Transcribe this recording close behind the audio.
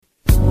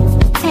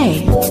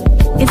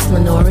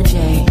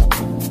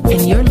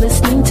you're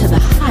listening to the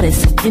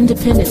hottest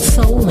independent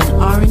soul and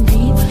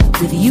R&B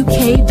with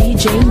UK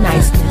DJ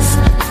Niceness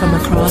from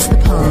across the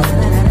pond.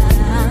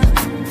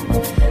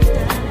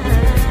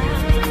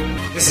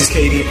 This is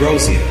KD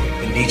Brosia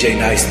and DJ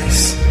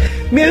Niceness.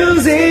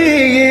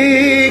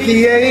 Music,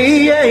 yeah,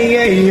 yeah,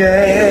 yeah,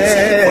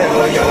 yeah.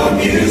 For your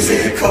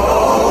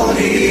musical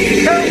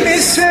needs. Let me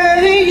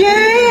say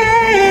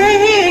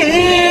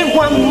yeah,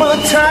 one more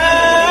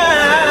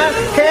time.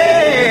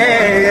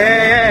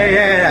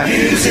 Yeah.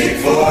 Music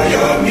for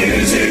your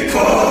musical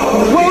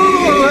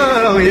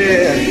Whoa,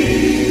 yeah.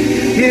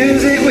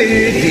 Music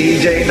with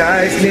DJ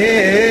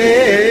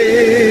Niceness.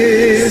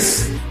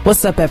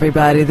 What's up,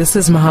 everybody? This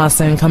is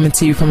Mahasan coming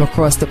to you from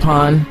across the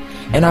pond.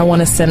 And I want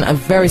to send a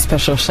very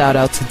special shout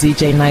out to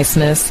DJ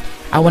Niceness.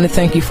 I want to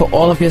thank you for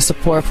all of your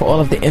support for all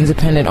of the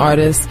independent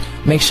artists.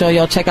 Make sure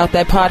y'all check out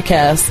that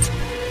podcast.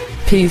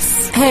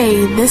 Peace.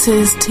 Hey, this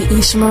is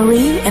Taisha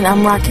Marie, and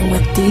I'm rocking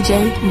with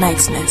DJ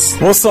Niceness.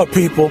 What's up,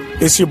 people?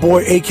 It's your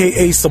boy,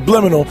 a.k.a.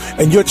 Subliminal,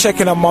 and you're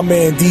checking out my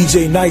man,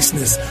 DJ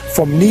Niceness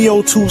from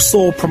Neo 2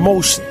 Soul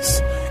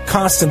Promotions.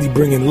 Constantly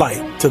bringing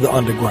light to the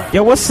underground.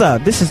 Yo, what's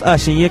up? This is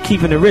Usher, and you're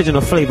keeping the original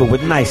flavor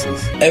with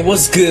Niceness. Hey,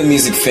 what's good,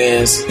 music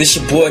fans? This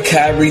your boy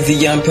Kyrie, the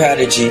Young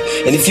Prodigy,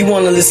 and if you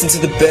want to listen to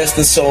the best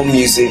in soul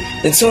music,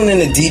 then tune in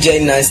to DJ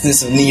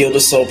Niceness of Neo the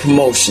Soul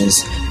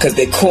Promotions, because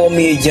they call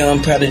me a Young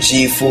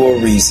Prodigy for a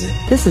reason.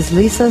 This is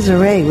Lisa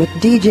Zaray with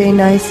DJ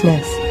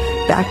Niceness.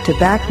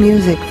 Back-to-back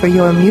music for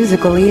your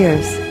musical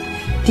ears.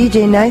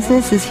 DJ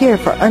Niceness is here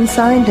for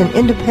unsigned and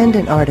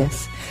independent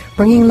artists,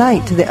 bringing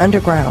light to the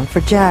underground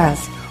for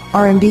jazz,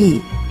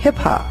 R&B,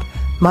 hip-hop,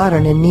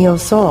 modern and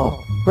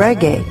neo-soul,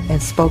 reggae,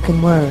 and spoken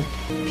word.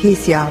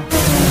 Peace, y'all.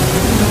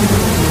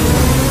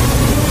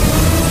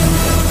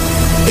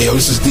 Hey, yo,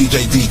 this is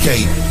DJ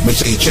DK. Make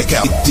sure you check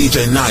out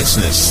DJ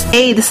Niceness.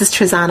 Hey, this is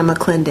Trizana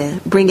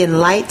McClendon, bringing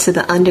light to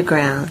the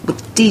underground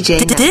with DJ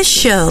Niceness. This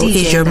show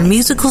is your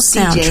musical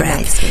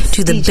soundtrack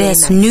to the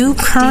best new,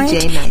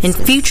 current, and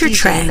future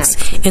tracks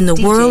in the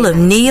world of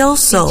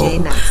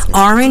neo-soul,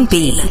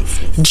 R&B,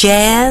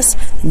 jazz,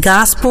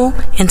 gospel,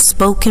 and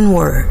spoken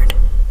word.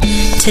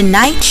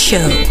 Tonight's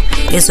show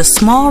is a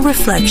small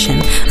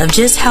reflection of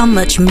just how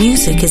much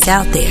music is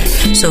out there.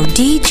 So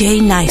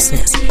DJ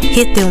Niceness,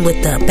 hit them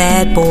with the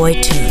bad boy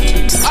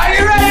tunes. Are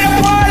you ready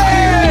to party?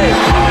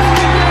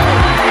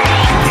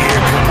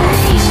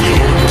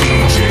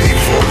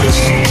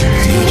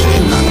 DJ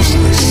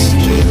Niceness.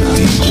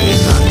 DJ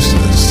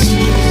Niceness.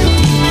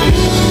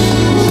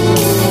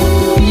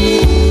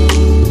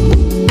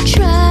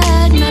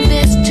 Tried my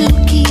best to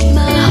keep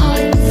my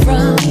heart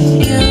from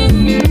you.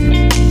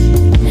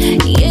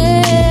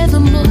 Yeah, the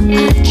more I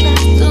try,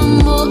 the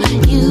more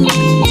you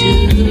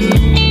do.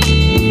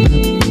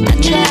 I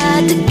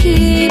tried to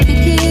keep it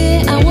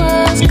here, I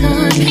was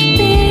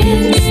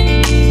convinced.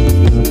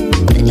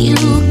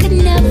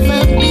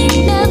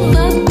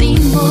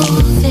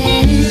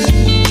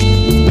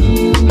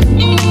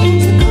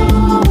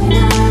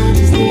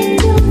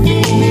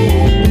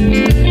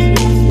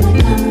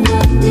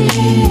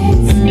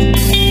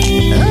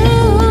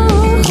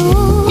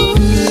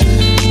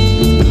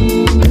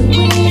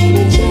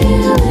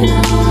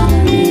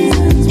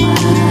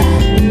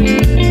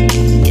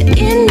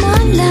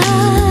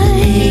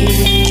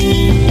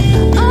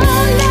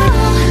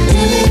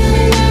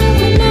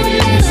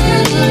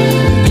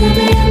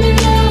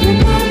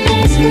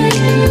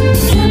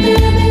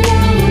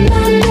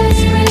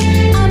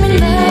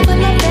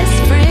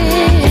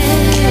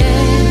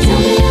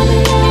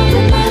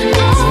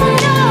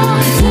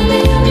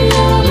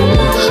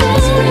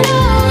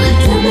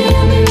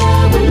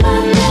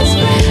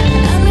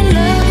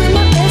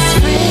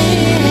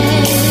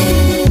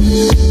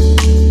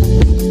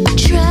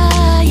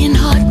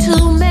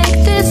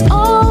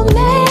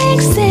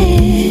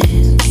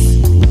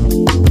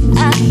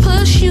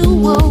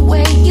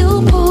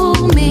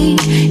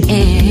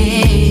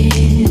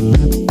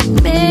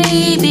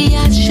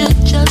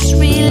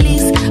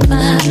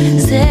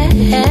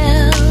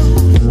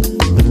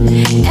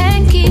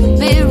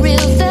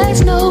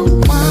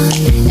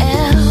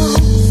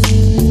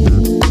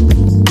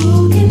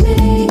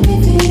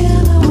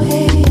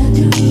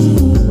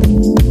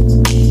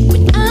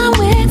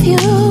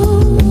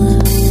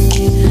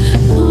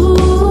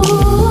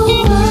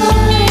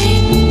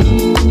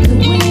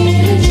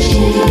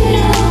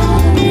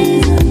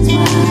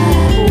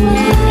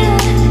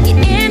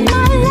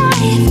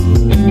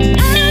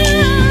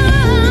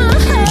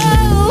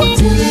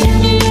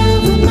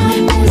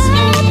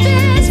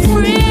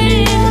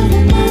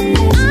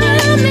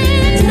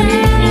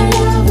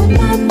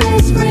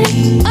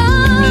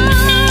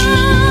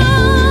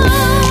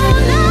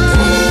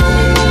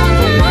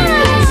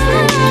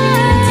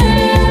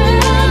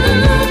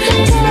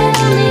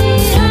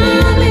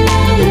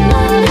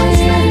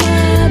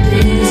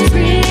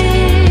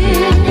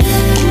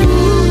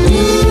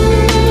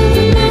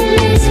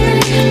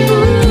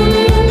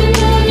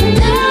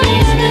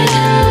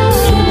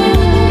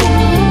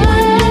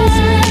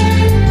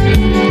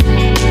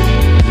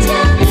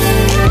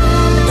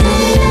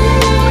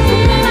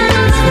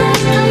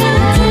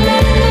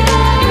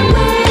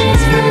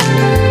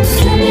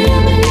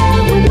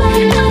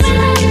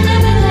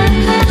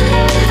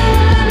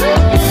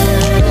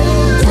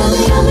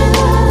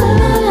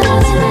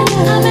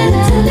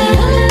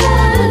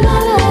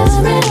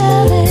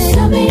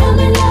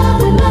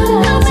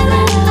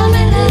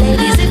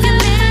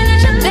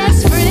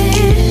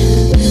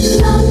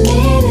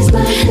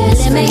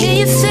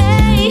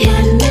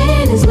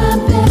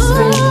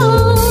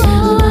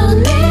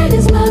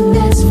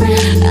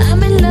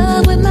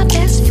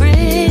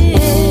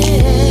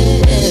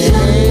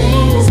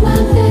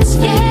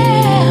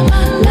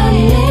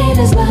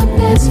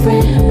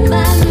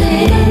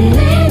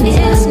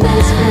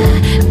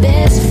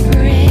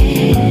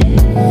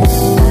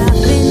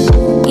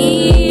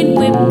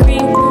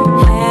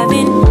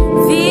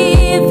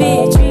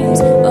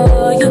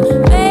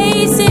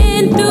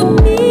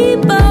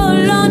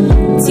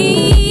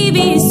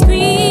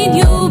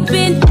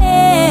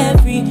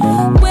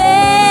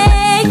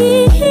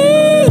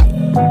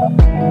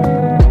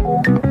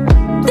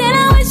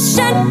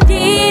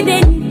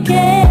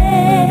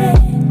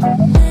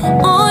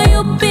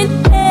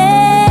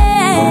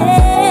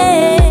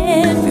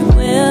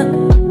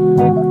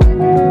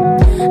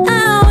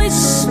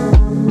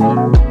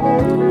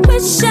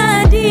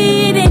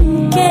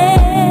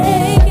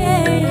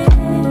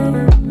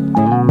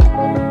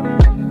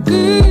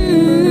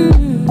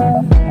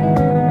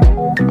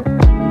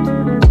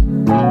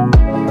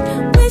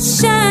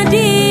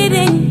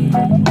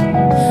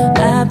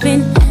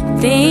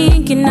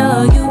 thinking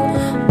of you.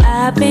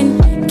 I've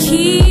been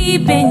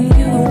keeping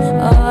you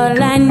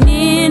all I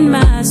need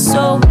my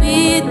soul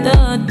with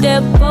the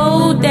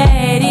devil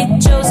that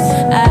it chose.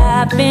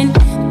 I've been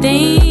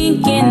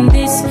thinking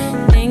this,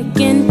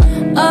 thinking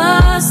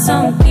of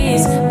some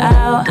kids,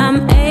 how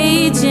I'm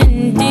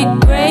aging,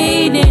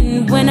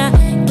 degrading when I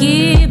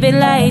give it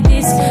like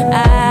this.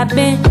 I've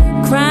been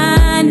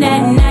crying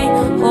at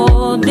night,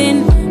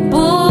 holding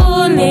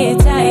bullet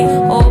tight,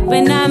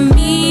 hoping I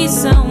meet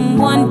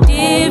someone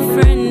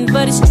different,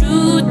 but it's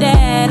true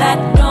that I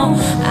don't.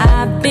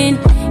 I've been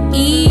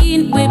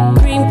eating whipped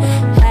cream,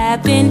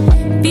 having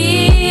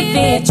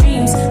vivid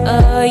dreams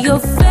of your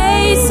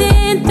face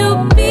and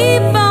through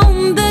peep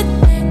on the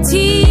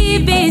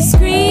TV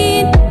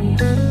screen.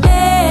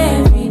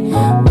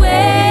 Everywhere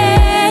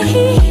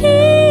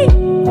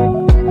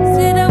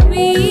said I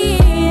wish,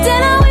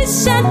 then I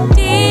wish I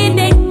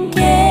didn't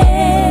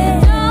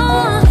care.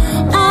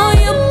 Oh,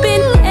 you've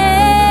been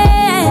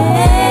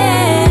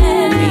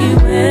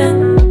everywhere.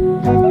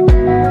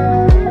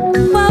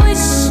 I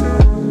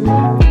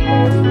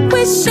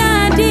wish I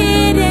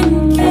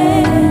didn't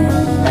care.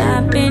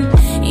 I've been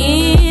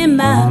in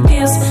my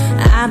feels,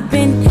 I've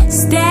been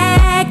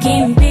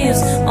stacking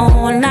bills,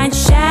 online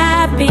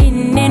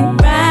shopping and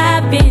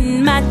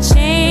robbing my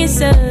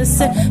chance of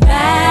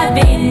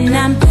surviving.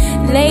 I'm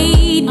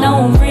late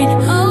on rent.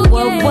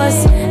 What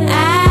was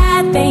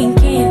I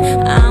thinking?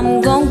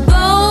 I'm gonna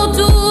go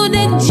to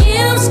the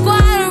gym,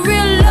 squat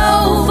real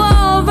low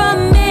for a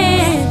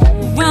man.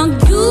 Wrong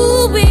you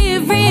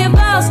with real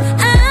balls,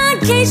 I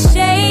can't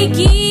shake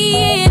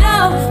it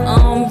off.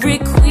 I'm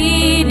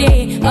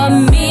requited,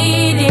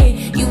 admit it,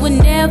 you would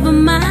never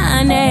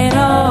mind at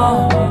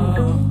all.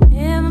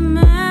 Never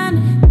mind,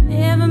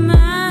 never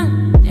mind,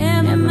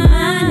 never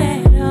mind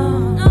at all.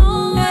 No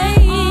way,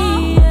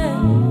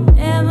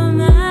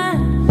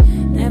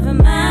 never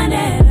mind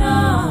at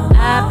all.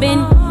 I've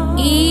been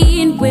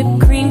eating whipped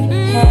cream,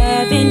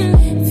 having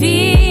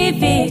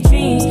vivid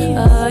dreams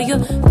of your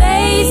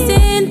face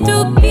and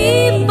through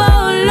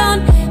people on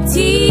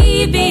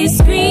TV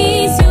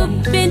screens.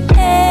 You've been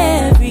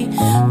everywhere.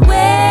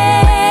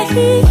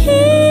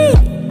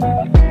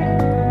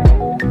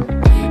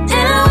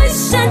 And I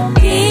wish I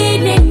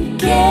didn't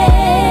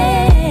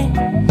care.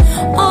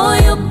 Oh,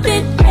 you've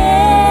been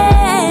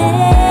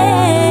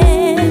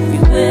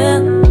everywhere.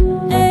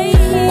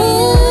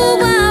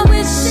 Ooh, I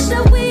wish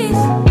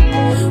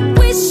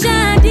I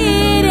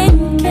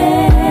didn't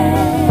care.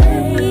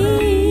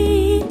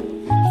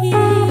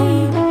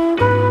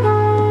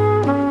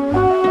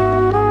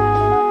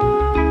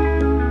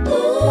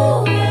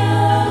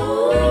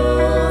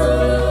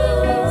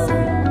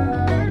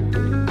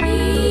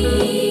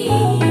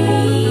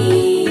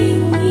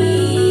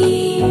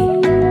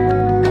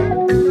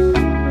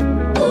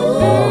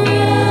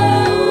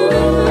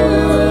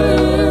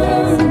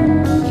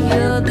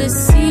 You're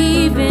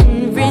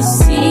deceiving,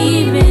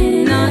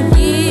 receiving, not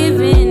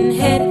giving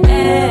head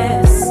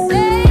ass.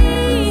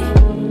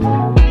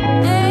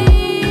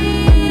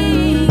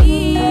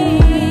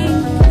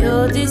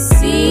 You're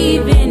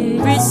deceiving,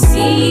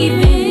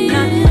 receiving,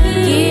 not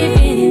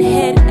giving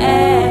head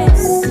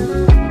ass.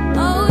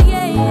 Oh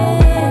yeah,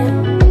 yeah.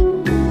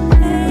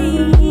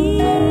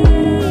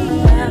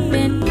 I've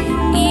been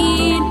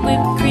eating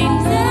whipped cream,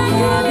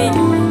 having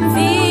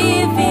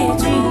vivid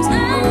dreams.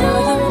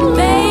 You're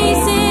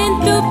facing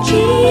through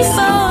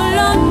people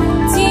on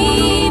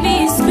TV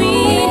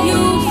screen.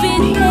 You've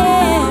been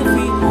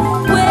everywhere.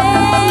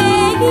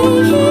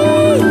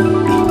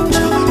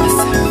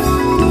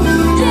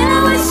 Then I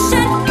wish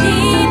I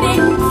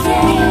didn't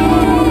care.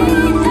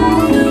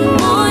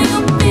 Oh,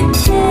 you've been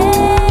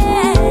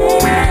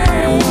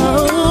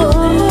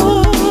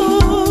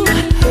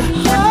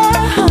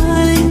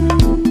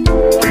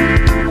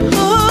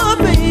Oh,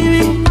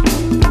 baby.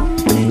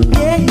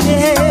 Yeah,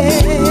 yeah.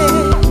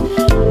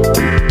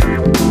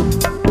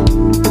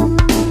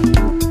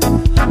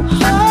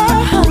 Oh,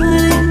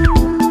 honey.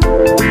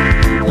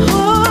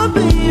 Oh,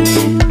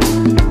 baby.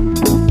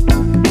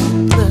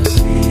 Look,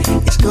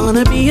 it's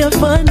gonna be a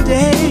fun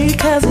day,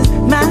 'cause it's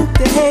my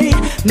day.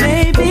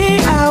 Maybe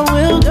I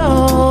will go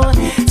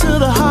to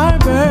the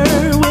harbor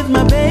with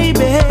my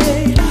baby,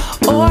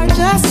 or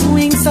just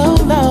swing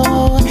solo,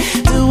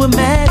 do a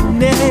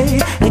matinee,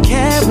 a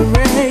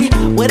cabaret,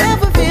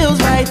 whatever feels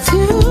right to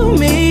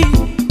me.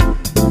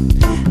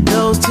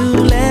 Those two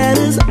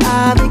letters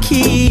are the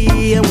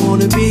key. I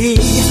wanna be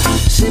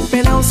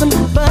sipping on some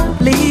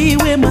bubbly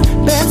with my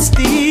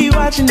bestie,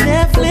 watching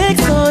Netflix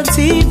or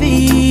TV.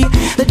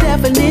 The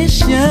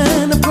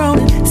definition of grown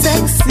and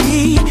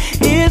sexy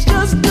is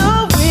just go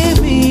with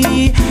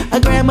me. I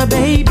grab my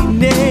baby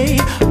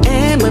name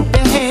and my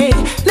bag.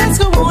 Let's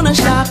go on a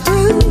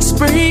shopping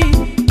spree.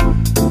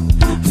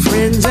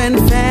 Friends and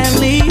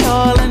family,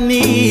 all I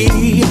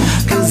need.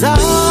 'Cause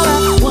all I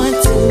want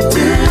to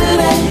do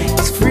today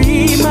is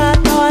free my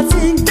thoughts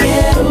and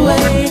get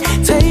away.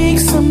 Take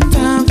some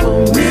time for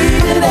me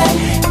today.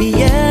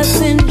 BS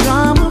and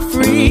drama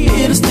free,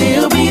 it'll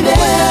still be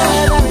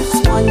there. It's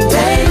one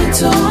day or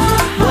two,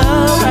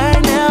 but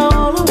right now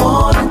all I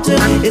wanna do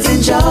is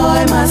enjoy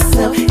enjoy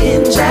myself,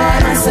 enjoy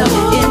myself,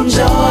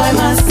 enjoy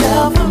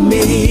myself for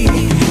me.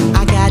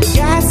 I got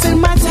gas in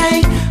my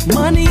tank,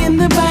 money in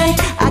the bank.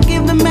 I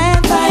give the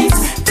man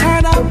thanks,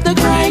 turn up the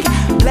crank.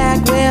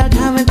 Blackwell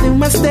coming through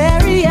my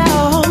stereo.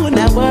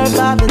 Not worry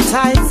about the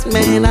tights,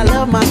 man, I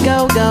love my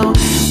go-go.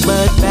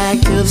 But back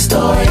to the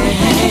story at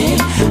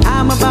hand.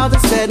 I'm about to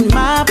set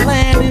my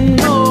plan in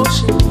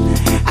motion.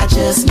 I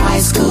just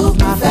might scoop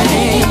my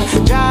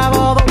van, drive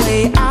all the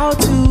way out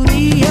to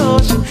the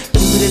ocean, do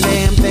the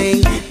damn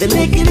thing, the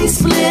lickety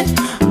split.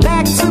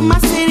 Back to my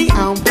city, I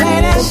don't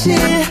play that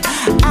shit.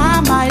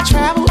 I might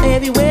travel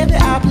everywhere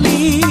that I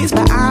please,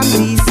 but I'm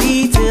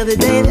DC till the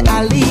day that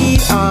I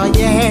leave. Oh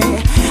yeah,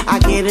 I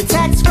get a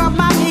text from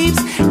my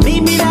peeps,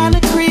 meet me down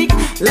the creek,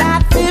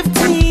 lot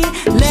 15.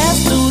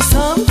 Let's do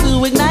something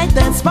to ignite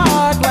that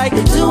spark, like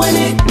doing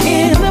it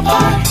in the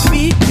park.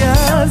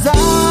 Because all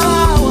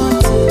I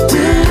want to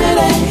do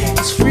today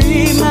is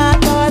free my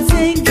thoughts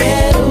and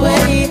get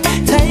away.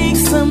 Take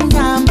some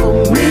time for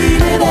me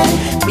today.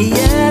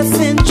 BS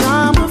and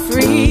drama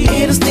free,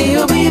 it'll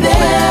still be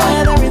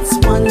there, whether it's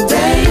one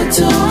day or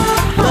two.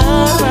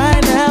 But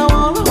right now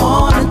all I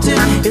wanna do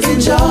is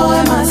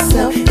enjoy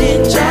myself,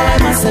 enjoy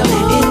myself,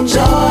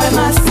 enjoy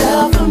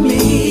myself for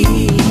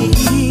me.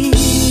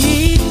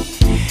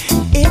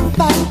 If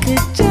I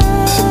could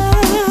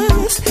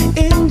just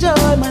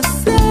enjoy myself.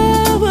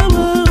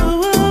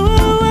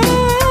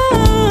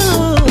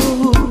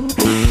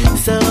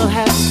 So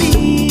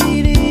happy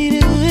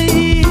to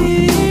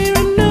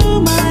renew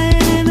my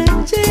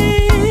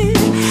energy.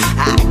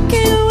 I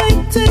can't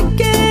wait to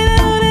get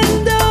out and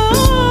do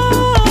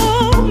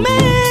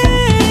me.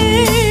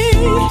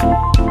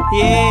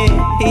 Yeah,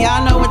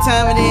 y'all know what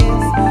time it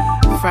is.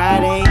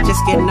 Friday,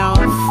 just getting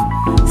off,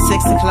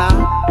 6 o'clock,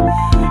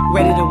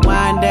 ready to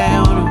wind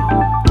down,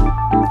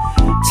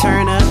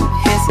 turn up,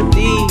 hit some D,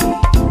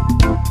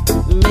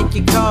 make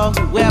you call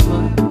whoever,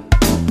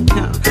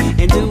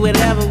 and do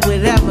whatever.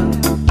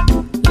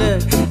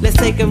 Look, let's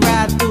take a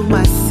ride through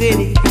my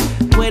city,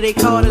 where they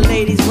call the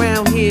ladies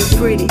round here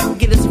pretty.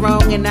 Get us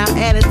wrong and our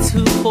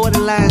attitude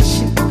borderline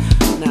shit.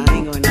 Nah, I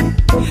ain't going there.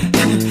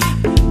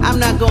 I'm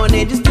not going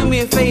there. Just do me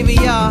a favor,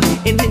 y'all,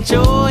 and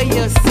enjoy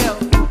yourself.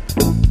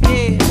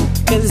 Yeah,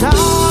 'cause all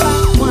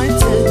I want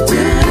to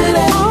do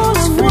today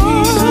is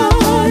free my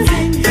thoughts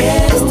and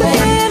get away.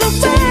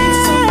 Take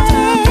some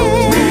time for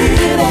me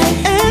today,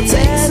 and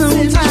take some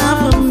time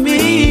for me.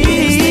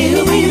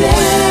 Still be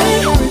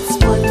there, it's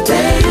one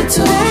day or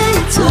two.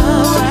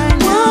 All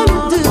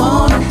I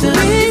wanna do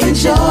is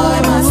enjoy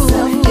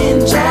myself,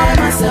 enjoy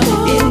myself,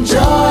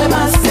 enjoy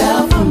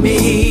myself for me.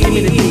 Give me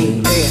the beat.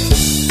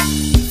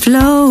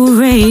 Flow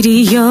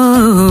Radio.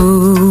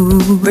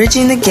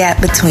 Bridging the gap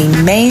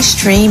between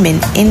mainstream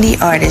and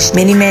indie artists.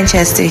 Minnie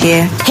Manchester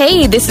here.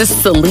 Hey, this is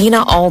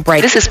Selena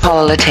Albright. This is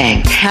Paula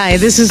Tang. Hi,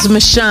 this is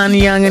Michonne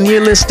Young, and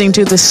you're listening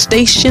to the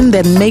station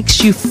that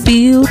makes you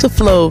feel the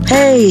flow.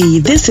 Hey,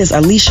 this is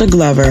Alicia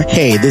Glover.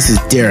 Hey, this is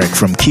Derek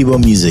from Kibo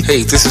Music.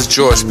 Hey, this is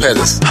George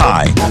Pettis.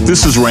 Hi,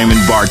 this is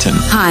Raymond Barton.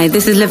 Hi,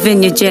 this is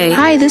Lavinia J.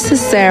 Hi, this is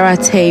Sarah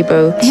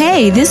Tabo.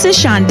 Hey, this is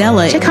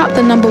Shondella. Check out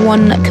the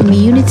 #1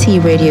 community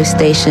radio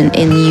station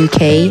in the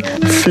UK,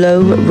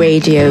 Flow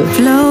Radio.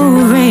 Flow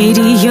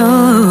Radio.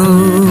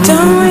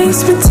 Don't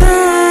waste my time.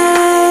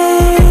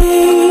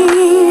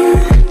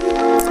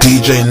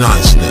 DJ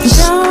Niceness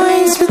Don't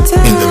waste my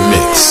time. in the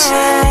mix.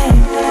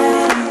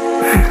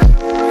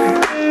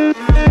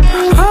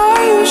 Oh,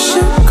 you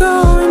should go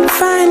and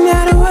find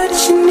out what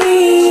you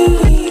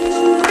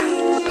need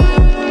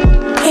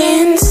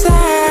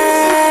inside.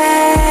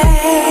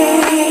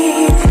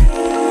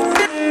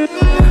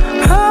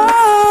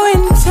 Oh,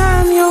 in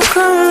time you'll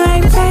come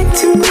right back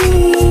to me.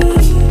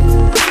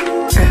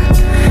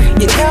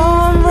 You know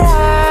I'm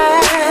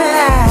right,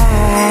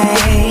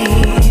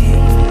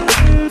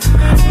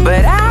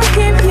 but I'll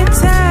give you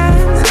time.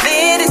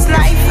 Live this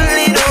life a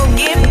little,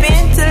 get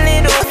bent a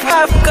little,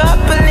 fuck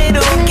up a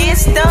little, get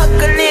stuck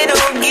a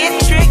little, get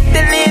tricked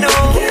a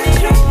little.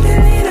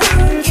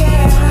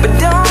 But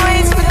don't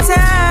waste my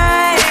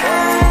time.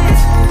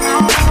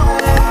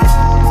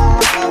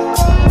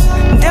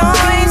 Don't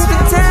waste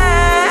my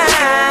time.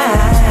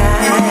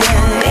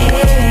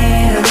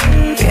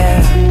 Yeah.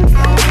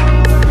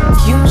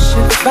 You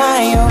should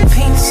find your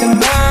peace of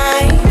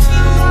mind,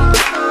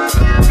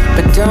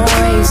 but don't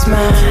waste my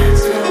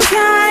time.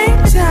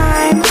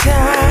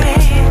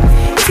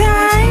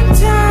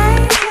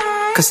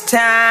 'Cause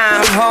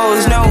time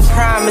holds no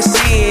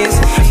promises.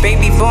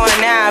 Baby boy,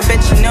 now I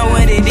bet you know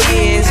what it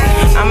is.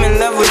 I'm in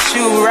love with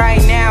you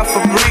right now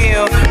for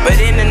real, but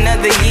in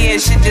another year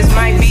shit just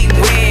might be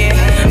weird.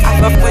 I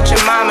fuck with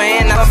your mama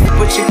and I fuck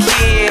with your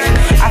kid.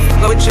 I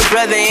fuck with your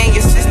brother and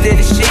your sister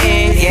to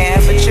shit. Yeah,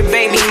 but your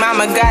baby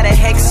mama got a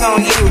hex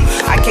on you.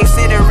 I can't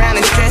sit around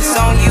and stress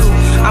on you.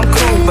 I'm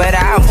cool, but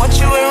I want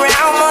you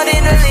around more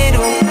than a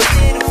little.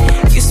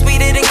 You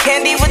sweeter than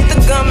candy with the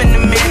gum in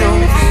the middle.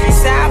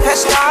 Side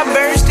past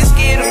Starburst to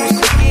Skittles.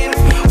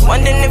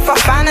 Wondering if I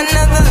find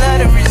another love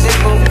to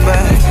resemble,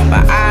 but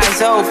my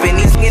eyes open,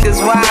 these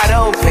niggas wide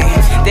open.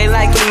 They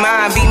like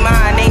Iman, be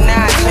mine, they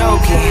not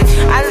joking.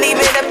 I leave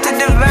it up to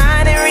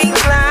divine and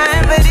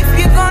recline. But if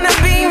you're gonna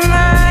be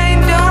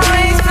mine, don't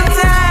waste my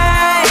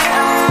time.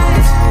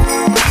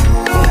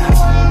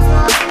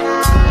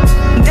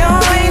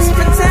 Don't waste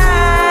my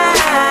time.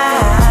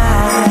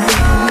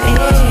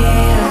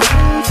 Yeah.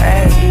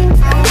 Hey.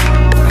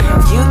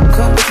 You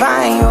could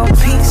find your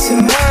peace of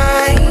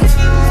mind,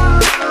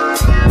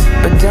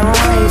 but don't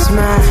waste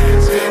my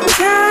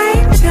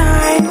time,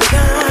 time,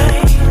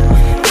 time,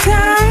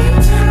 time.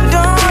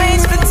 Don't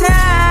waste my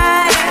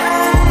time.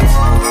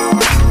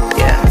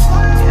 Yeah.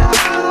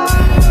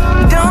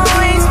 Don't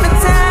waste my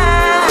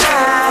time.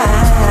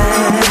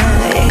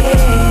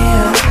 Yeah.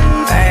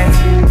 Hey.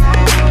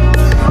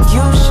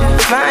 You should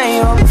find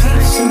your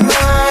peace of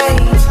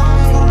mind,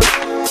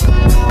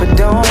 but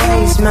don't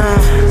waste my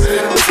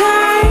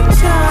time,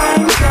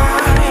 time,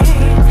 time,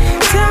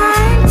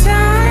 time,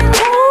 time.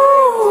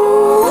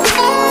 Ooh.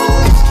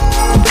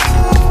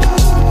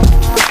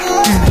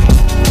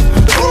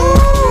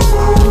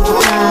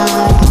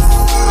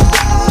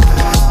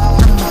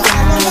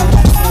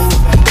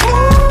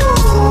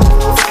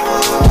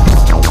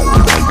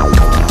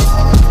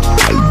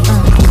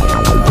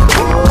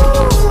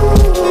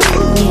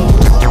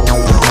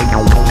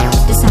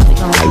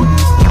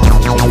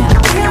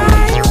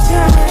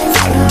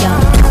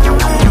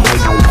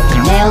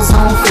 Nails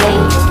on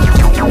fleek,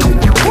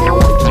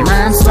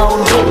 mind so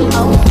deep,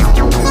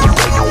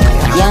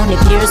 young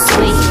and pure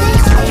sweet.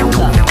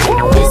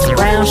 This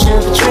brown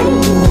sugar tree,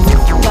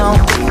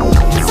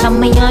 tell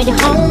me are you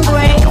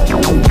hungry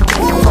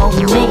for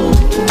me?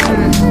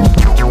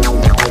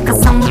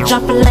 Cause I'ma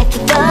drop it like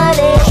you got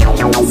it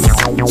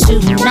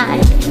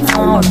tonight.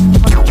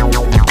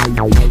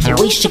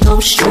 We should go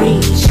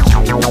straight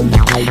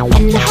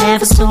and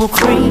have a soul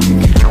creek,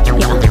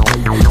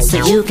 yeah, so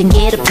you can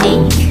get a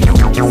peek.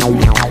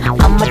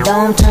 I'ma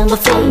don't turn my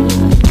feet.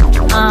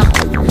 Now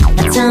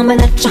tell me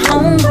that you're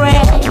hungry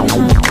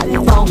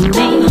for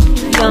me,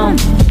 yo.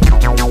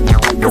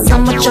 Cause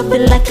I'ma drop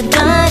it like a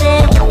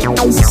goddess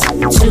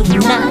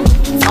tonight.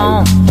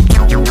 I'm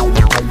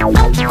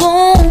gonna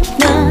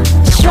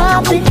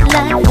drop it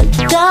like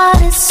a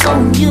goddess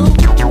on you.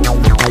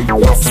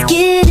 Let's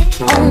get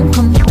it on,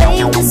 come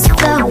make this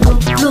flower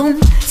bloom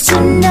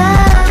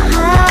tonight.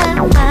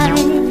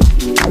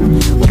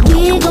 We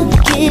gon'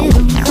 get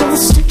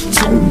roasted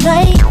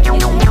tonight.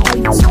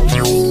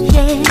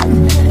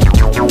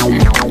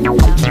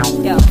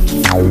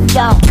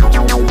 Yo,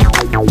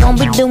 won't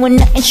be doing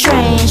nothing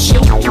trashy.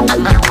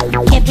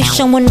 Can't be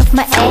showing off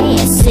my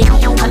ass.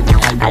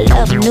 I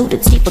love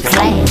nudity but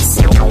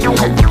classy.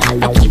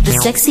 I keep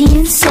it sexy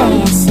and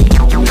sassy.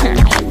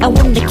 And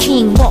when the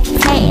king walk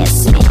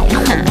past me,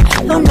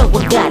 don't know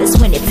what God is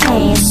when it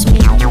pass me.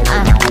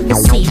 You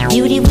see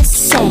beauty with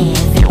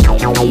savage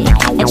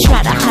and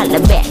try to holler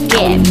back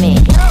at me.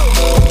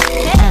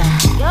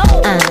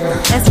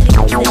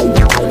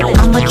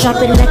 I'ma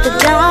drop it like a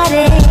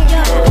goddess.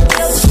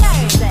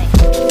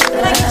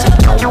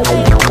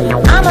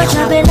 I'ma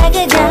drop it like a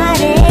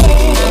goddess.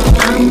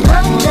 I'm a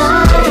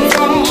goddess.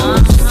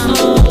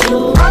 You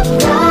a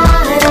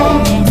goddess.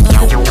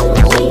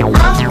 We are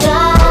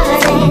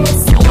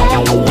goddess.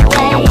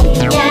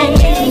 Yeah,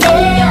 yeah,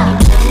 yeah.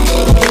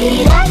 Be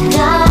that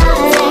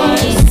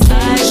goddess.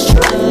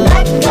 Strut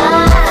that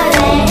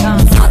goddess.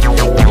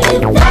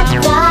 Live that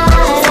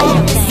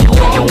goddess.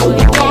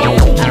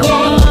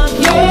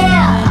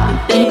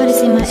 Yeah. Anybody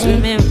see my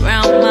swimming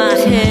round my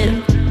head?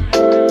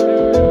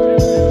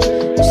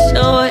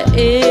 So it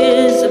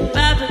is a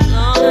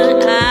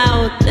Babylon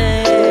out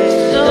there.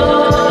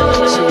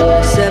 She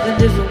was 7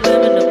 different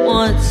women at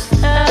once.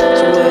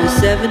 She was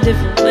 7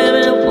 different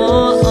women at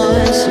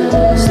once. She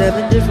was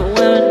 7 different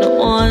women at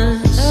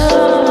once.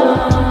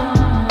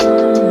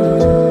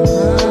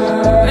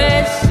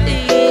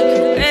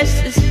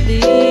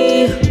 Restlessly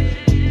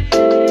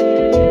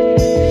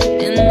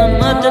in the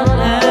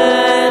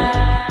motherland.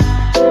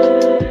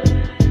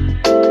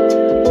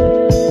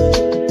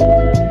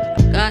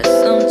 Got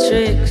some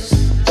tricks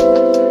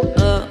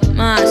up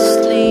my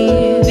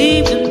sleeve,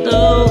 even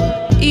though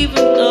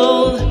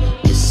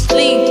you're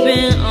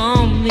sleeping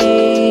on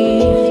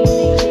me.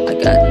 I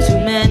got too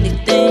many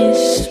things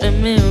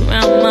swimming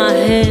around my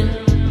head.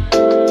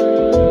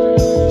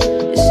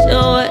 It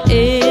sure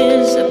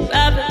is a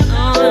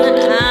Babylon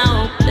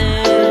out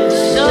there.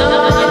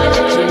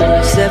 She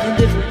was 7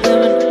 different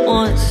women at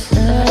once.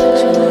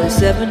 She was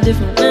 7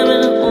 different women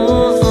at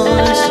once.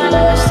 She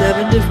was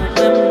 7 different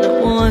women at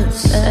once.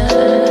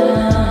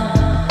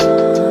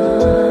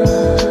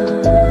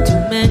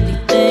 Too many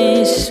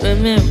things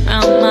swimming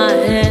around my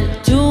head.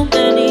 Too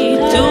many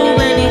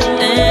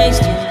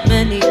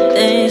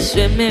things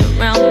swimming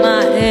around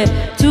my head.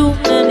 Too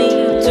many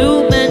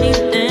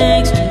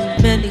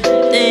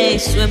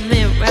things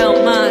swimming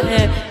around my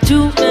head.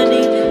 Too many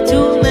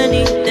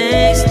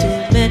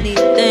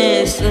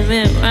things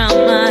swimming around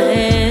my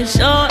head.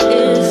 Sure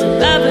is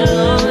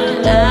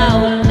Babylon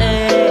out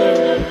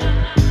there.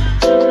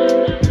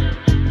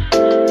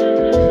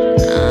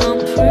 I'm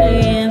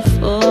praying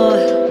for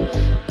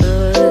a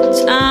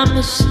time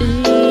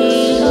machine.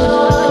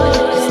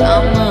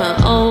 I'm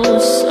an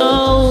old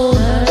soul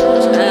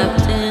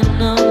trapped in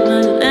a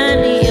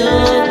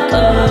millennium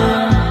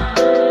girl.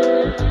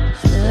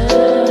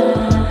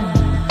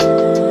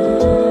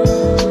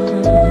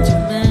 Too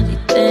many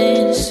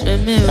things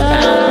swimming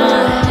around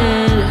my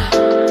head.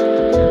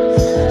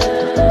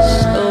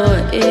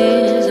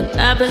 Stories of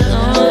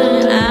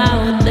Babylon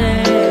out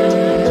there.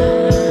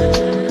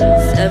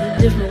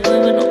 7 different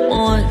women at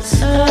once.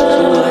 She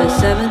was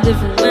 7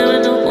 different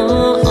women at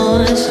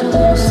once. She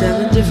was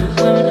 7 different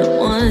women at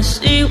once.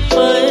 She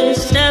was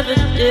 7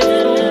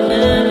 different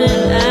women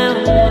at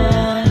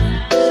once.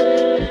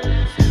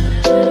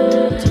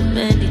 Too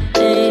many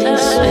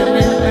things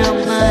swimming around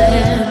my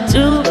head.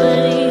 Too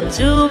many things.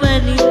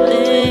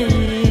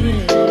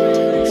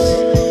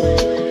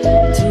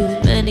 Too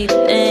many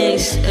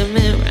things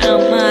swimming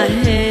around my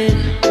head.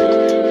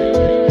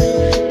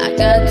 I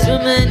got too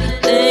many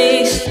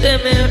things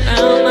swimming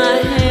around my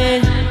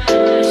head.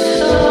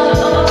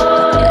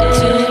 Got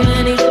too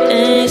many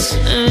things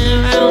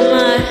swimming around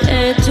my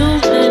head. Too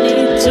many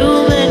things. Too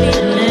many.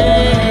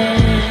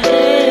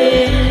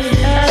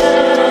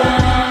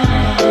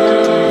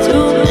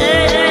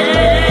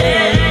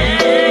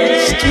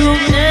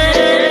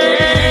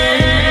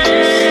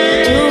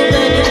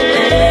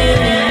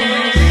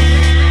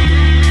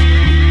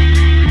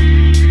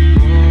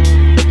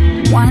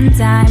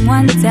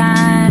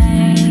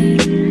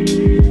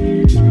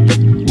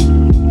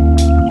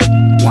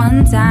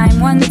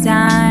 One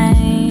time.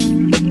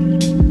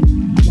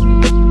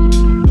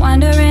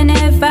 Wondering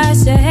if I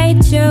should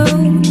hate you.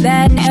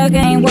 That nigga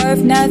ain't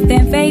worth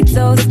nothing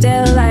fatal.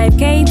 Still life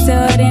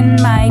catered in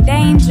my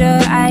danger.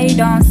 I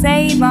don't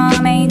save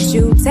 'em, ain't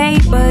you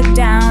tapered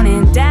down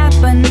and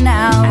dapper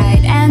now?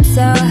 I'd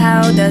answer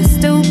how the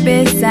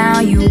stupid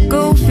sound. You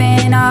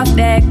goofing off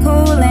that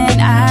coolin'.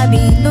 I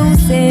be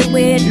lucid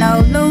with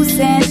no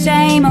loosen.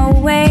 Shame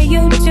away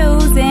you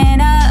choosing.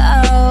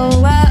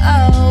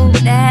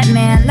 That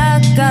man,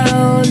 let go,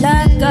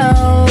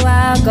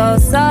 I'll go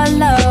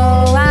solo.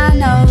 I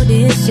know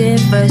this shit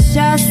for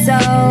sure, so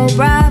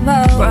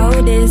bravo.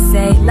 Bro, this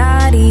say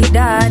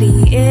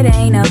la-di-da-di, it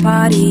ain't a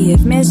party.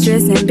 If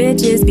mistress and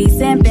bitches be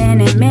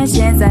simping in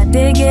mentions, I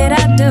dig it,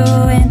 I do,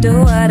 and do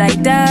what I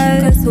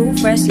does. Cause who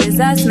fresh is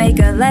us, make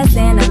a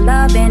lesson of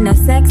love and the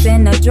sex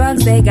and the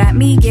drugs. They got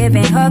me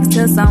giving hugs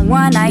to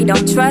someone I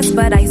don't trust,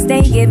 but I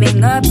stay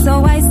giving up.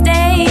 So I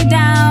stay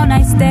down,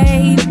 I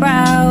stay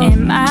proud.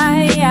 In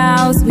my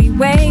house, we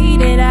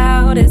waited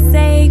out a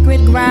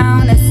sacred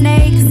ground. The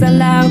snakes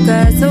allow,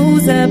 cause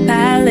who's a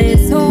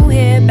palace? Who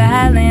here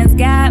balance?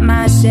 Got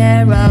my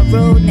share of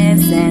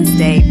rudeness and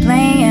stay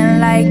playing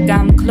like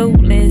I'm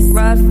clueless.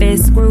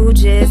 Roughest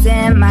Scrooges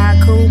in my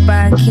coupe.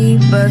 I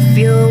keep a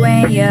few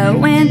in your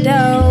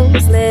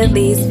windows.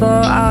 Lilies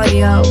for all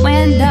your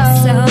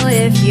windows. So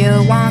if you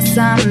want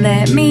some,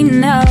 let me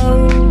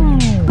know.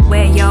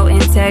 Where your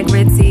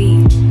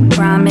integrity?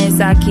 Promise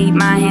I keep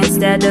my hand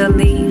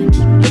steadily.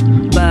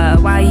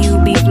 But why you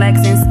be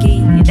flexing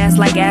ski? That's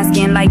like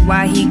asking like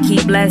why he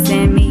keep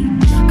blessing me.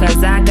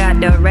 Cause I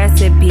got the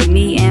recipe.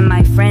 Me and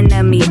my friend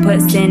of me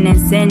put sin and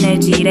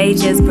synergy. They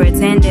just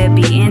pretend to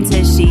be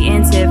into she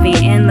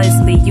intervene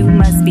endlessly. You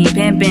must be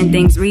pimping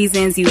things,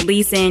 reasons you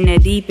leasing. The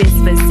deepest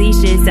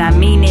facetious, I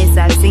mean it.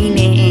 I've seen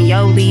it in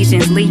your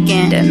lesions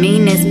leaking. The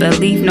meanest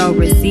belief, no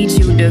receipt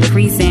you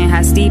decreasing.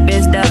 How steep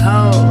is the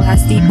hole? How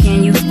steep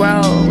can you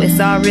scroll? It's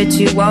all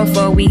ritual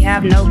for we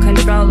have no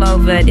control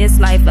over this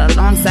life.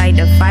 Alongside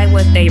the fight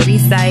what they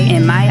recite.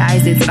 In my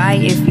eyes it's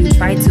fight. If you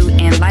try to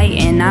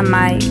enlighten, I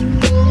might.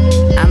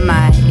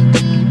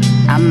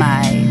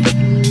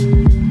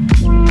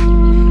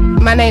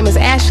 My name is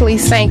Ashley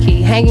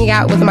Sankey, hanging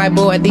out with my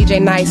boy DJ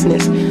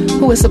Niceness,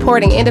 who is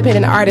supporting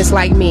independent artists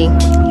like me.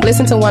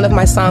 Listen to one of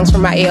my songs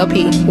from my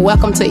LP,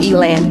 Welcome to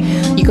Eland.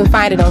 You can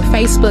find it on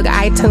Facebook,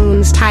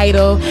 iTunes,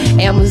 Tidal,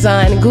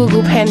 Amazon,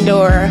 Google,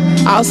 Pandora.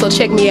 Also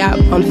check me out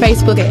on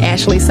Facebook at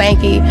Ashley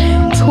Sankey,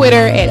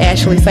 Twitter at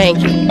Ashley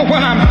Sankey.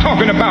 What I'm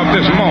talking about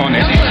this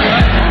morning.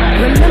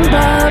 Remember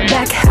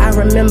back, I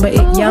remember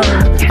it young.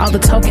 All the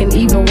token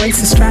evil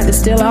racists tried to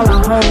steal all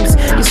our homes.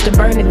 Used to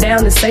burn it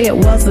down and say it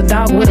was a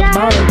dog with a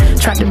bone.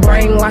 Tried to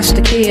brainwash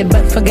the kid,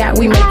 but forgot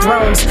we make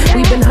drones.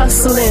 We've been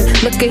hustling,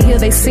 look at here,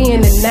 they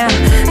seeing it now.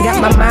 Got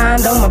my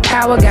mind on my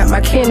power, got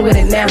my kin with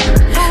it now.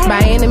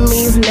 By any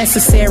means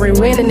necessary,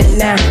 winning it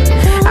now.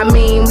 I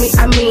mean,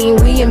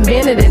 we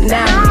invented it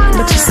now.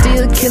 But you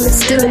still killing,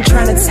 stealing,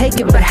 trying to take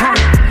it, but how?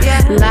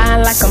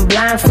 Lying like I'm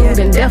blindfolded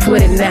and deaf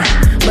with it now.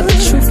 But the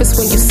truth is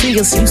when you see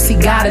us, you see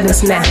God in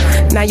us now.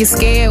 Now you're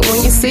scared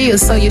when you see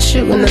us, so you're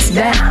shooting us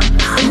down.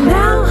 And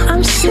now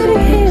I'm sitting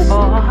here,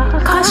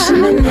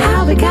 cautioning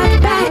how we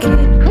got back.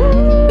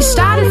 We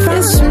started from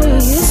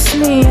it's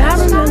me, I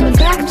remember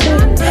back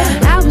then.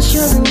 I was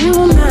young and you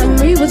were mine,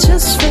 we were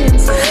just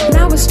friends.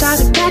 Now we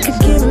started back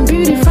again,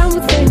 beauty from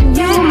within.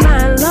 You were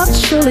mine, love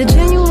truly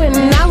genuine,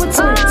 now we're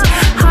twins.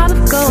 Heart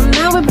of gold,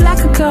 now we're black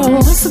and gold,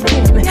 once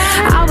again.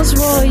 I was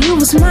royal, you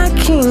was my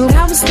king,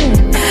 I was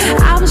thin.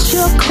 I was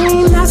your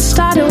queen, I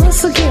started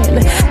once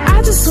again.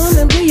 I just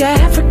wanna be your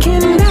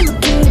African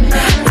American.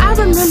 I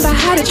remember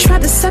how they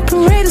tried to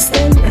separate us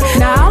then.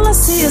 Now all I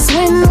see is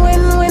win,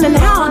 win, win, and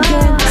how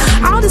again.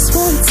 All this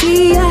wanted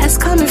TS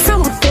coming from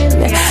within.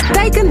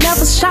 They can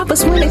never stop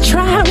us when they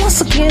try once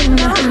again.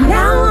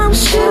 Now I'm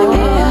sitting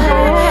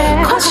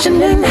here,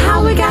 questioning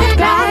how we got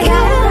back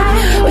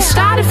here. We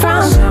started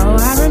from, so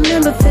I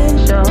remember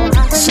things.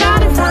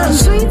 Started from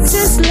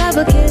sweetest love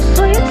again.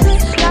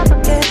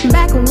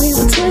 Back when we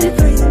were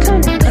 23.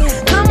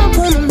 Come up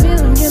on a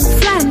million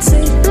flat and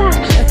say,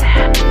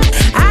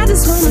 I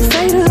just wanna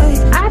fade away.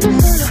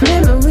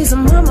 Memories of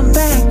mama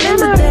back in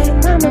the day.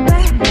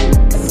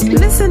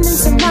 Listening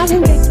to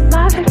Marvin Gaye,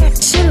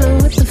 chilling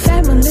with the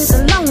families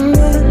along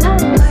with.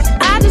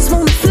 I just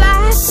wanna fly.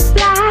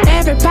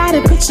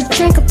 Everybody put your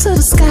drink up to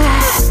the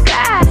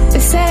sky. They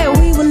said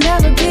we will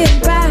never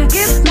get back.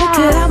 Look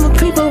at all my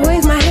people,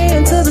 wave my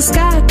hand to the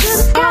sky.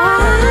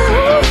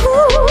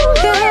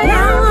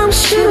 Now I'm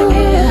sitting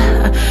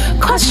here,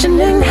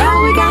 questioning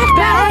how we got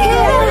back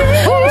here.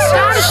 We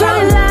started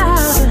showing love.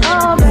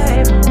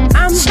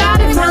 I'm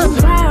starting from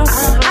proud.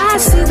 I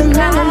see the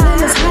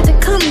melanins how they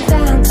coming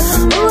down.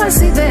 Oh, I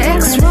see the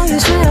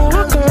ex-rollers try to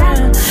walk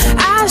around.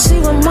 I see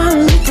what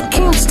Martin Luther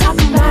King was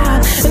talking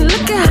about. And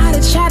look at how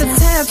they try to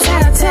tear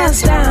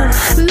us down.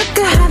 Look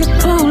at how the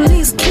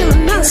police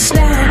killing us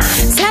down.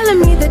 Telling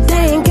me that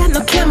they ain't got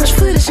no camera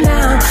footage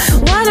now.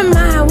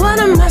 What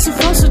am I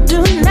supposed to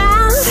do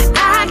now?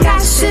 I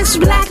got 6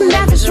 black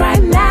nappies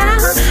right now.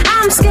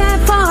 I'm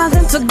scared for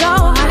them to go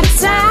out of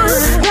town.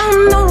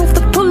 Don't know if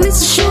the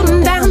police are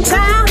shooting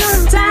downtown.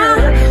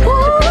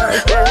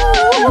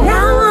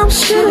 Now I'm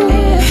sitting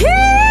here,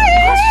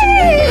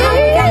 questioning how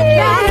we got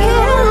back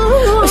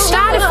here. We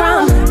started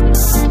from,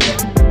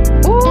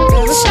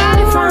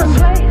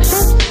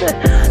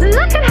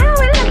 look at how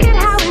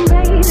we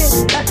made it.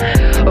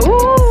 Ooh,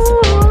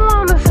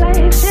 on the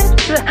slave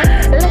ships.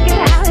 Look at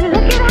how we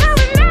made it.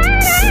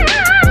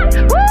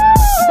 Ooh,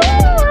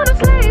 on the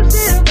slave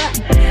ships.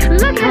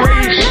 Look at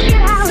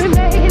how we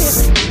made it.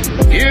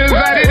 Is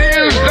that it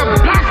is the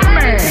black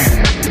man.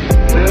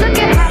 Look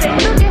at how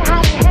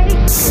they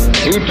hate.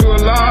 Who to a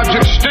large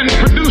extent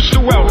produced the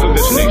wealth of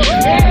this nation.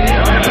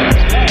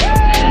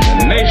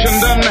 The nation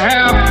doesn't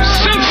have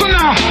sense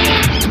enough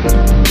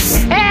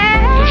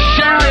to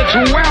share its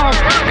wealth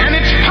and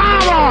its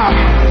power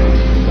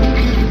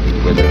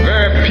with the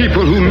very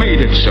people who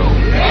made it so.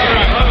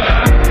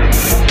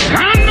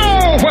 I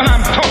know what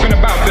I'm talking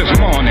about this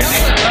morning.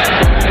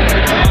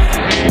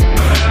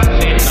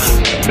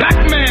 Black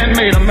man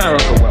made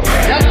America wealthy.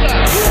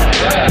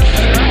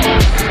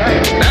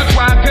 That's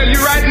why I tell you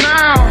right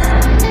now,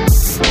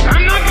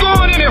 I'm not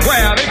going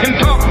anywhere. They can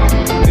talk,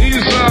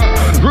 these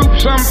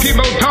groups, some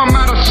people talking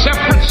about a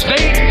separate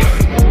state.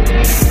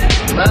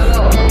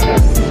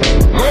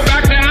 Go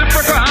back to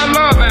Africa. I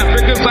love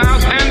Africa. It's our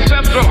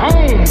ancestral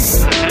home.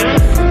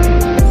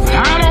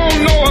 I don't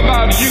know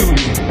about you.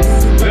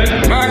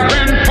 My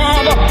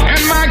grandfather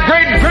and my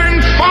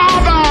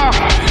great-grandfather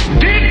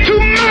did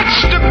too much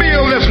to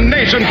build this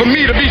nation for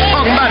me to be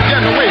talking about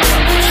generations.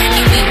 Can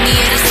you meet me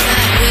at a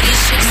spot where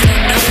these chicks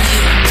don't know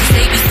you? 'Cause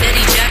they be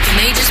steady jacking,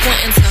 they just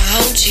wanting to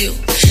hold you.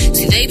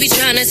 See, they be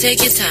trying to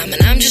take your time,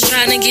 and I'm just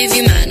trying to give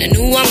you mine. I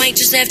knew I might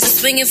just have to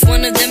swing if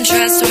one of them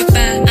tries to walk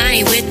by. I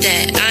ain't with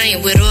that, I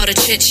ain't with all the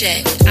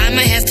chit-chat. I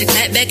might have to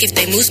clap back if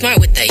they move smart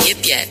with that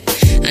yip-yap.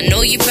 I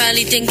know you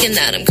probably thinking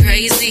that I'm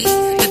crazy,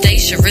 but they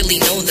should really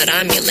know that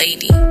I'm your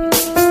lady.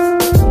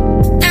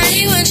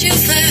 I want you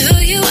for who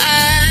you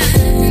are,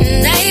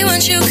 and I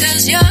want you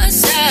 'cause you're a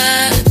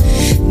star.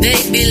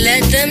 Baby,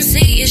 let them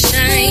see you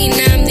shine.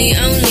 I'm the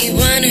only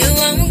one who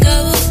won't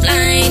go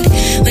blind.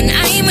 When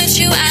I'm with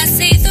you, I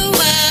see the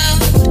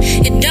world.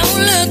 It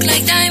don't look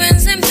like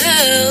diamonds and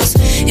pearls.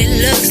 It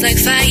looks like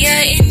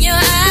fire in your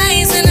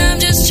eyes, and I'm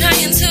just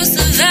trying to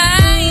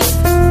survive.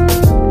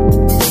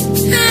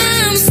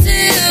 I'm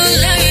still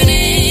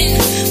learning.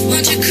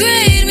 Won't you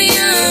grade me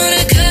on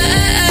a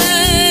curve?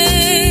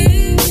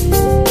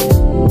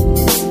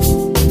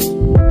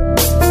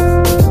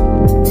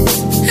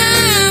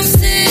 I'm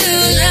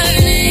still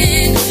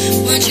learning.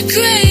 Won't you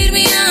grade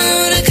me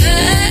on a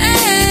curve?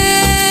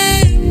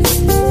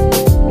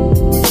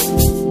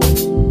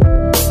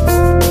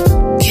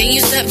 Can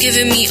you stop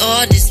giving me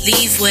all this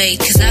leeway?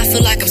 'Cause I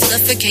feel like I'm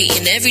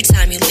suffocating every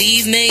time you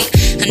leave me.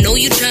 I know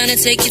you trying to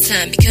take your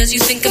time because you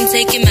think I'm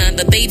taking mine,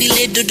 but baby,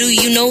 little do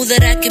you know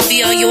that I could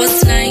be all yours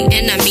tonight.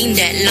 And I mean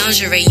that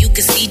lingerie, you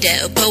can see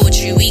that. Or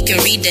poetry, we can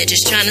read that.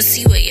 Just trying to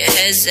see where your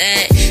head's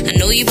at. I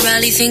know you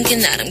probably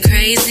thinking that I'm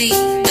crazy,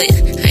 but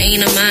I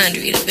ain't a mind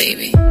reader,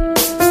 baby.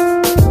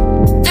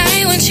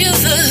 I want you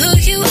for who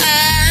you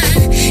are,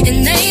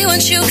 and they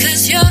want you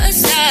 'cause you're a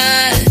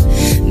star.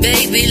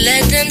 Baby,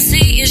 let them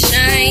see you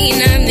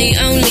shine. I'm the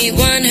only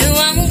one who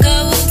won't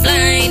go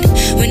blind.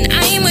 When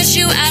I'm with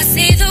you, I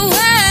see the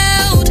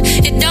world.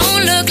 It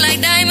don't look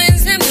like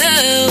diamonds and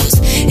pearls.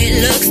 It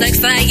looks like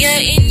fire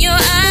in your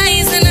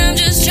eyes, and I'm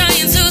just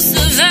trying to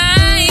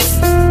survive.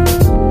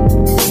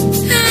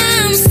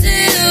 I'm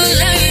still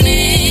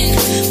learning.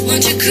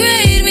 Won't you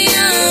grade me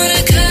on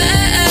a curve?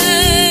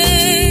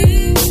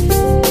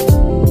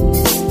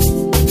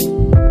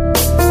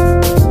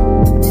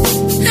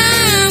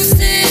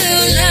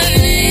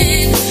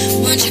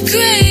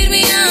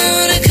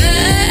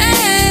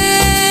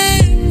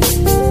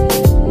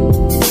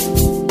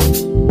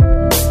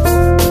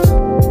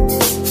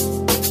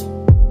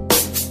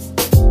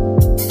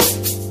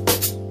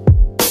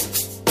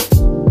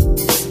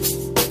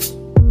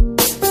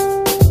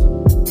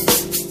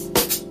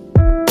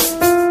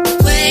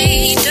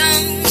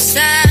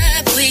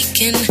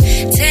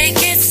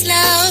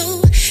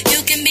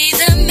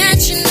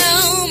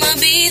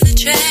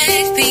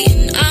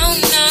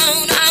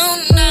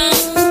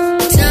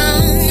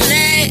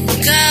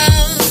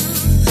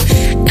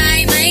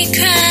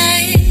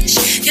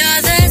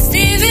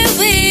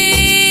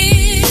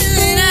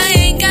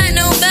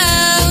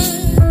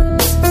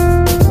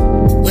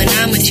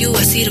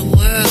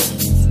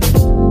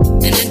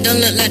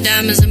 got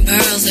diamonds and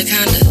pearls that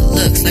kinda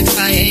looks like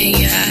fire in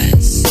your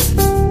eyes.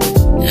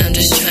 And I'm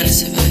just trying to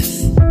survive.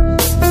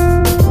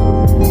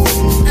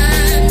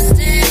 I'm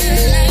still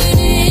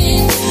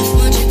learning.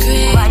 Won't you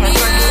create me on the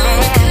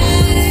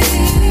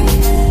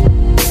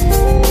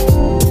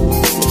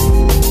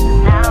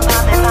Now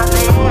poppin',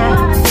 poppin'.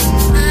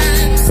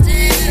 I'm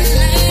still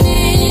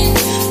learning.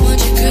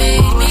 Won't you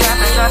create me on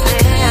the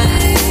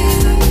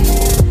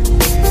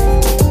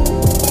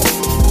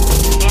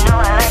You know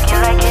I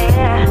like it,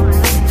 yeah.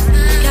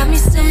 Got me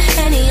some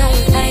Henny on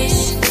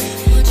ice.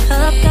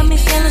 Up, got me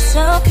feeling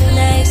so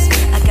nice.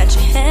 I got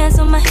your hands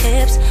on my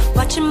hips,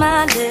 watching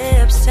my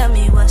lips. Tell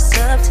me what's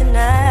up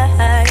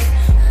tonight.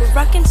 We're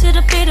rocking to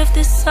the beat of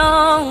this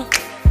song.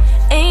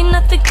 Ain't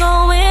nothing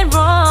going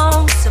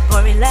wrong. So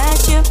boy,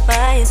 relax your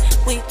mind.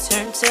 We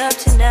turned up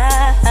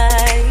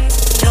tonight.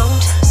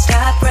 Don't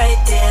stop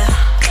right there.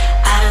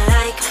 I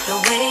like the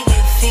way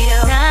you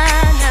feel.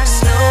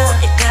 Slow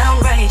it down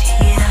right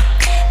here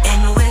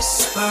and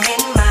whisper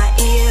in my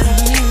ear.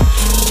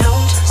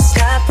 Don't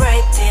stop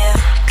right there.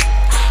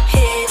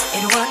 Hit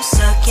it once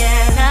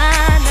again.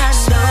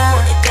 Slow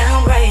it down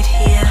right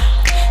here.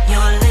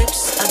 Your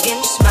lips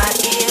against my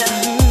ear.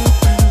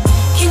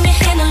 Can you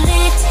handle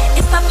it?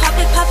 If I pop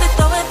it,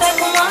 throw it back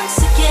once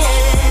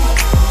again.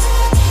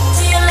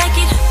 Do you like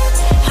it?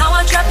 How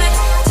I drop it?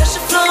 Touch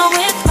the floor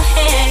with my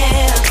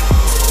hair.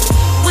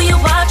 Will you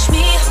watch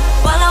me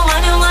while I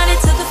wind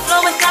it to the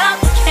floor without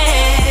the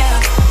care?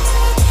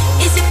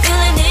 Is you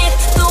feeling it?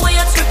 The way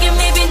I twerk it,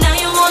 maybe now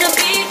you wanna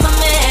be my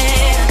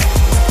man.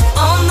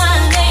 All my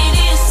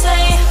ladies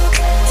say,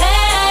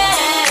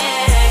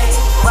 hey,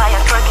 why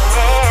you twerking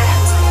it?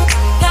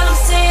 Got 'em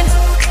saying,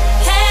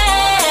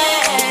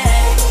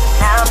 hey,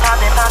 now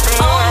pop it.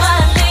 All my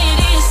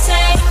ladies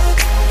say,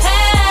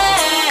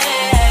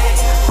 hey,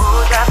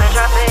 ooh, drop it.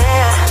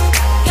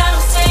 Got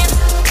 'em saying,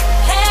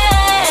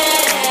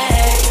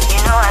 hey, you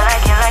know I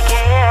like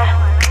it, yeah.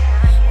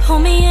 Pull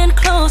me in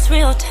close,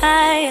 real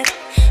tight.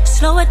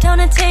 Slow it down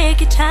and take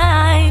your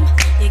time.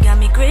 You got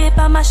me grip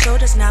on my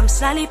shoulders, now I'm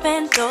slightly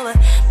bent over.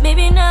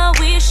 Maybe now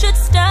we should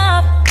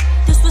stop.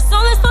 This was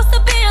only supposed to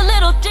be a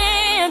little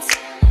dance.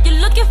 You're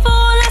looking for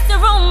lots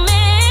of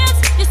romance.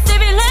 You say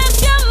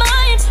relax your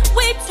mind.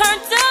 We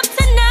turned up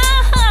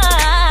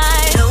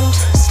tonight. Don't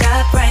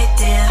stop right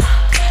there.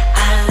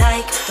 I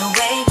like the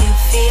way you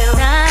feel.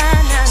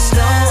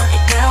 Slow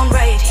it down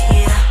right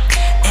here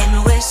and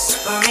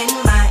whisper in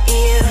my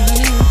ear.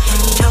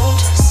 Don't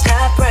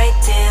stop right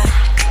there.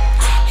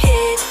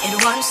 Hit it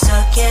once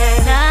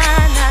again.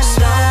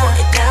 Slow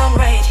it down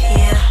right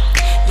here.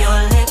 Your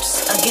lips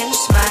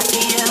against my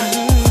ear.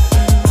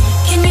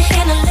 Can you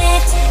handle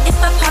it? If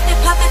I pop it,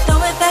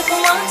 throw it back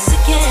once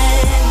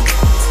again.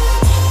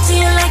 Do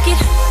you like it?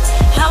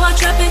 How I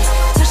drop it?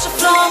 Touch the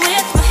floor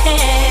with my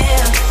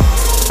hair.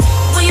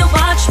 Will you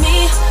watch me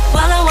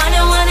while I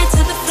wind it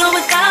to the floor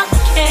without the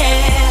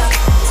care?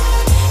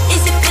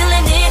 Is you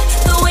feeling it?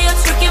 The way I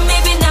twerk it,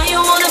 maybe now you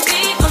wanna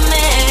be my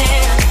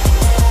man.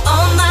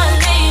 All my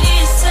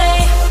ladies say,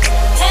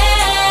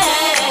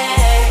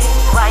 hey,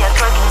 why you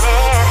twerking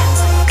it?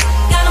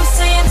 Got 'em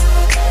saying,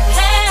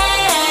 hey,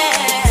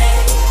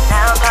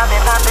 now pop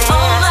it.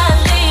 All my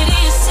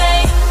ladies say,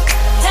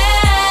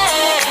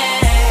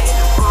 hey,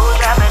 ooh,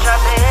 drop it.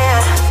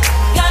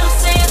 Got 'em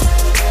saying,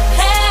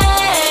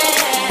 hey,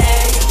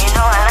 you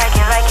know I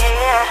like it,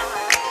 yeah.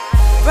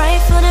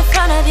 Right foot in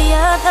front of the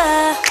other.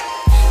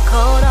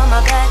 Cold on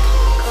my back.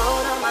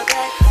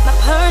 My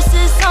purse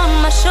is on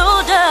my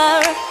shoulder.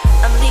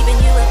 I'm leaving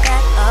you at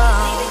that.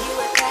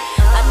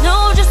 I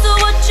know just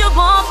what you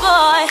want,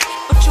 boy,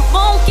 but you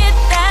won't get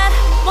that.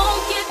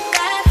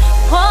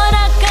 What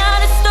I got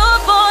in store,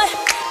 boy,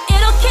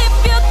 it'll keep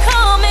you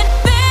coming,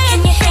 baby.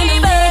 Can you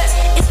handle it?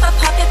 If I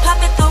pop it,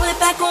 throw it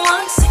back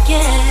once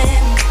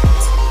again.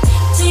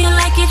 Do you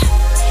like it?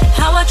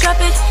 How I drop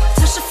it?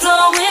 Touch the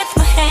floor with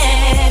my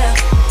hair.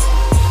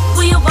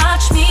 Will you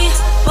watch me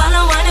while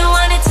I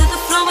wind it to the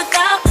floor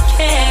without the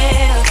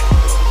care?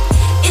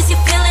 Is you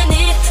feeling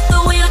it? The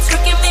way you're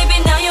twerking, maybe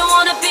now you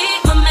wanna be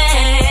my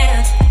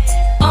man.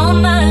 All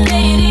my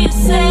ladies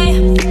say,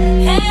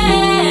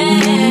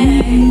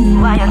 hey,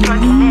 why you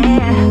twerking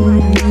it?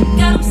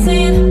 Got 'em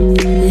saying,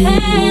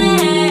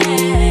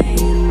 hey,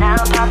 now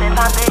pop it.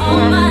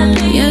 All my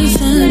ladies Yes,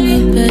 honey,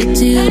 back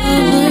to your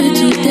lover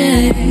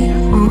today.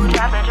 ooh,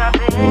 drop it.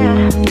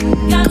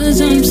 'Cause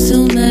I'm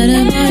still mad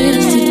about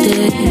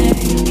yesterday.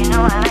 You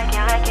know I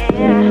like it,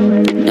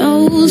 yeah. No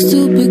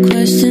stupid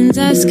questions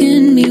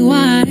asking me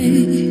why.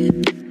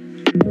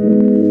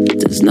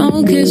 There's no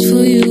kiss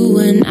for you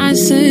when I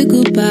say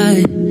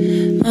goodbye.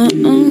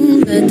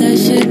 Let that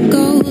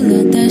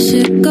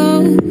shit go.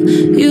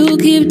 You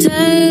keep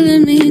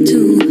telling me to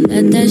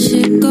let that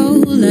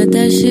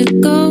shit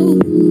go.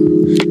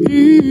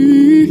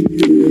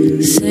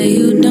 Say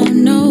you don't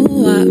know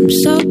why I'm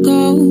so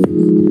cold.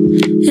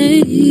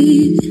 Hey,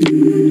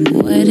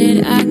 where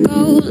did I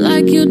go?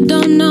 Like you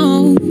don't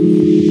know.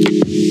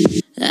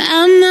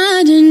 I'm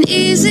not an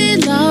easy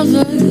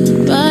lover,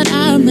 but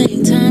I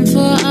make time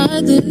for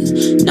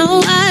others.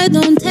 No, I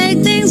don't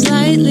take things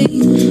lightly.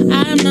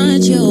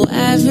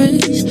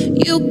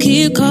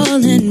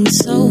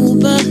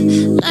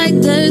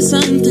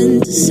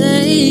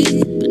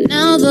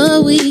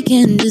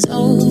 is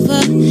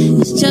over.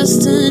 It's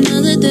just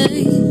another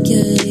day.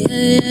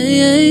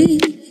 Yeah.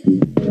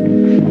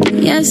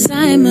 Yes,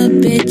 I'm a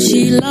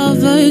bitchy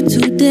lover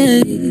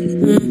today.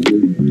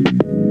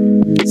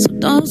 So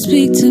don't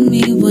speak to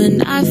me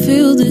when I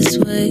feel this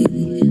way.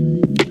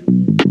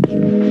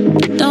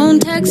 Don't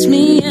text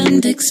me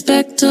and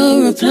expect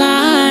a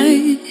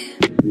reply,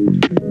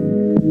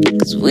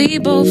 'cause we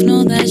both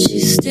know that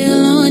she's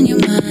still on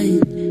your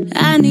mind.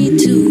 I need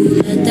to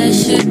let that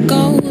shit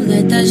go,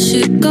 let that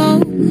shit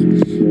go.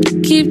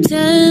 You keep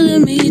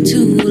telling me to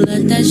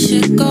let that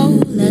shit go,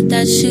 let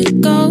that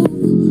shit go.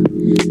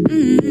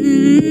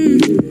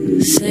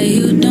 Say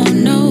you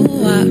don't know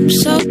I'm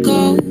so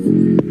cold.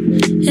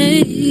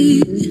 Hey,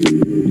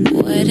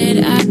 where did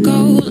I go?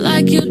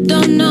 Like you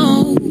don't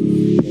know.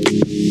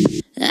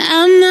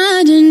 I'm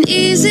not an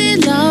easy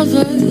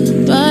lover,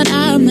 but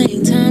I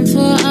make time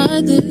for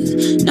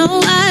others. No,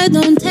 I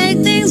don't take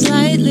things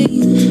lightly.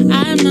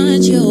 I'm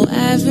not your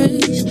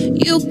average.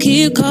 You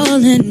keep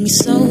calling me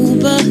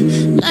sober,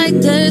 like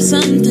there's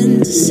something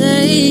to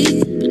say.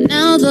 But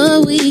now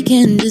the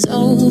weekend is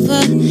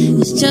over.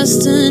 It's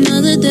just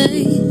another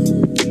day.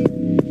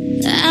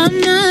 I'm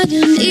not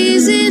an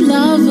easy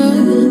lover,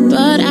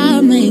 but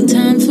I make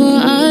time for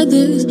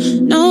others.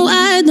 No,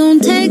 I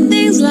don't take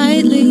things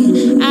lightly.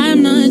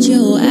 I'm not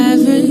your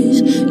average.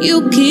 You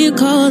keep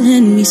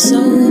calling me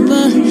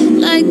sober,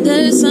 like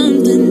there's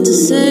something to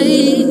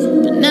say.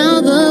 But now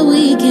the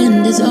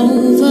weekend is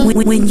over.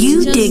 When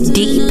you dig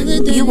deep,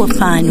 you will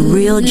find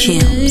real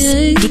gems.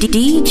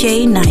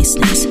 DJ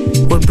Niceness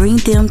will bring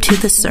them to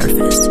the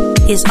surface.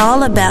 It's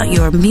all about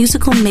your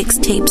musical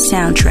mixtape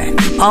soundtrack,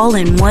 all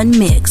in one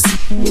mix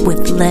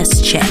with less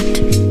chat.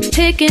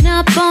 Picking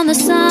up on the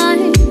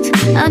signs,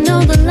 I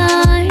know the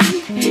line.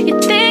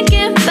 You're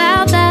thinking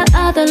about that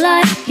other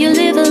life, you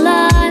live a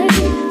lie.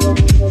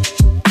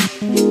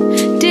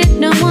 Did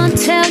no one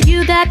tell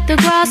you that the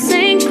grass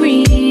ain't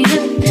green?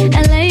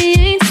 LA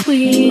ain't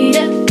sweet,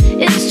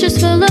 it's just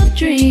full of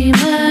dreamers.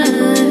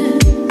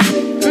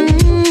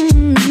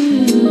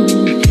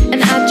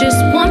 And I just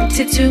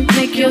wanted to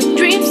make your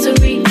dreams a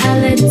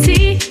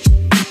reality,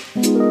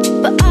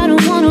 but I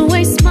don't wanna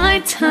waste my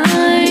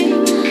time.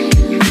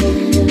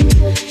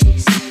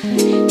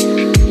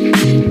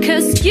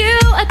 'Cause you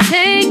are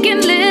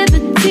taking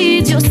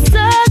liberties, you're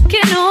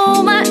sucking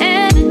all my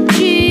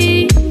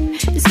energy.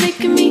 It's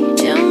making me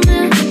ill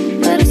now,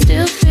 but I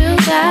still feel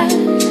that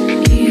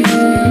you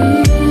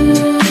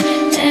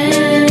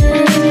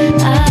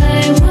and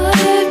I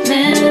were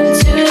meant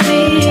to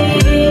be.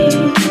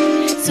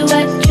 So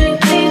why you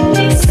leave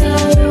me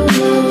solo,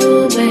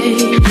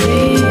 baby?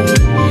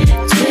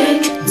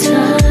 Take your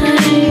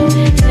time,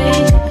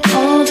 take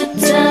all the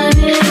time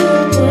in the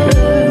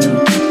world.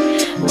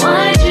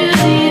 Why'd you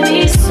leave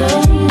me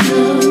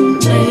solo,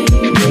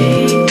 baby?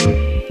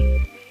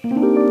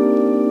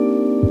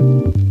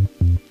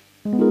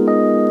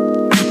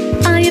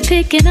 Are you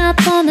picking up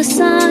on the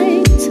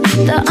signs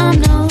that I'm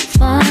not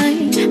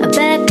fine? I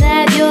bet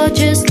that you're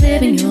just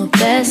living your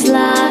best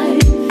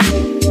life.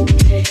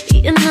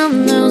 Eating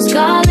on those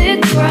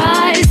garlic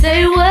fries,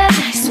 they were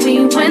nice, we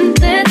went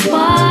there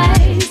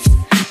twice.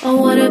 Oh,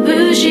 what a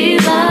bougie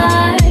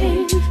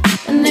life.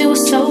 And they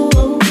were so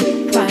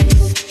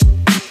overpriced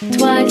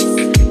twice.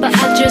 But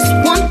I just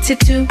wanted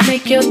to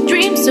make your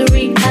dreams a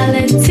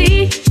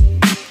reality.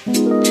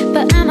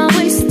 But am I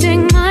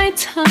wasting my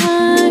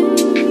time?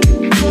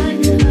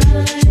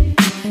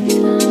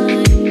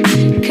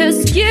 'Cause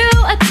you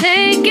are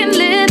taking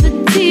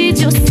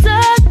liberties, you're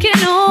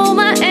sucking all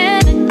my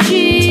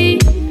energy.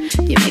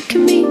 You're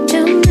making me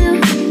ill now,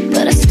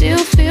 but I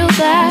still feel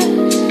that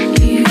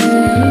you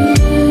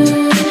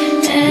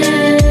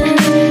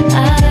and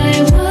I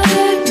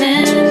were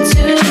meant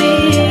to be.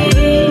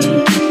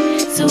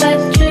 So why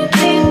you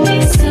leave me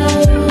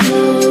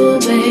solo,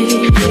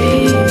 baby?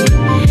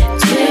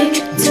 Take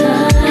your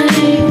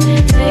time,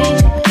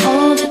 take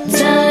all the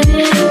time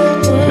in the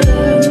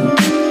world.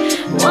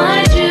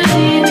 Why'd you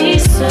leave me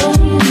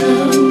solo,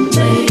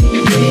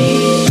 baby?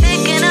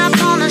 Picking up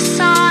on the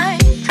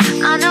signs,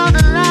 I know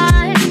the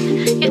line.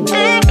 You're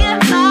thinking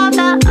about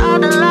that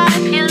other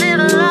life, you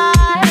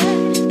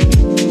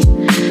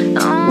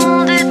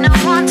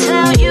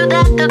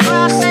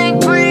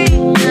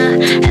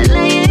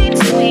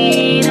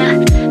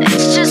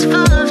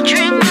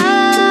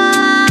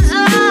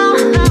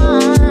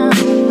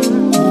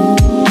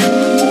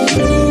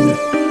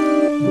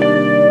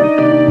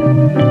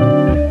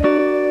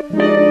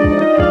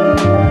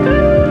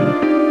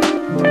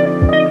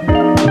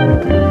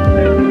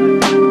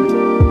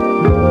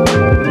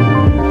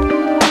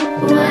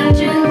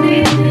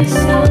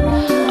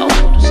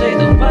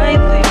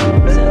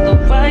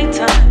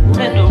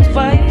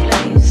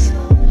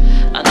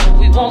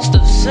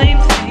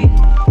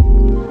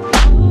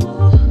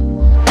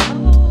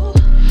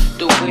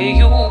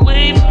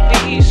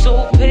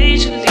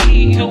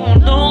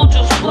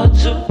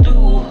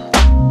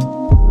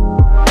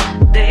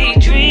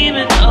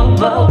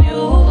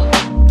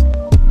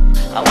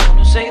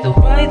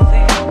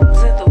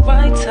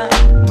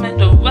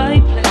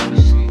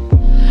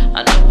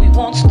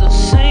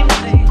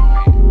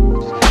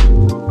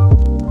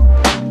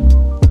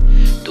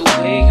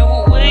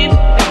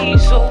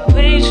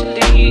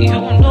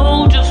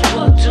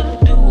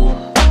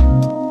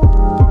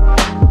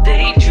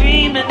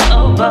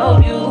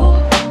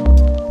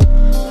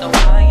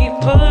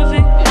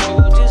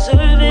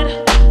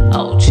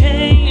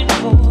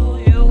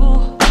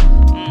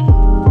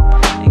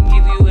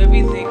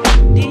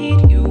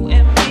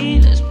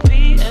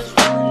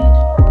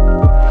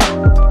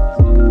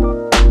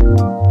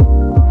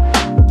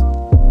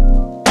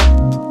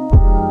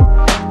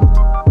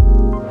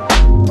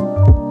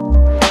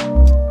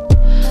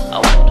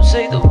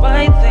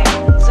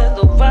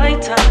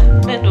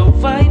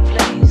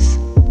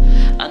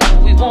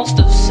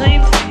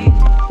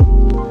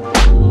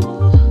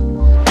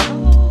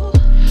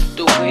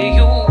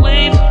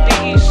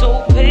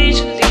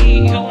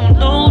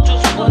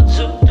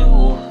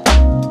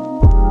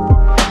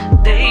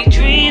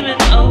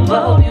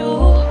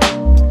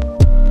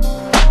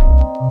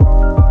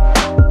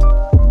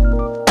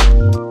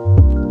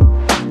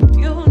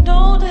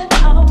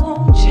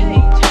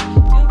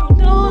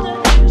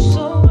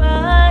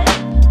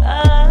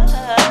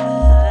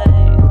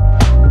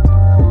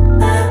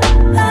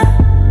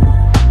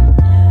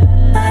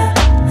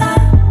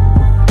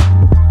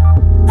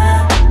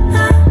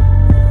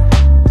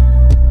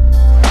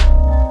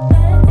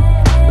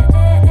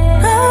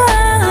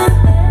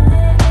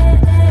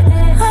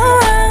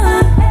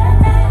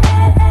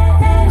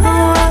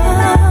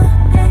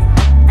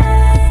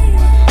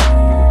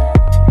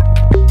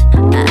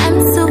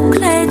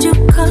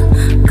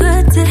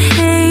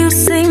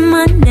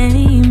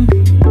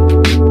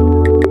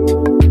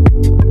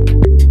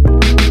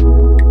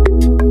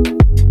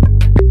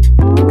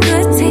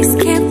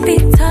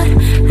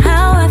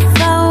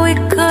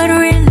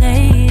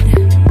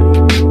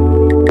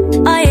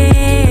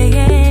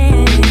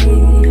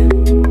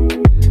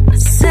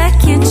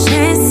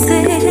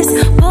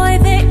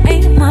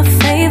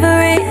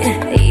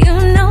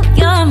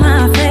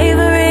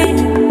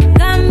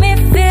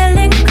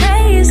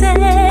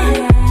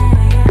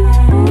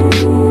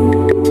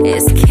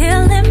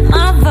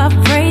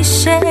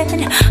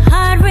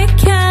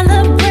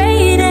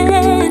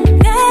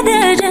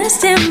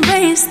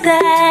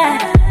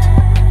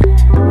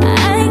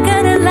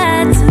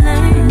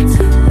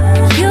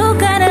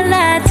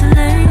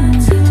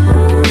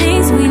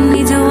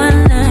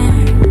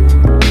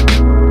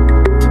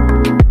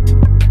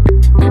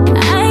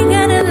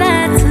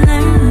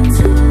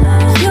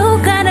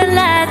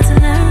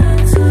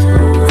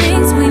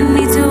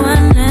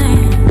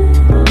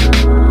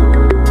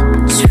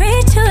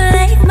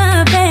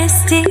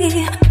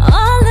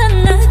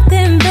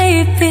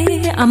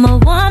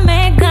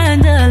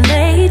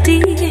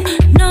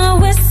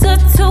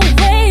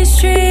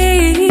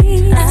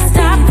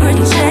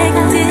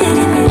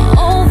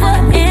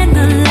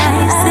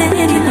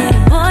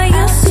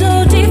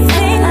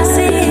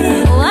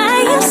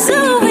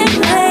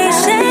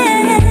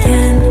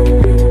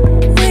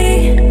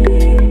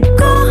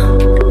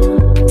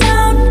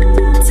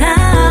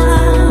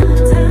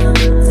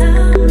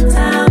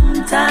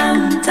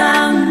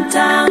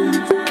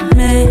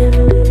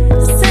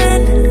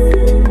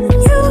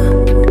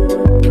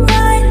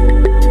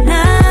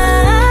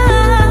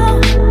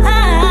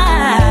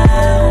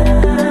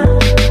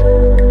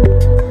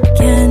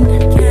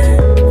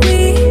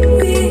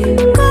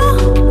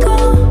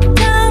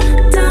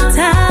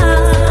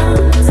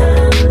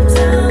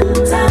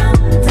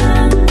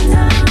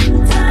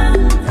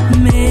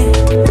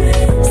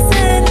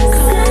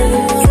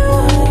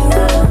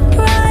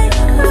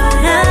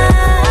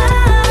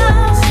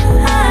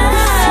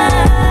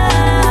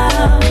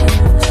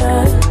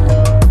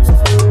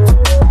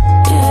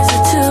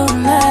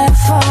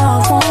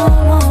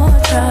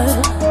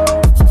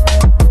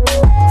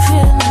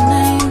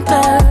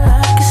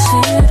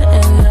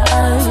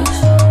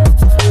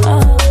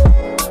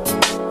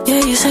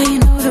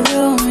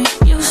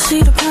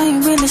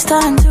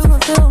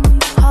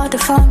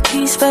find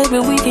peace, baby,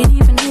 we can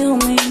even heal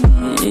me.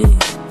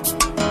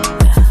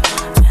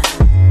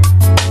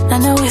 I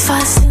know if I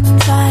sit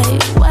and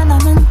fight, when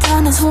I'm in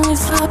town, that's when we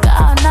fuck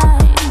all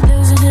night.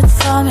 Losing it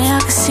for me, I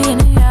can see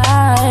it in your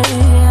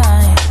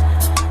eye.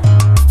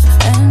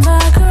 And I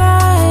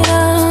cried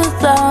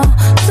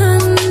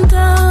 1,000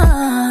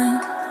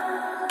 times.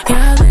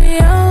 You're the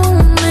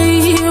only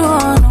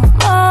one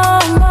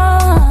on my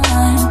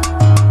mind.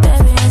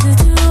 Baby, is it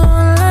too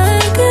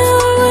late?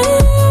 Give me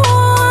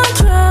one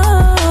try.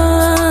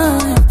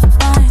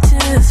 My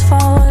tears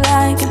fall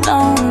like an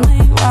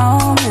only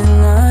wrong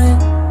midnight.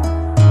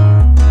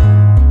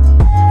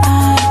 I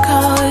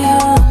call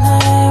you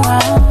late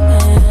round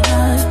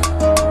midnight.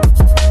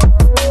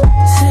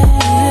 See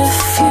if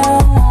you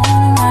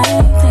wanna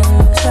make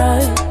things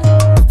right.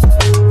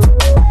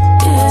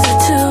 Is it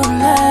too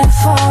late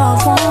for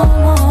one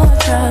more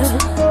try?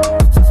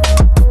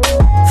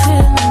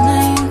 Feeling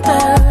ain't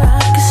there, I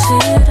can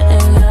see it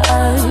in your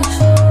eyes.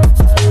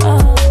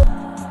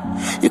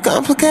 You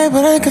complicate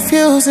but ain't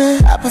confusing.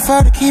 I prefer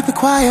to keep it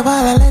quiet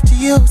while I let you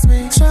use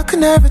me. Struck a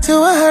nerve or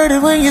two, I heard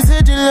it when you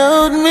said you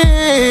loved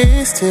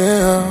me.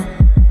 Still,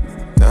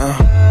 no.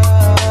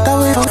 That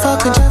we don't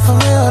fucking jet for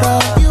real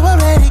though. You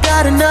already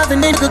got another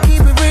nigga,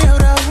 keep it real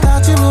though.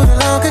 Thought you moved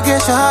along, could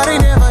guess your heart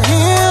ain't never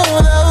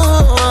healed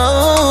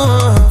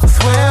though.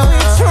 Swear we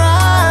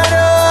tried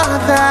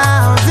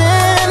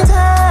 1,000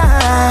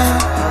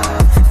 times.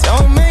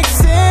 Don't make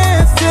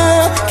sense to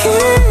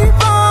keep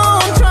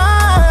on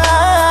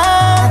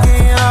trying.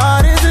 Getting all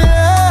this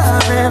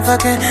love and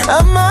fucking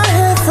up my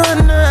head for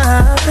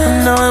nothing.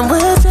 Knowing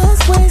we're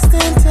just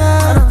wasting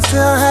time. I'm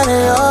still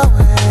headed your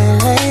way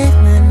late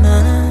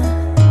midnight.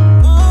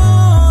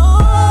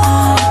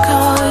 I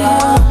call you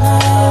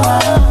late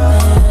round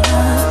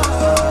midnight.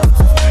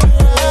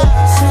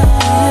 See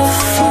if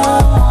you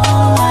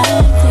wanna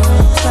make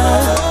things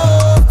right.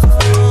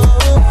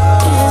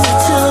 Is it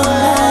too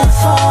late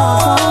for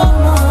one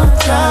more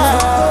try?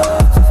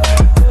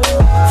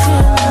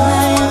 Feeling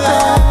ain't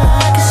there,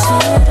 I can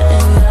see it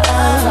in your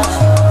eyes.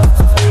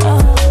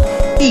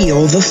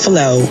 Feel the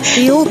flow.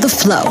 Feel the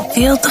flow.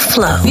 Feel the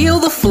flow. Feel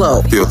the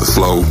flow. Feel the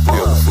flow.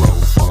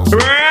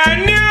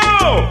 Brand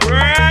new!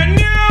 Brand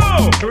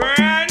new!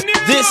 Brand new!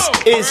 This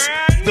is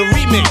the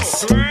remix.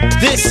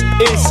 This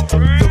is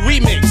the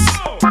remix.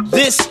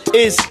 This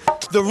is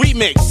the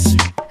remix.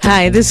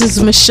 Hi, this is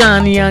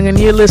Michonne Young, and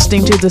you're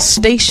listening to the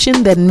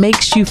station that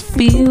makes you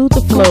feel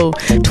the flow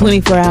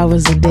 24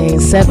 hours a day,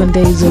 7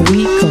 days a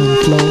week on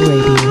Flow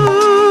Radio.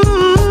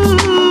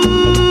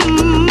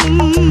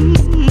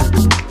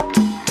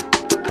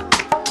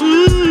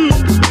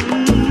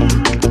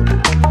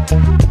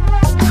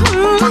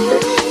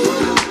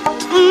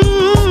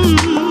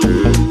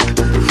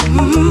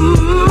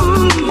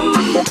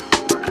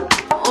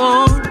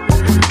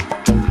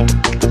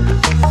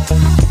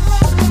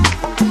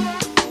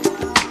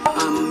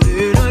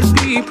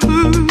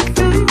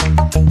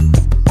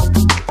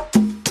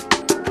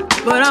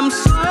 But I'm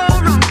so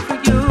right for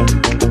you.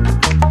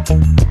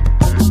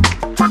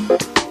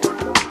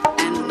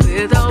 And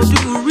without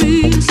due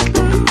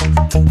respect,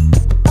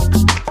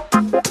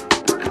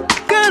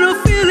 got a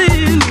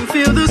feeling you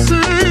feel the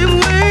same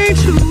way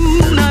too.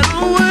 Not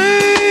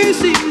always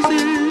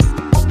easy.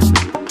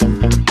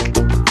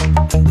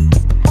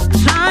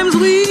 Times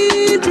we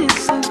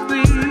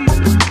disagree.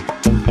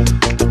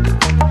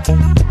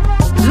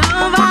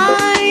 Love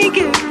I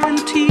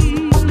guarantee.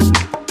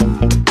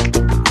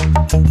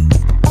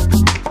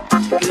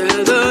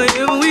 Together,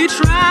 if we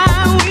try,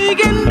 we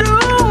can do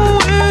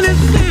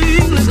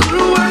anything. Let's go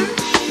to work.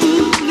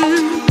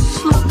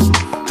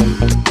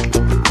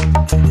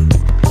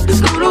 Let's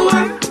go to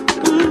work.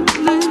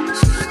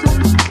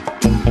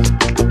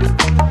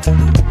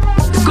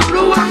 Let's go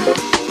to work.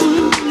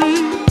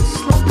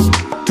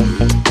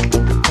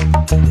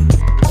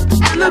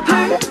 And the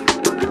perk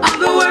of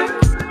the work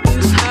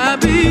is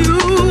happy you,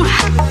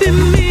 happy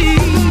me.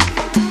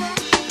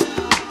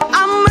 I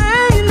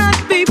may not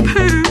be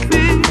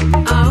perfect,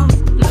 oh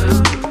no,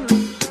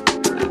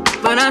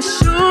 but I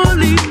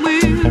surely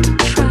will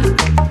try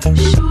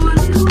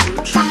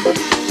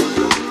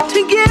to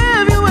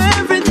give you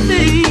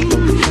everything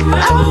I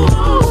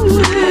want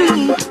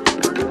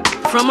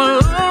from a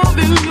love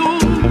in your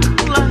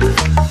life.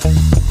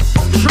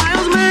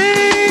 Trials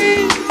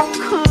may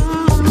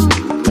come,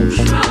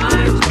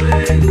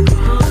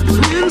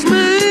 winds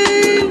may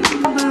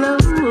blow,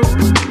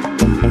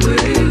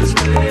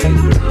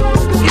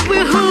 if we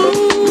hold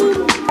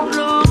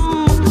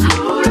on,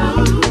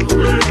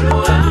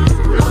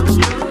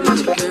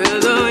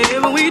 together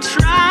if we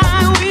try,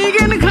 we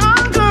can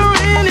conquer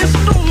any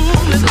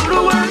storm. Let's go to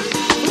work,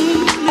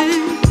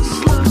 let's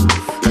love,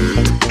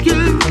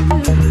 yeah.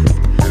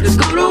 Let's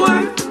go to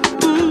work,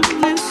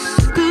 let's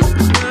good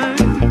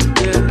time,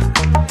 yeah.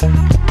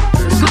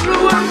 Let's go to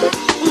work,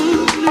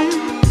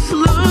 let's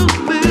love,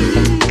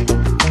 baby.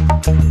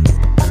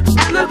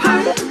 And the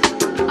part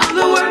of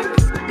the work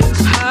is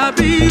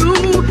happy you,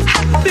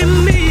 happy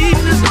me.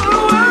 Let's go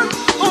to work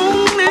on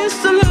this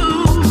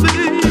love,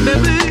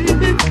 baby.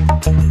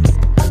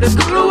 Let's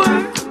go to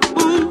work.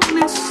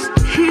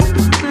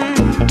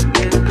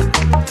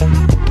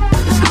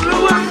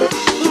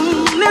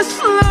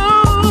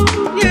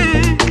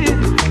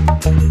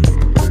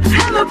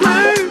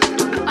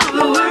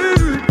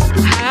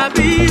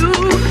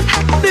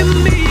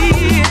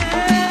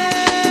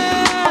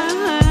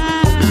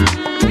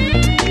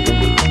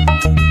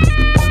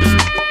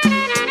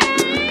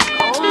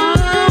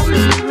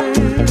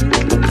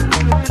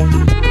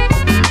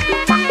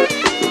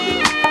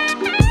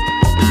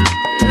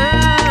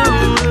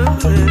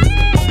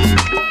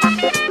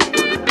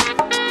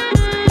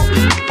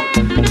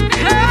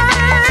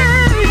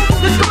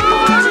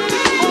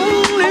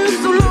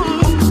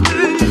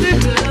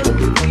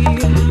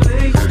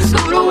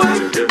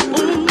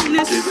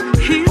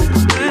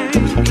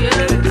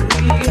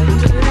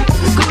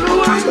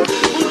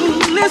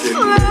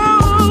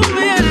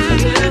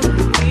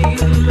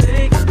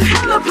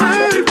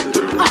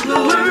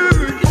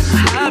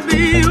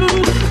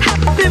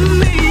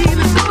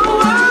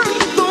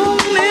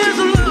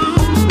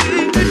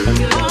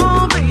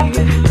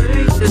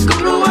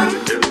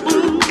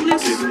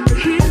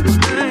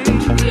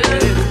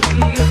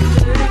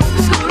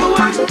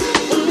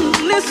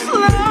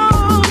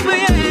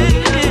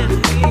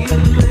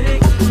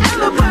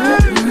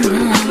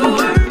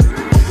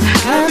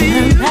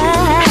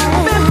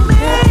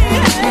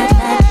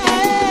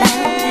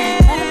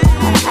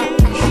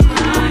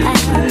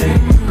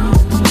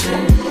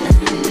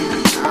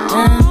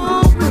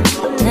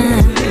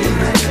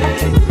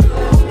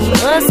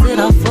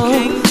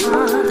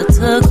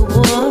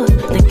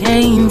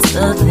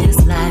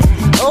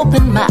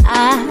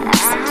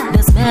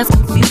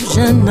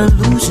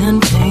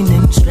 champagne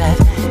and drive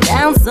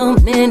down so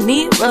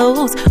many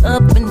roads,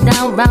 up and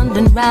down, round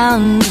and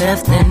round,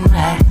 left and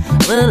right.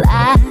 Will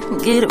I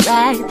get it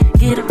right,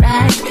 get it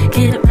right,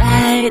 get it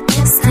right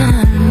this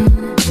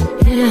time?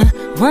 Yeah,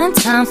 one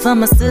time for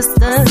my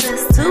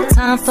sisters, 2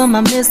 times for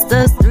my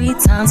misters, 3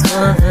 times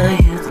for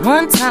the youth,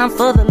 1 time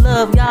for the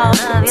love, y'all,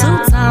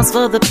 2 times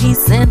for the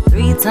peace, and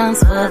 3 times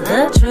for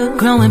the truth.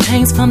 Growing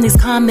pains from these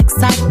karmic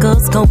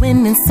cycles,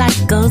 going in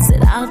cycles,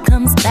 it all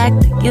comes back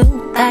to you,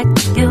 back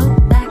to you,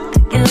 back to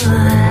you.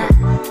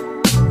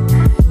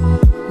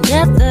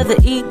 Death of the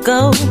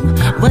ego,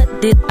 what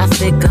did I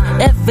figure?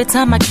 Every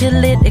time I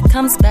kill it, it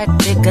comes back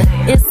bigger.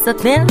 It's a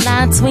thin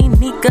line between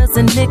niggas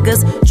and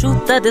niggas.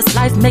 Truth of this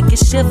life make it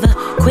shiver,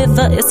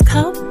 quiver. It's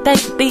cold,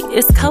 baby,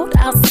 it's cold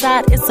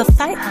outside. It's a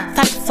fight,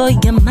 fight for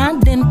your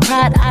mind and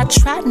pride. I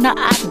try, now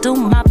I do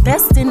my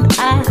best and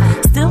I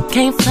still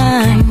can't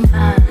find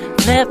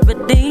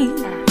clarity.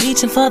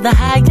 Reaching for the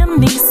higher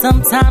me,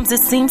 sometimes it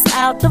seems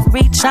out of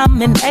reach.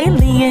 I'm an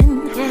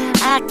alien,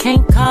 I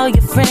can't call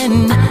you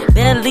friend.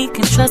 Barely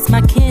can trust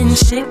my kin,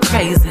 shit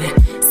crazy.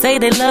 Say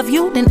they love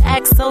you, then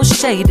act so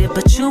shady.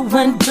 But you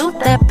wouldn't do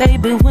that,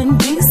 baby, wouldn't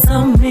be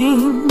so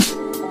mean.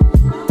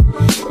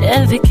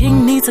 Every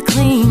king needs a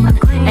queen,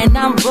 and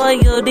I'm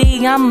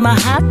royalty, I'm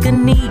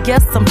mahogany.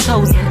 Yes, I'm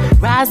chosen,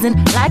 rising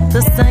like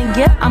the sun.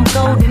 Yeah, I'm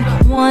golden,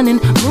 warning,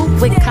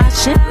 move with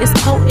caution. It's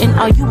potent.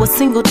 Are you a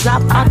single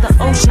drop out the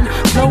ocean,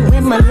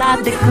 flowing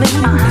melodically?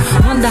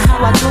 Wonder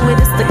how I do it.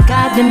 It's the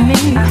God in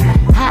me.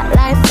 Hot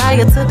like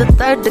fire to the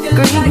 3rd degree.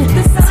 Tell me,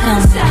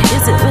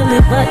 is it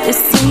really what it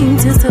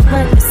seems? Is it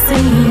what it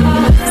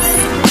seems?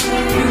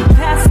 You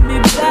pass me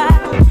by,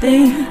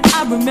 babe. I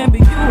remember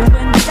you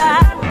and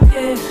I,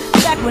 yeah.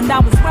 Back when I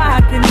was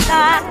rockin'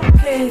 out,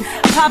 yeah.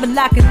 Poppin'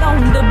 lockin'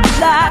 on the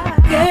block,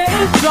 yeah.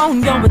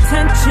 Drawing your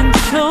attention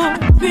to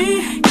me.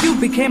 You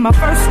became my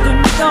first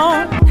and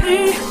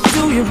only.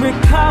 Do you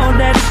recall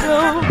that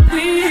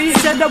movie?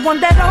 Said I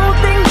want that old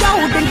thing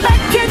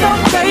back it up,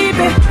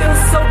 baby.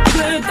 Feels so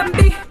good to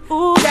me.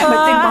 Ooh, damn, I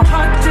think my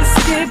heart just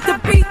skipped a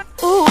beat.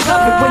 Ooh,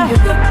 love it when you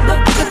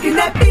looking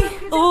at me.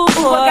 Ooh,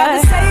 I gotta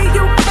say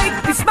you make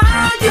me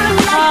smile. You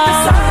like the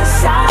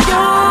sunshine.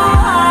 You're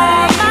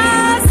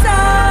my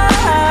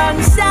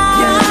sunshine.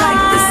 You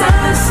like the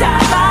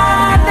sunshine,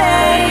 my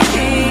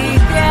baby,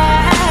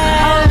 yeah.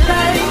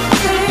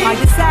 Are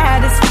you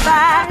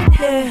satisfied?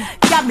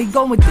 Yeah. Got me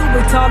going through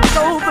it all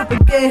over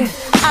again.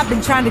 I've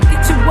been trying to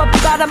get you up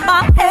out of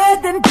my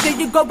head, and there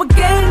you go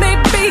again,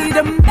 maybe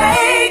to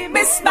make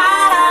me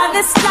smile.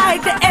 It's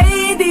like the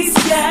 80s,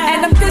 yeah.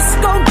 And I'm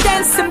disco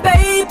dancing,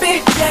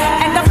 baby,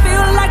 yeah. And I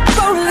feel like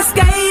roller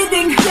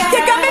skating, yeah. You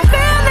got me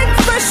feeling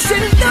fresh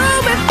and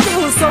new. It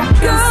feels so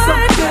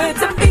good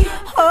to me.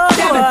 Oh,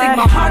 damn, I think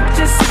my heart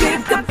just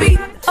skipped a beat.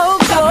 Oh,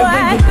 boy,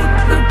 when you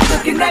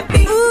looking at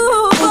me.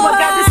 Ooh, I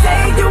gotta say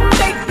you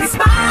make me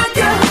smile.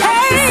 You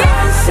like the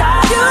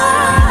sunshine. You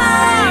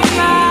like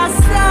my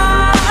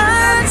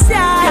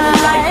sunshine. You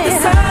like the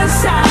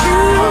sunshine.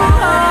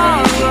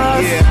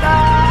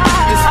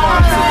 Yeah, it's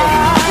fine to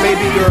the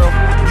baby girl.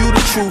 You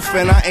the truth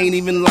and I ain't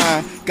even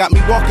lying. Got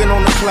me walking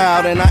on the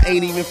cloud and I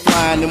ain't even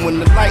flying. And when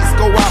the lights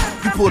go out,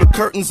 you pull the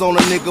curtains on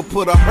a nigga,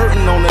 put a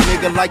hurtin' on a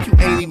nigga like you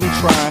ain't even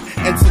trying.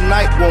 And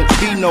tonight won't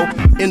be no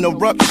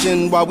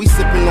interruption while we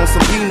sippin' on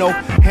some vino,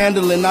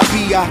 handling our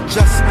B.I.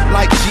 just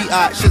like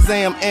G.I.,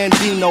 Shazam and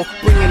Dino,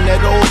 bringing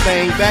that old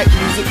thing back,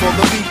 music for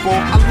the people.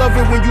 I love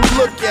it when you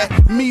look at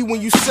me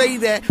when you say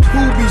that.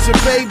 Boobies your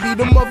baby,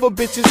 them other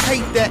bitches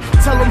hate that.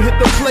 Tell them hit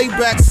the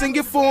playback, sing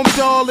it for them,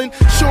 darling.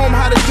 Show them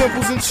how the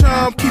dimples and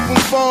charm keep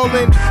them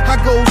falling. I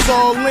goes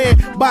all in,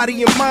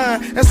 body and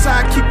mind. That's how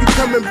I keep you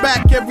coming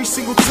back every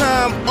single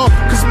time.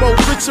 Cause more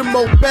rich and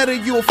more better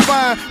you'll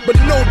find. But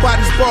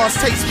nobody's bars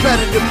taste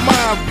better than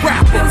mine.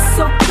 Rap feels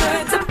so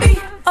good to me.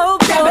 Oh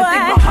boy, damn, I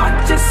think my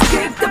heart just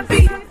skipped a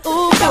beat.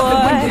 Ooh, boy,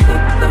 when you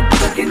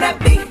looking at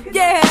me.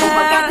 Yeah, ooh,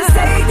 I gotta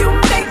say you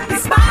make me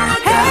smile.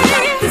 Hey, you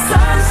like the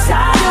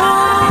sunshine. You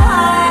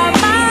like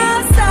my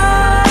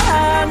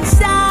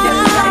sunshine. You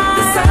like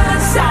the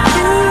sunshine.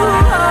 You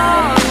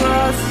are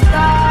a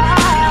star.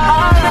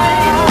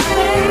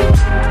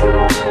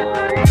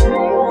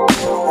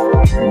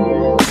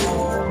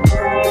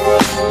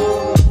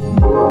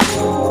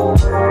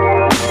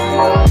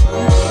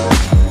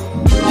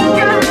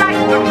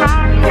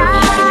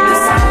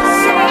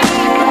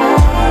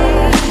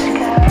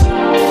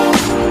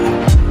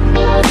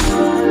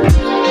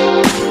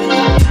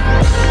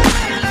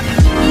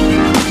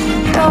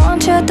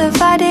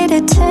 Divided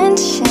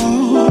attention.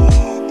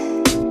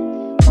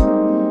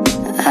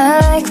 I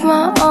like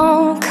my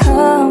own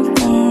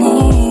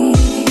company.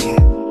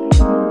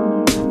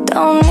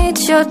 Don't need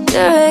your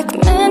direct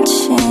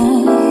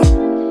mention.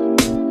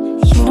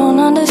 You don't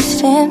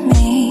understand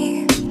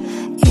me.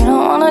 You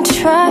don't wanna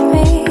try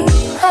me.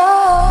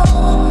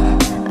 Oh,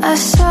 I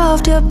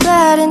solved your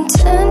bad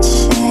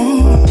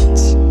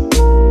intentions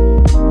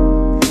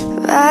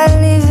by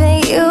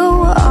leaving you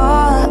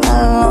all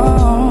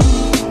alone.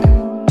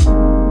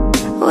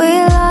 We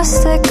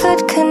lost a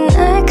good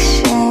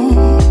connection.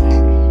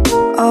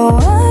 Or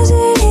was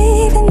it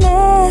even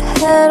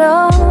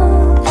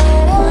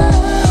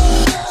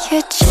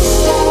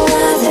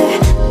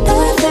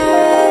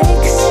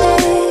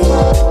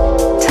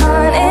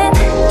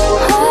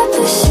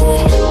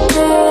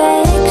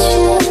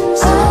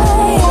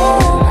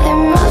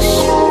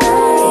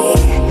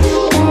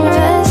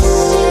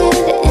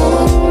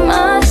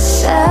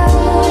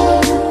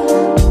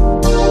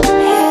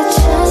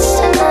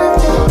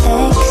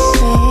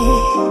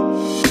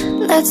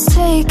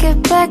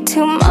back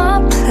to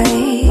my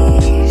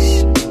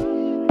place.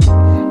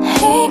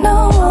 Ain't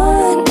no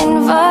one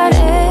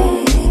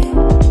invited.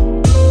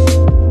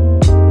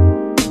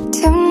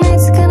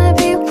 Tonight's gonna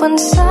be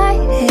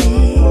one-sided,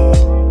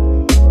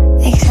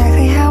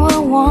 exactly how I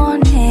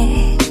want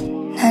it,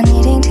 not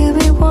needing to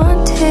be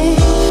wanted.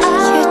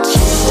 You're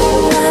just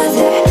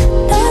another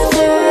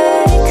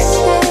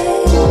exit,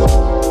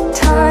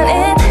 torn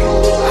in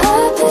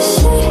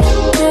opposite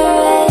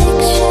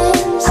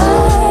directions. I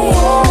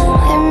am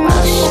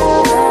emotionally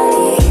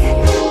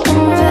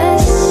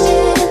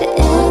invested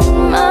in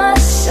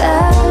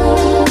myself.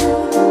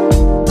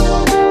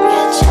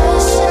 You're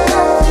just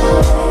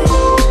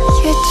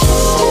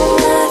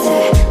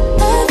another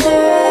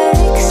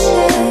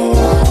exit,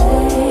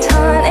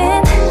 torn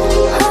in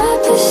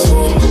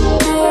opposite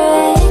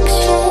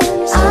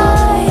directions. I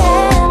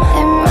am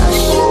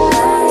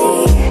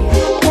emotionally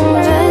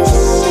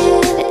invested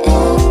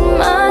in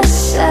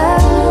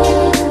myself.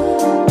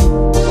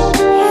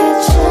 You're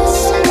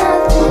just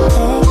another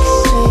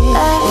exit.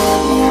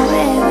 Left me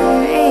with a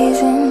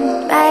reason,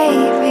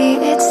 baby,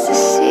 it's the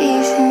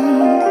season.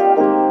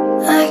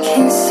 I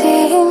can't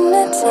seem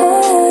to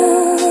tell.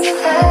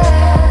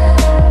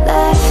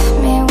 Left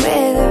me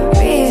with a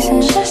reason,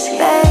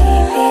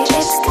 baby,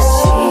 it's the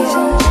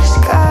season.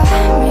 Got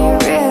me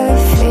really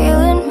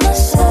feeling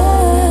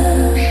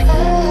myself.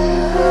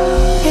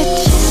 You're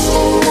just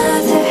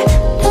another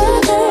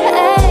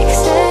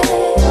exit,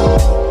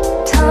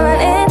 torn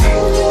in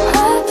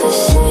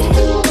opposite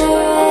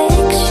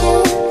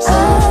directions. I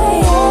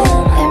am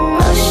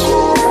emotionally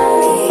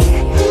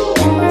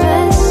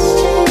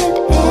invested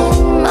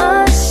in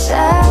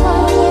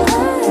myself.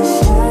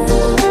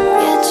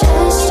 You're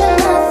just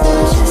another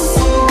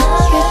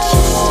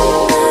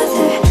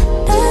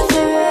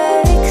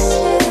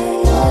exit,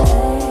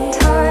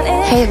 torn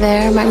in. Hey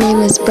there, my name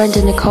is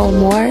Brenda Nicole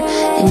Moore,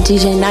 and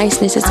DJ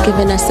Niceness is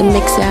giving us a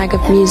mix-ag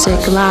of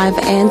music live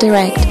and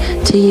direct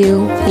to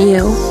you, and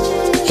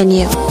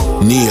you.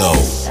 Neo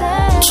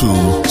to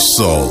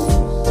Soul.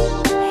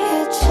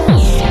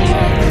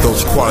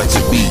 Those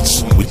quality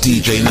beats with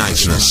DJ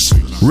Niceness.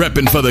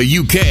 Repping for the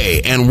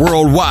UK and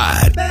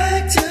worldwide.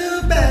 Back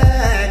to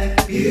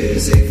back,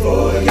 music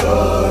for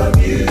your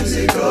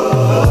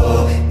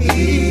musical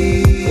ears.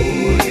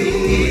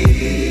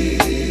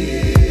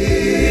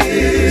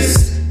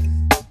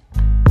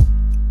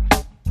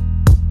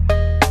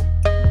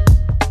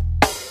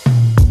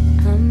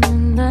 I'm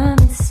in the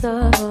midst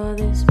of all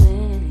this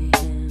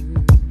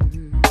mayhem.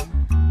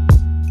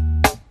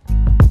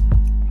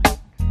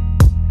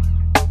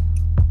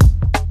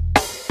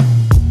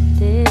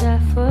 Did I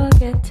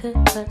forget to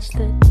touch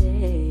the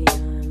day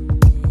I'm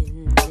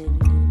in?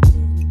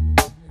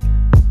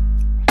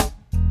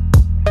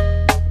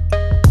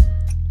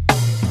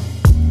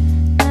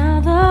 Now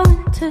the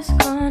winter's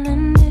gone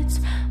and it's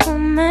all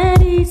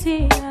made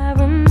easy, I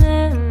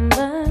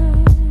remember.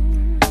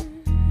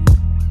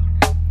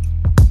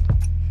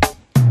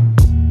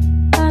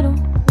 I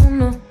don't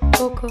wanna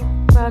talk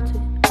about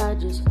it, I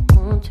just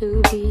want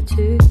to be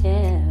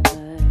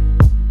together.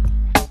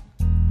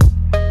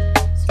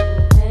 So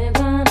we're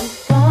gonna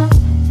talk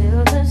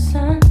till the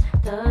sun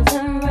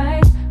doesn't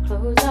rise.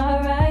 Close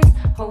our eyes,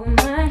 hold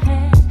my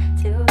hand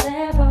till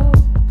they're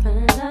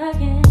open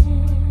again.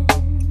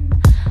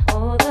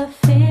 All the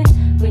fear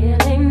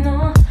we'll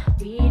ignore,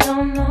 we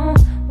don't know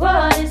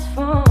what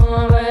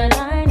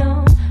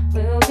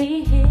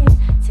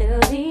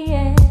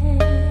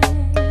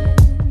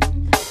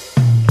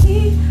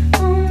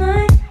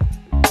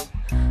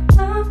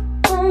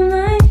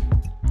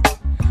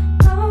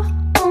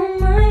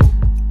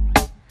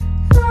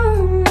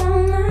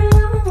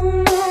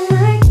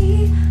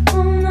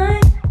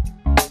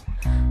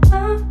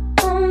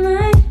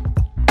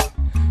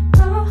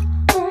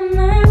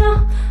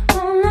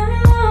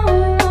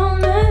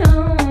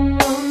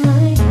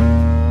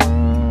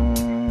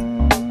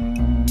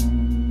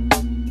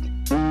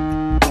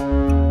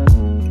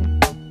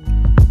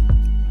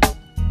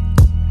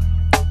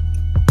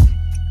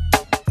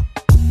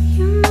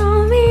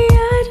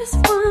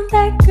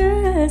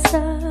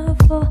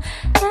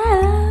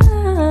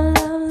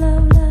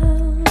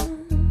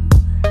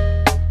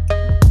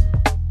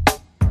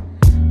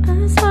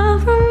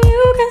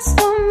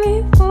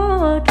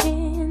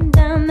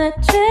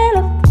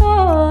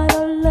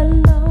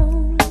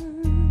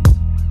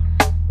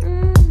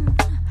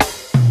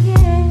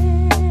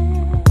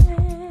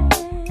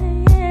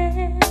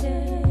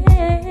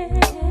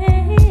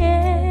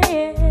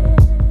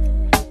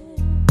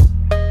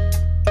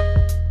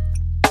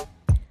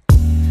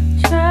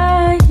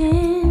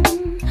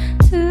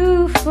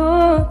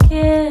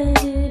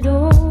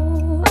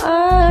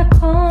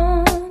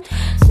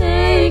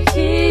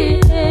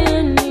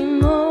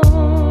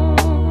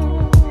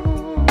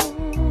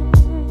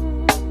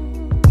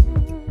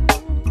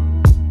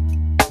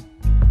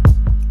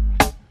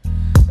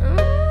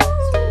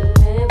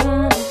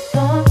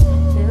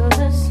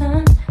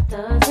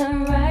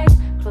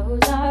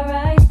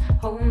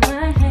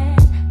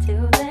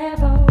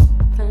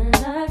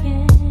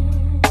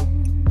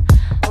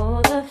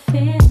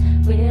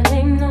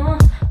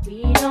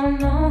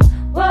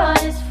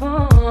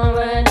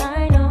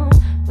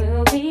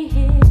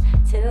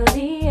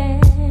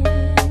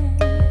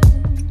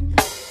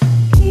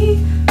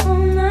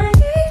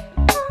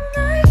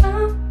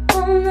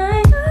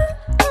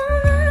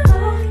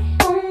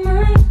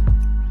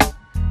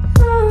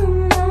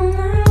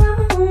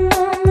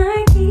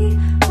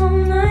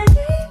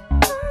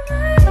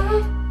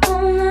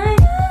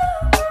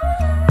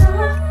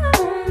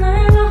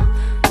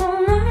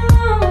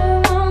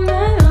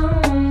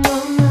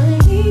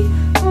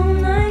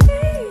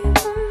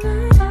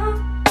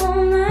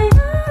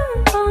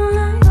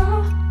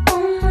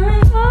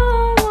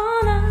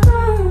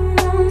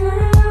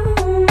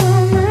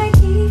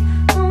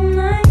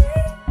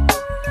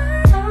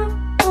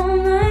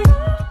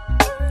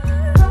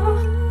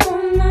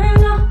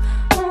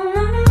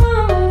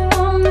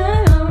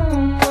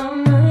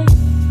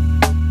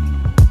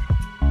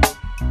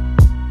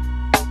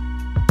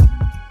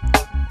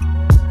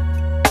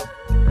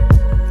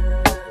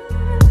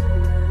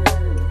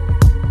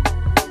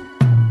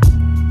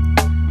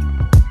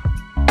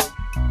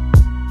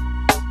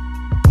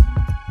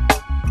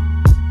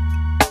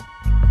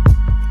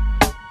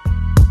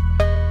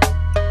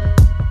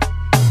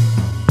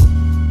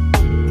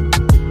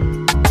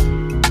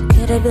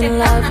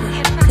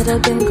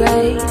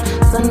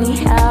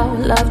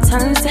love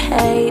turns to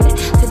hate.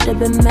 Could have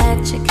been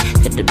magic,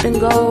 could have been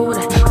gold,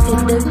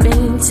 could have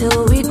been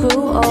till we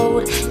grew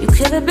old. You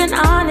could have been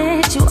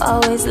honest, you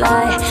always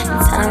lie.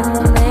 And time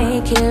will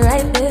make it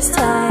right this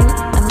time.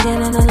 I'm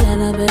getting a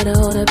little bit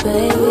older,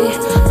 baby.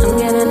 I'm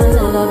getting a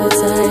little bit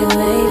tired,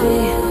 maybe.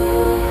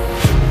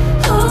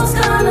 Who's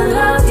gonna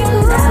love you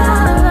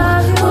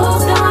now?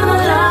 Who's gonna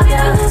love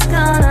you? Who's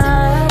gonna?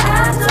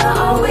 After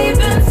all we've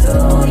been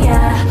through,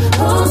 yeah.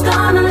 Who's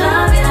gonna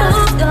love you?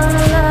 Who's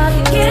gonna love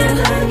you?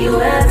 Giving you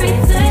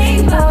everything,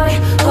 boy.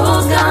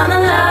 Who's gonna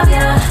love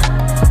you?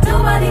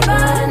 Nobody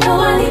but,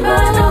 nobody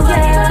but,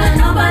 nobody but,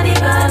 nobody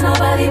but,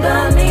 nobody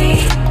but me.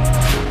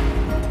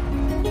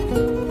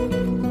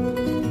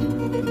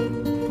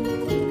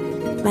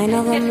 Might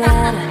never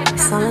matter,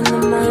 it's all in the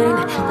mind.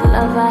 The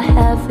love I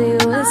have for you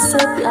is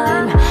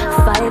sublime.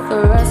 Fight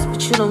for us,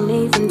 but you don't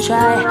even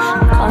try.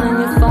 I'm calling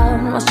your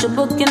phone, watch your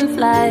booking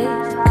flight.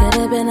 Could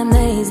have been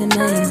amazing,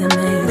 amazing,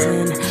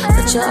 amazing,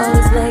 but you're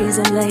always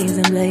blazing,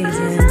 blazing,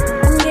 blazing.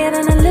 I'm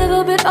getting a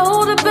little bit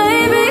older,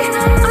 baby.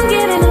 I'm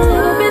getting a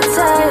little bit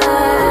tired.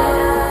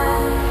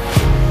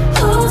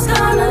 Who's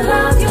gonna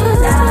love you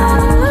now?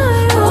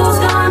 Who's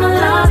gonna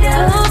love you?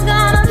 Who's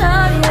gonna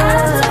love you?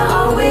 After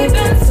all we've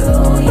been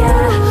through,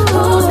 yeah.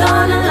 Who's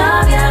gonna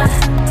love you?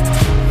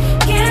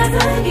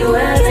 Giving you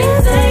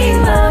everything,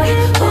 boy.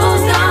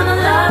 Who's gonna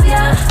love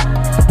you?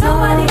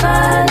 Nobody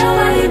but,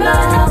 nobody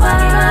but,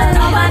 nobody but,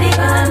 nobody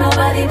but,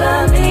 nobody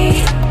but me.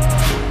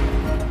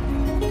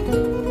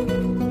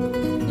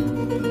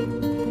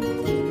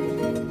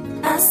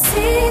 I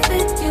see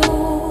that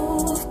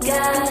you've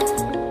got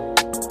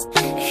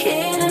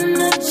hidden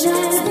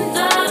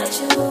agenda.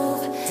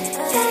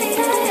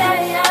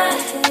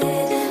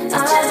 I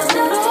don't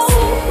know.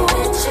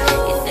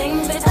 You think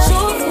that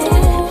you're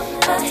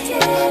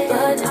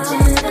but I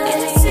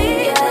can see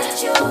that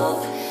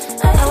you've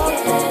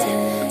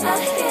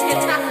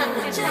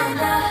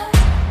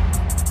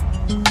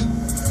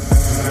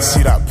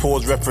See that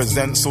pause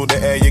represents all the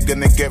air you're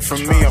gonna get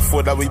from me. I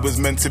thought that we was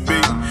meant to be.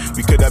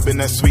 We could have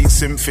been a sweet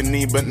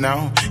symphony, but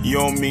now you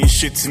don't mean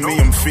shit to me.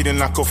 I'm feeling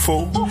like a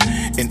fool.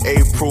 In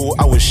April,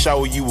 I would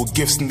shower you with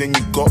gifts and then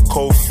you got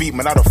cold feet.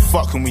 Man, how the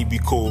fuck can we be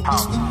cool?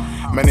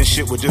 Man, this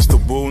shit was just a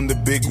wound, the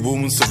big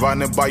wound,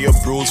 surrounded by your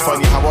bruise.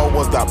 Funny how I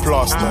was that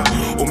plaster.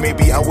 Or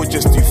maybe I would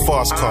just do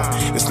fast car.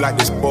 It's like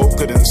this boat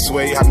couldn't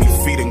sway, had me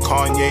feeling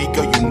Kanye.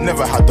 Girl, you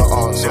never had the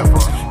answer.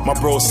 My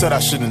bro said I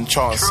shouldn't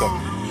chance her,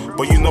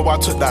 but you know I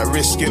took that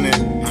risk in it.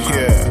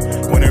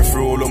 Yeah, winning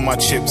through all of my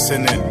chips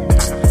in it.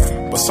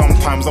 But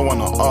sometimes I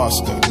wanna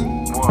ask her,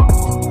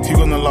 who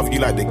gonna love you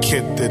like the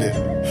kid did it?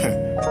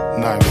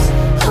 Nice.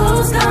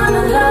 Who's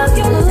gonna love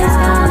you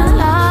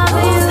now?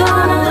 Who's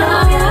gonna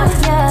love you?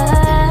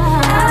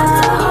 Yeah.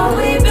 After all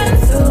we've been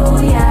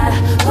through, yeah.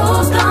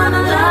 Who's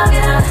gonna love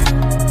you?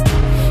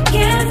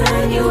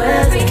 Giving you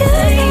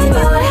everything,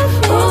 boy.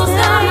 Who's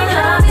gonna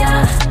love you?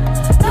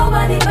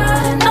 Nobody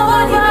but,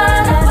 nobody but,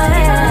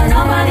 nobody but,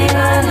 nobody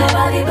but,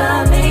 nobody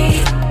but me.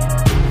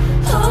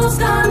 Who's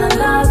gonna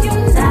love you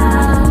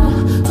now?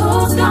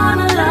 Who's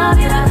gonna love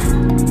you?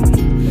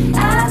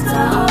 After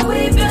all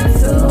we've been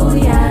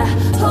through, yeah.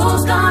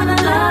 Who's gonna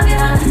love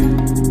you?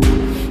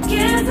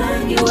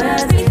 Giving you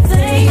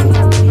everything. I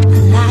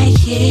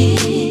like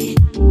it.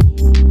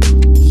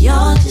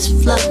 You're this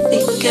fluffy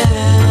girl.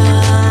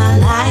 I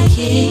like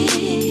it.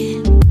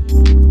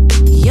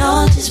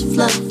 You're this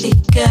fluffy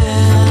girl.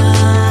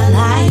 I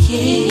like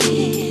it.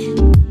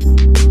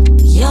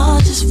 You're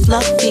this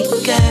fluffy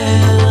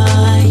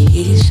girl.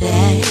 He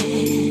said,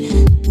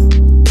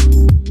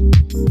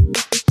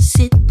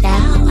 sit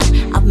down.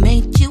 I've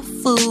made you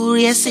food.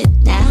 Yeah,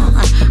 sit down.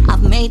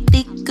 I've made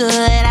it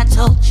good. I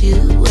told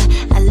you.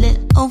 A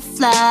little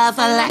fluff,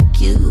 I like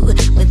you.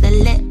 With a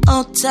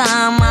little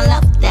time, I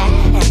love that.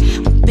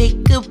 A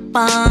bigger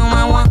bomb,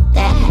 I want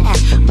that.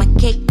 My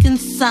cake and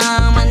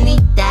some, I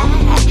need that.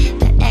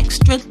 The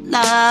extra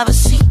love, I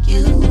see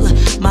you.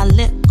 My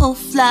little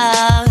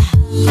fluff,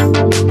 I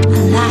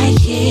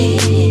like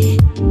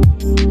it.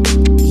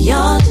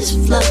 You're this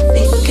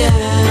fluffy girl,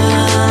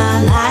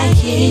 I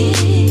like it.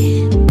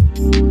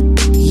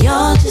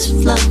 You're this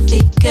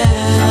fluffy girl,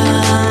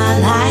 I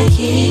like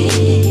it.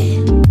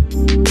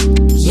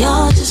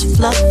 You're this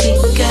fluffy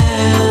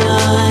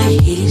girl,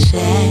 he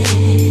said.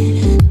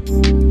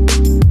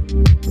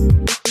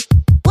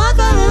 Walk a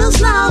little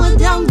slower,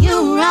 don't you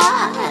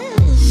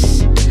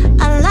rush.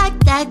 I like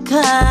that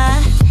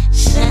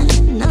cushion,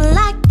 I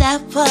like that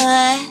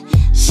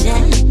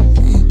pushing.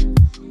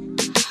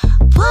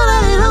 Put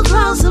a little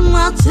closer,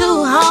 more to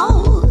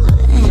hold.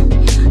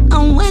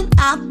 And when I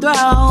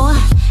throw,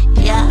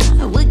 yeah,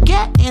 we're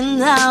getting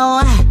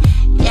low,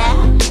 yeah.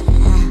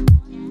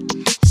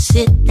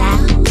 Sit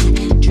down,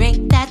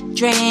 drink that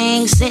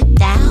drink, sit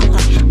down.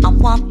 I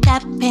want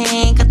that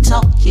pink, I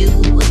told you.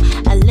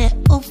 A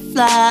little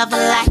fluff, I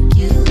like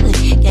you.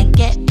 Can't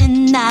get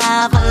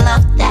enough, I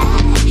love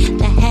that.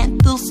 The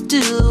handles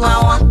too,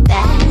 I want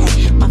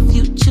that. My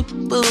future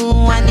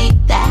boo, I need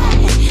that.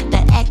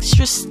 The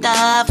extra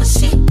stuff, I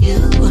see you.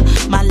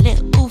 My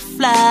little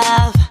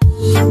fluff,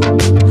 I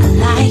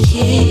like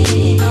it.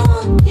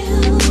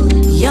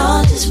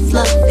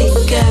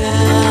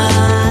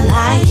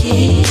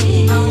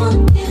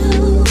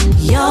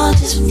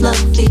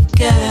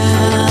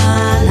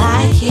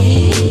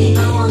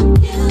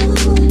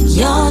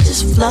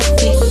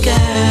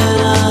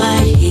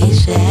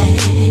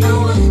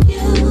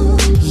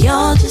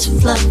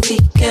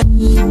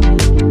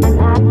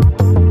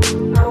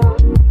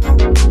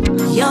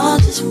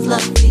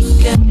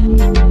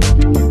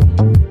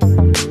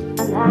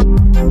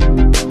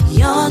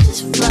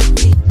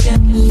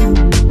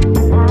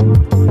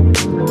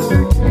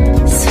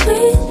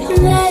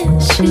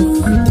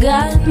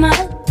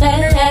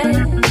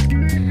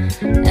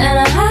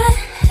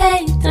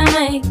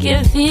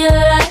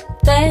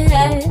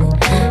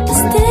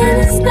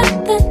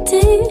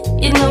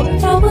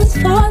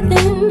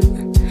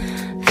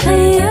 for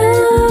you.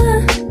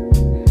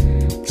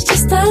 It's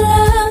just I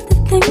love the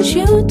things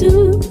you do.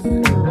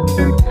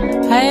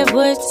 I have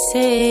words to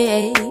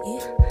say,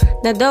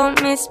 now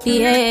don't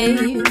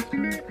misbehave.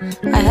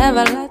 I have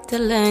a lot to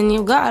learn,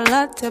 you've got a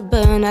lot to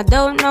burn. I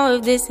don't know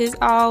if this is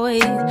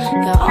always,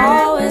 you're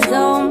always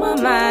on my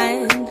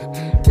mind.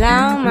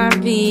 Now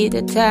might be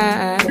the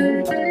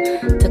time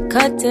to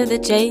cut to the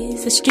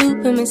chase, a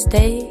stupid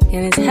mistake,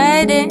 and it's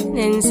hiding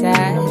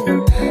inside.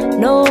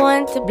 No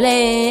one to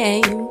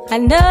blame. I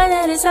know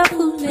that it's a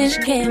foolish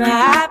game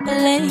I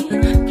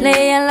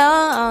play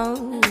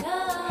along.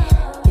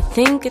 You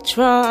think it's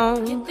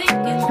wrong,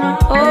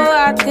 oh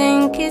I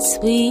think it's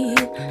sweet,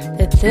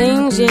 the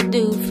things you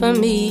do for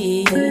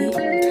me.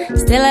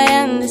 Still I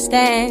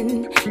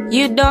understand,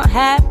 you don't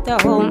have to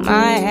hold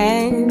my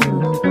hand.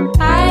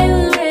 I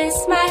will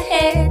rest my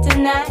head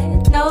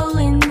tonight,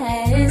 knowing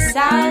that it's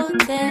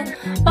out there.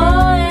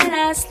 Oh, and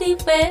I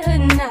sleep at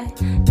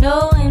night,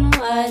 knowing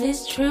what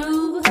is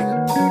true.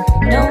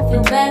 Don't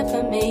feel bad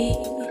for me,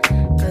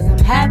 cause I'm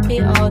happy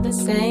all the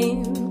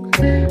same.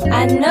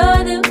 I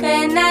know that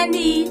when I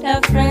need a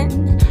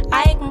friend,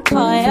 I can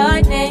call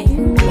your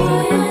name.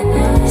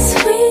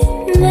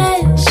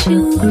 Sweetness,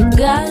 you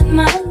got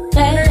my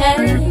back,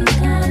 and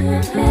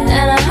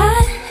I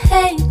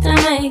hate to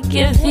make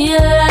you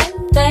feel like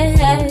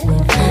that.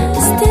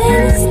 Still,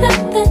 it's not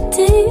that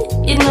deep.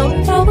 You know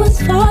I was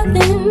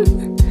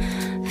falling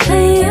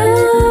for you.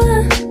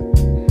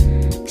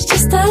 It's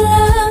just I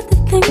love the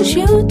things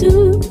you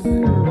do.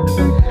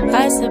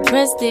 I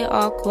suppress the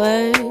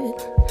awkward,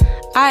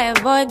 I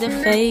avoid the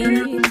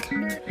fake.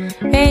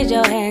 Raise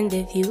your hand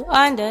if you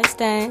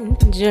understand.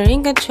 You're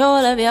in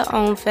control of your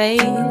own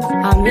fate.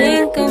 I'm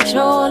in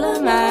control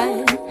of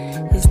mine.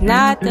 It's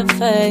not the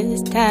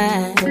first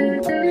time.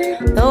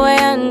 Though I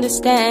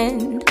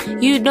understand,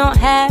 you don't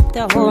have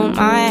to hold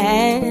my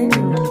hand.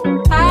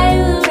 I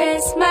will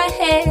rest my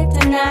head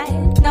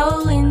tonight,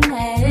 knowing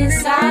that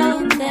it's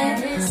out there.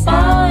 Oh,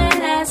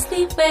 and I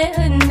sleep at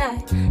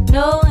night,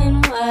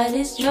 knowing what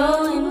is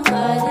true.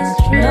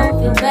 Don't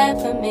feel bad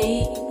for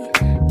me,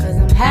 cause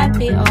I'm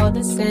happy all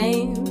the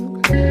same.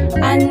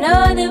 I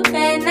know that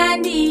when I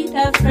need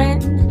a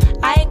friend,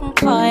 I can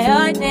call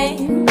your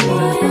name.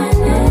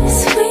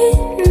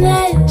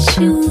 Sweetness,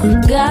 you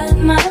got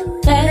my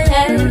back,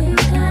 and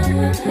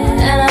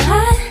I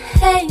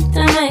hate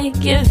to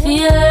make you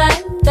feel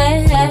like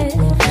that.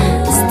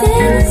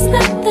 Still, it's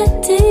not that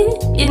deep.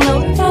 You know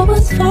I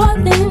was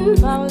falling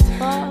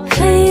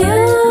for you.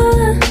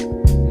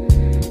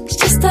 It's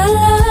just I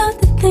love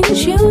the things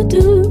you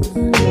do.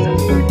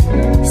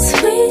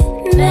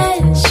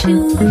 Sweetness, you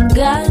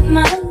got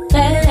my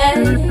back,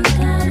 and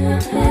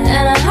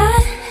I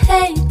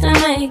hate to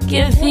make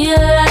you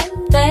feel like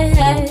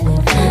that.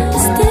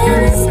 Still,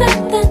 it's not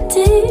that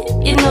deep.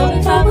 You know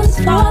I was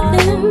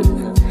falling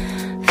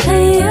for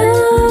you.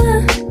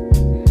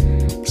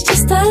 It's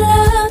just I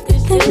love the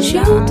things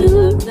you do.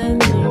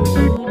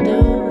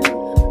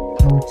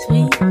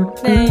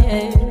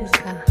 Sweetness,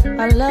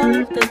 I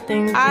love the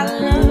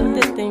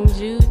things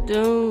you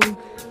do.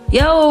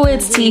 Yo,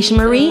 it's Tisha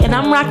Marie, and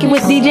I'm rocking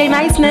with DJ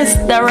Niceness,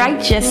 the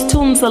righteous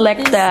tune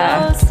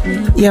selector.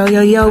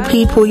 Yo,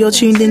 people, you're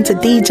tuned into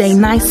DJ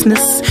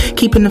Niceness,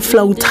 keeping the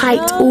flow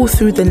tight all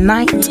through the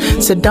night,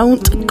 so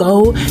don't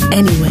go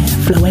anywhere.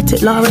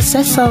 Floetic Laura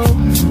says so.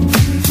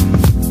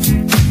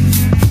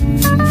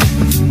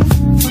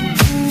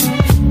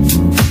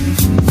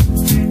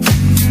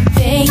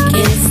 Think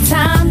it's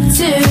time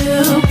to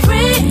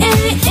bring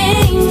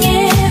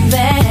it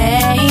back.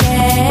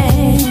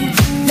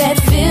 That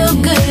feel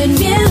good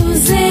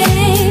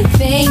music.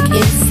 Think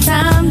it's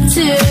time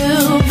to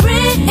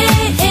bring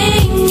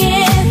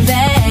it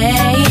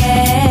back.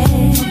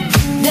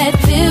 That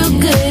feel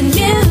good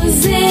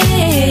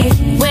music.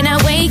 When I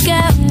wake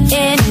up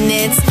and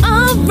it's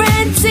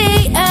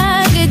already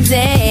a good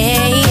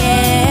day.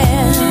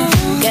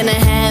 Gonna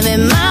have it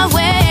my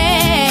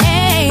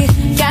way.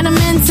 Gotta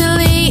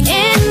mentally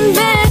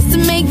invest to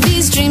make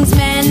these dreams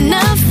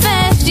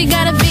manifest. You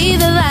gotta be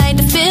the light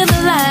to feel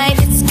the light.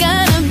 It's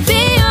gonna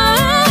be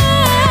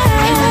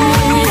alright.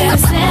 You gotta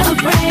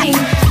celebrate.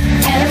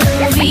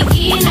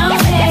 L-O-V-E, no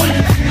hate.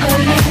 Throw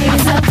your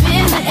hands up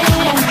in the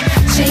air.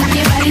 Shake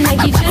your body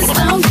like you just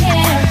don't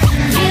care.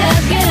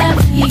 Get up,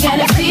 you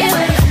gotta feel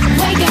it.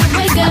 Wake up,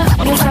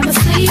 no time for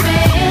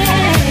sleeping.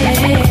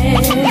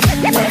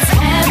 Let's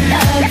have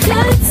a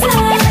good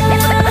time.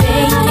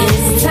 Think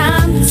it's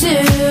time to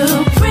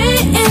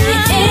bring it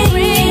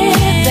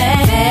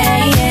back.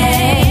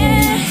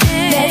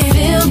 That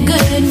feel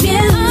good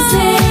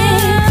music.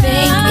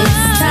 Think it's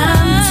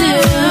time to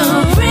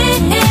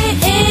bring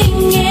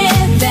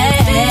it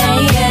back.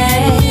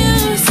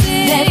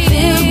 That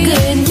feel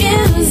good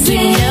music.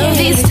 You know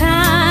these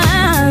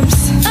times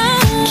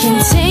can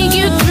take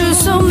you through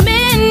so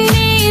many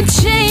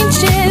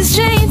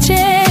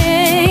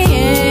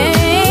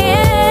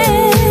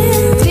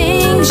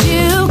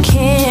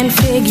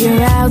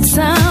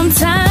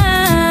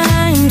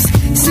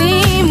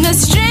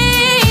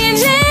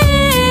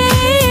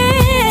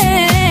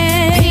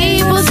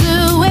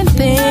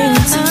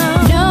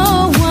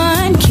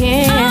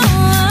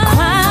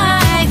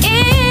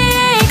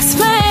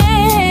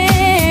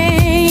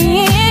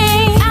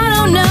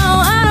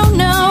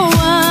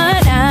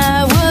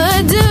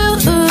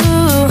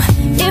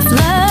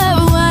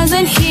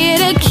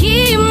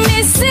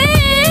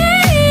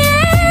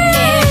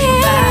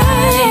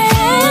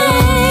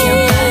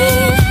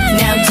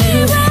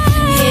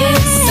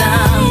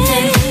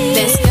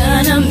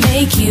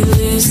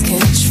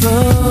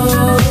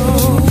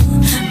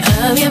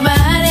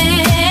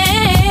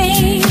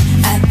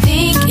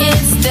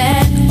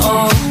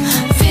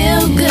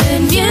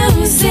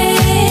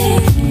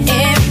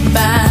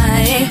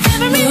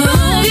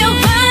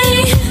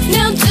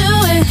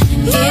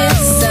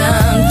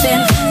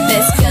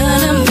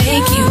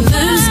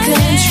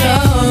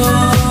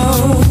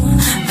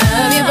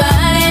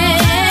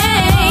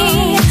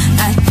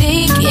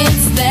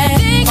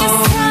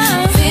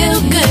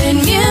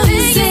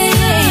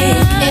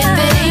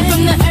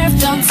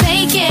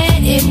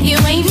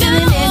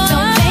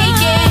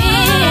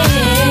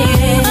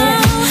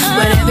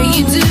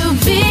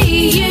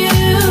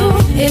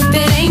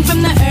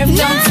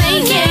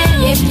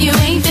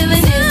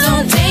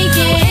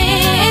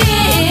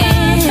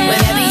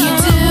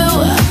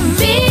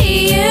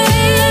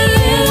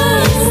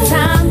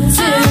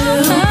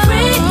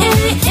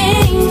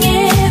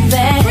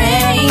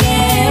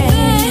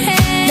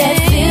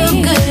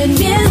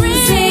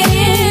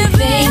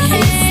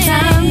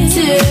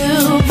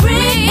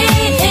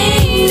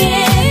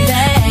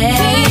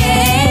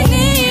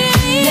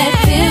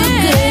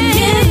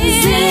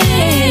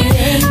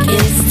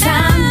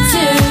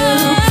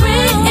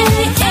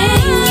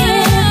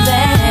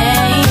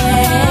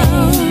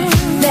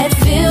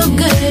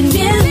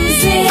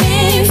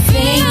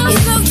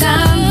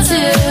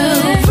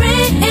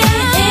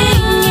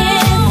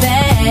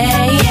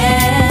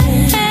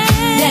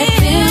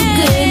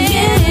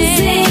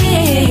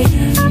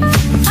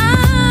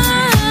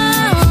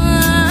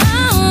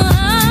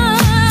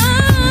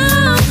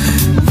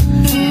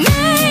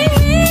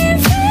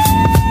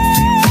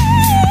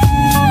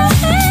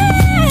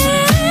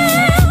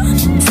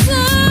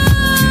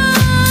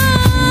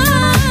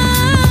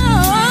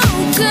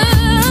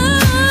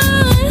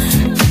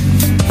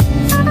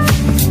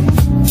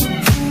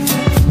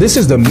This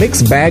is the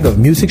Mixed Bag of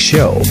Music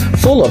show,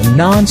 full of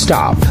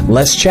non-stop,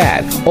 let's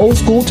chat, old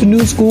school to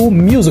new school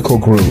musical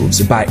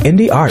grooves by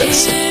indie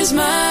artists. Here's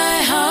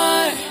my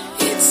heart,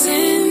 it's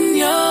in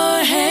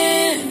your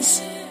hands.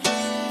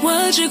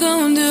 What you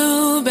gonna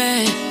do,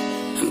 babe?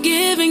 I'm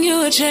giving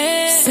you a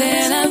chance.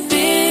 Said I've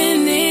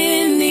been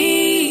in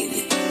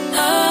need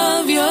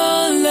of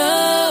your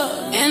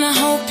love, and I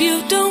hope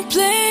you don't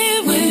play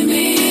with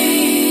me.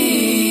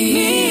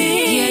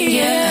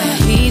 Yeah.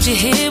 I need you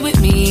here with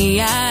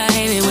me. I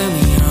hate it when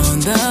we on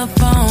the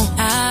phone.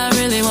 I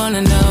really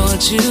wanna know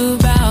what you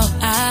about.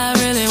 I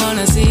really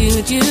wanna see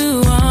what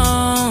you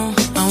want.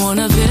 I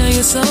wanna feel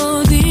you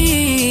so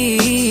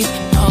deep,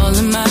 all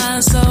in my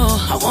soul.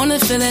 I wanna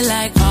feel it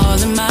like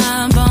all in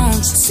my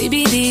bones.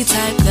 CBD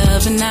type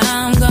love and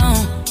I'm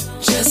gone.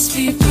 Just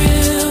be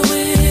real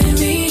with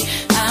me,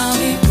 I'll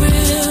be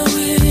real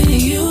with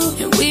you,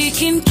 and we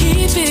can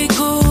keep it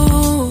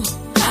cool.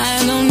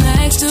 I don't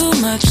ask too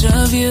much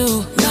of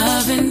you.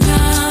 Love and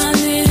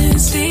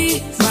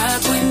honesty,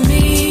 rock with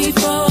me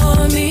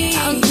for me.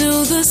 I'll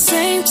do the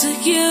same to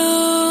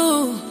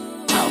you.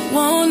 I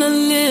wanna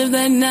live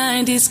that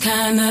 90s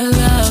kind of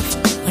love,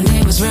 when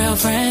they was real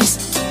friends,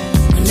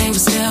 when they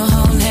was still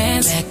holding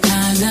hands. That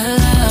kind of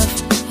love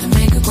that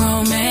make a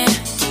grown man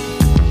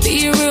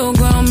be a real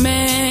grown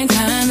man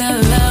kind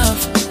of love.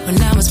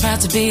 When I was proud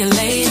to be a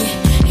lady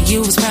and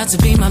you was proud to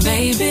be my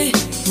baby.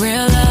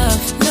 Real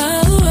love,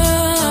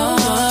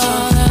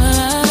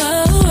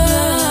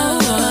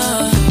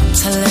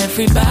 tell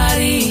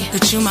everybody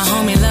that you my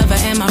homie, lover,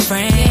 and my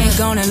friend. Ain't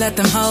gonna let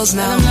them hoes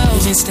know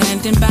you've been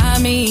standing by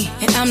me,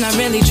 and I'm not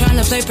really trying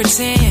to play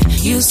pretend.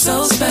 You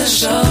so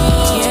special,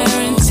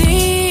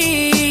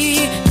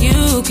 guarantee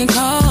you can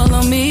call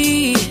on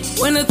me.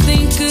 When I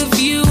think of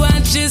you, I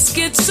just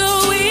get so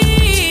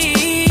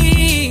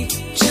weak.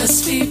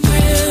 Just be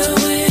real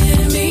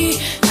with me,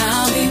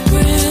 I'll be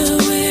real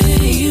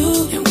with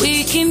you, and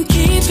we can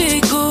keep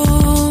it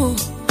cool.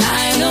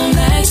 I don't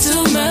ask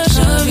too much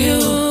of you.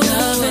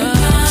 Love and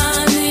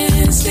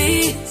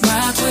honesty,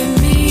 rock with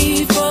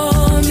me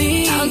for me.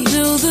 I'll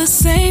do the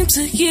same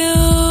to you.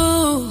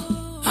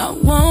 I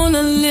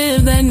wanna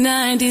live that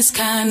 90s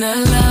kind of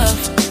love,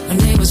 when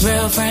they was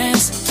real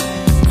friends,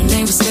 when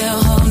they was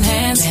still holding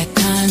hands. That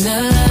kind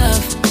of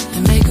love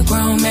that make a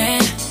grown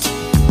man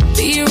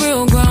be a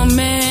real grown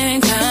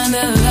man kind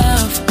of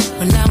love.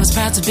 When I was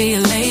proud to be a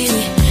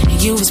lady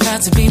and you was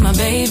proud to be my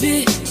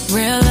baby.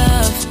 Real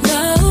love,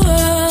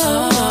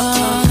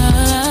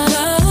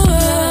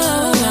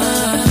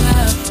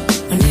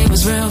 when they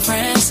was real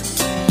friends,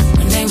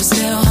 when they was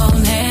still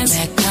holding hands.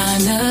 That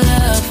kind of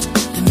love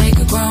that make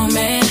a grown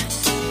man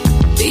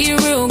be a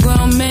real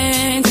grown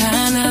man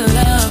kind of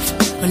love.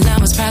 When I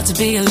was proud to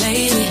be a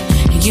lady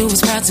and you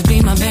was proud to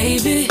be my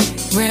baby.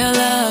 Real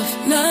love,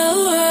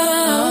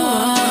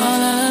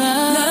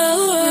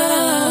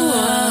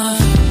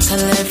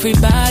 tell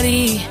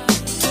everybody.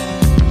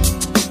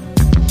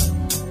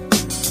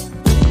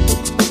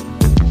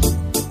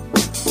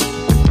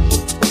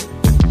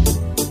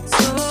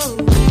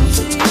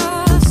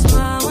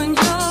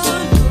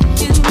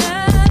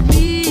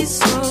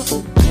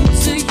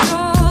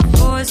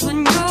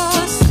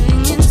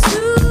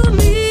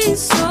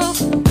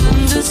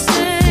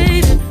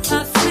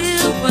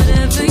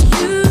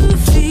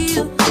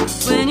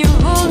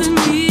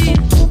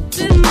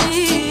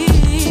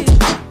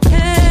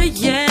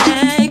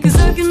 Cause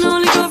I can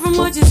only go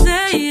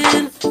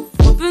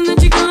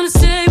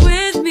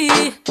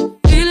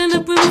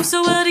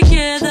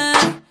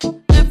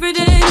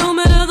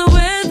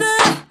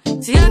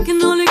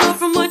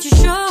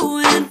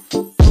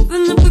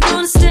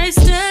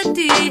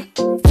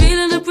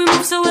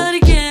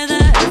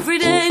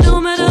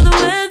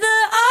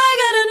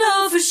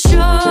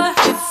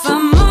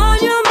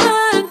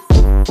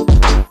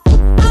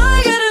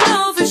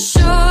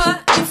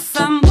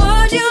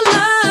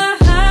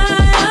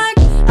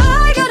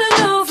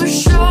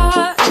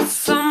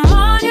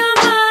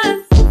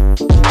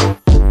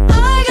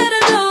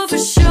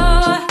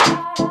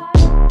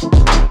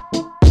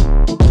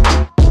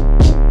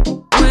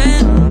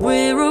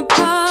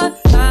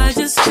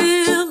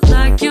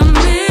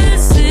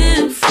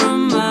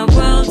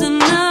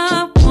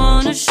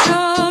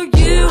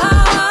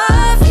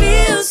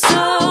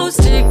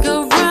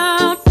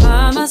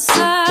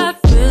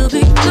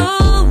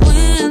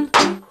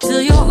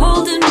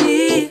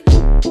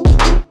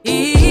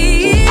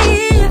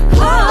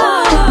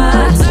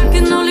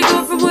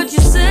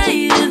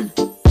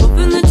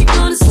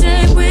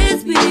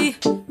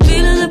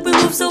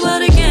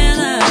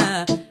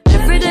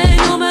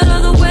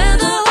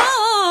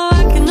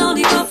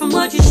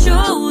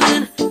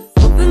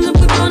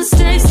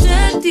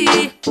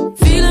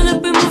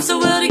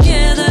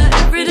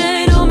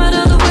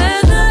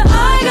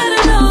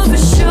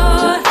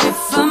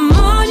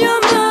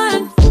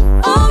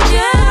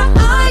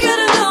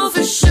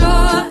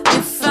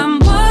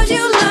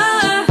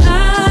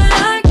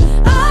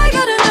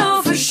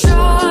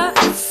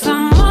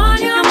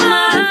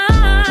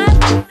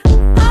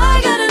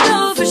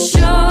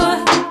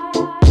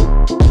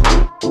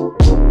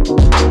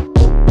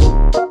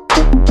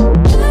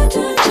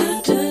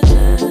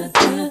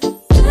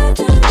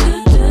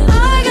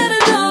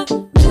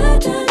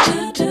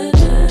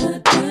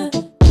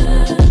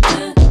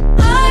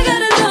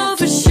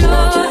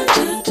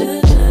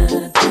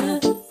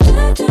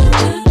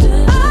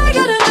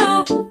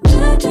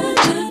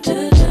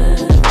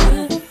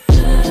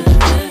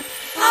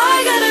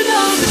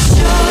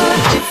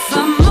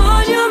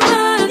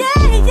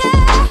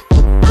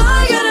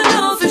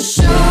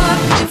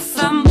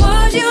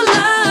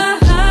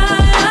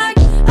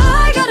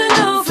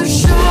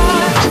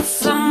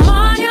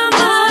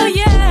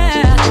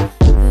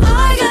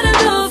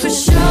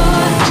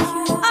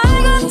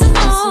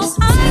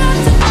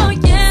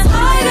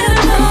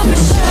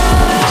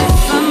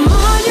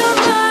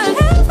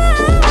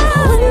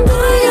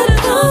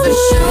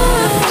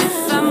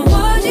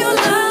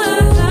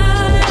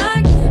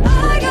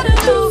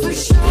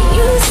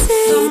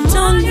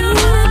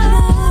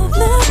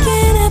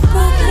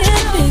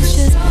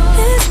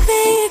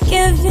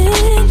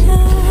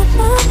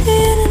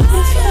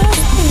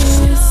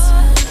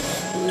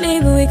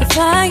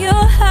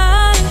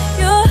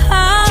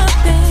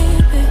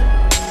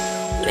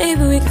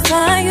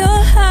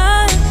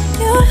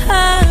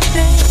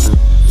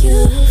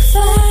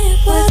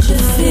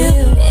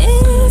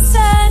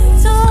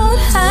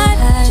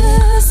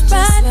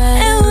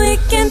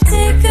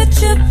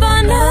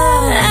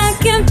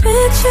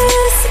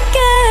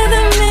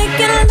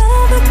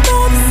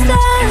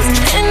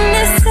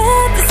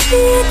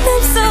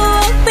seems so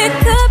off, it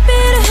could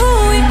be who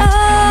we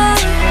are.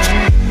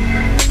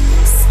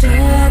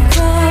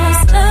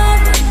 Star-crossed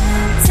love,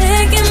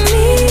 taking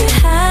me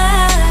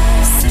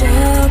high.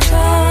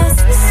 Star-crossed,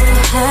 so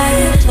high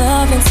in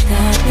love and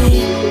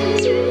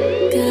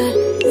got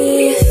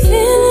me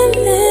feeling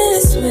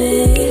this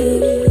way.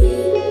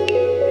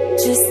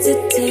 Just to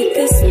take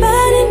a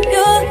spot in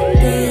your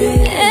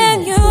bed,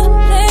 and you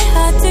play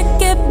hard to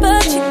get,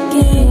 but you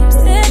can't.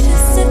 Said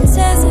just a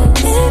test.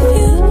 If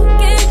you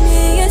gave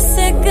me a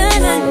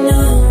second, I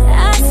know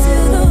I'd do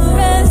the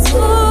rest.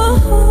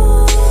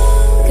 Ooh,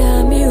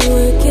 got me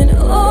working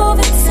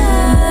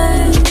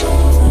overtime,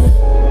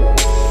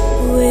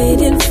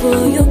 waiting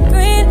for your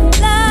green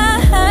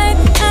light.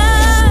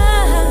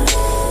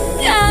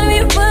 Got me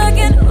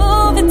working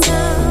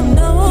overtime,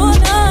 no,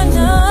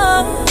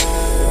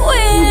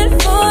 waiting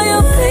for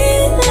your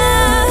green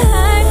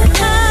light.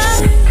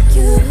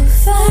 You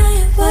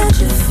find what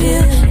you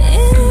feel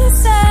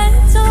inside,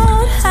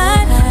 don't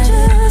hide,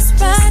 just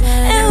ride,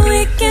 and we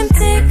can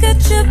take a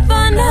trip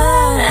on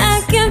out.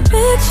 I can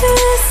picture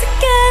us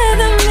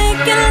together,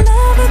 making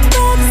love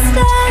about the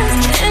stars,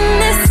 and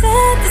it's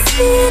sad to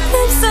see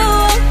them so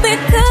off, it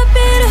could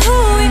be who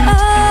we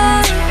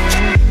are.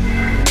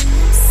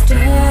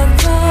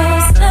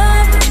 Star-crossed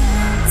love,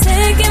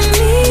 taking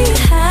me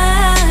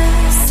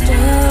high.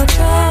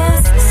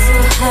 Star-crossed, so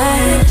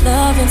high in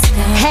love and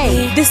sky. Hey,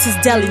 this is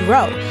Deli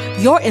Rowe.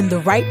 You're in the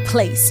right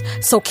place,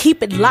 so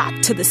keep it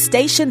locked to the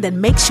station that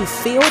makes you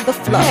feel the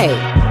flow. Hey,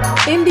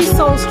 Indie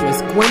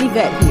Soulstress, Gwen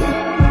Yvette here,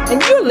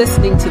 and you're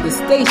listening to the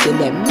station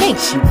that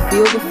makes you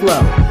feel the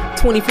flow.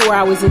 24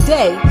 hours a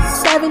day,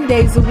 7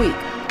 days a week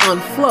on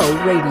Flow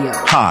Radio.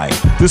 Hi,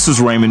 this is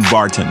Raymond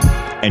Barton,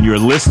 and you're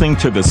listening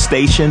to the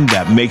station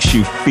that makes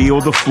you feel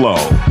the flow.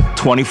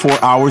 24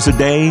 hours a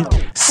day,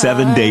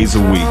 7 days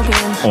a week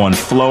on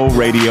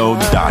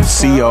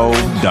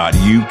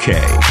flowradio.co.uk.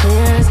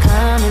 Tears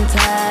coming,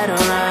 tide on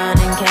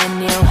running,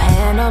 can you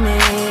handle me?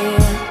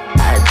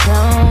 I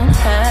don't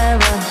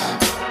have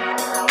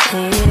a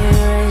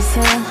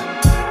eraser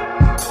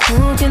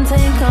who can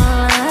take all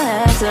I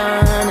have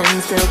done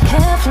and still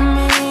care for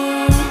me.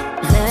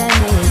 Then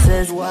he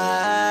says,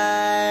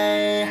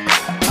 why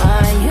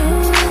are you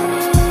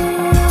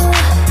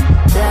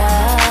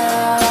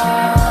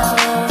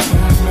doubting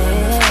me?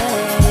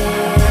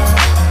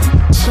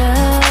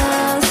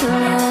 Just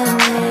let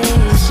me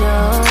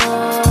show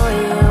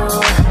you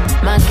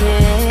my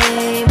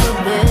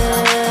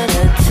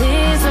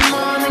capabilities. I'm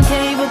more than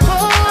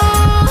capable.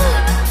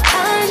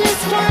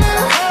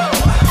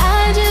 I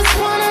just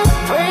wanna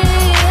free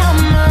your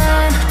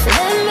mind.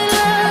 Let me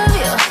love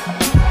you.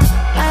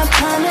 I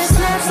promise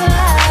not to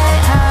lie.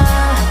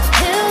 I'll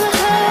heal the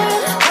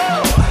hurt,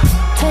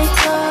 take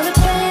all the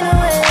pain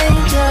away.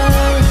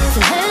 Just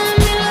let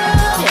me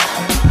love you.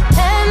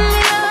 Let me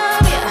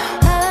love you.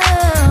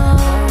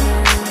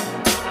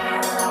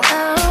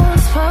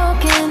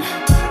 Outspoken.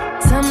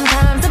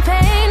 Sometimes the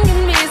pain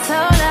can be so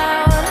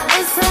loud.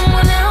 Is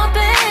someone out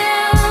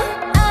there?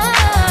 I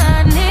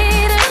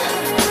need it.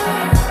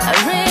 I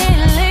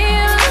really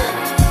am.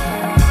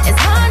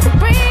 It's hard to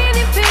breathe,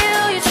 you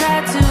feel you try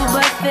to,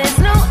 but there's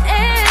no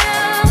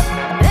air.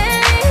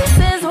 Then he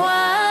says,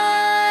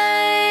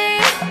 why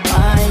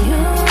are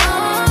you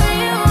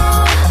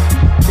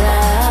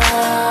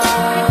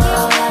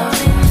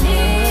doubting me?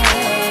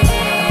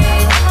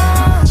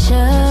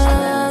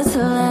 Just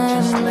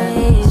let me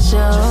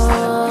show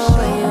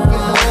you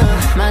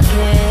my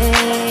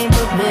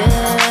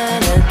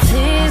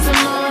capabilities. I'm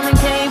more than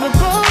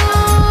capable.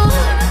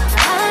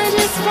 I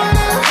just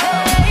wanna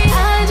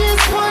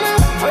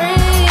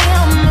free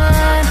your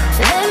mind.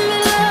 Let me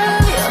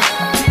love you.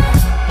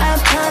 I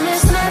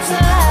promise not to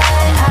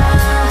lie.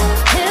 I'll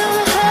heal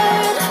the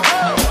hurt,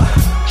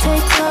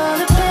 take all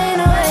the pain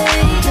away.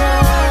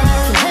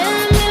 Just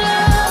let me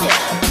love you.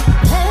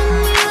 Let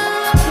me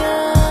love you.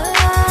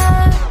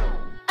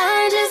 I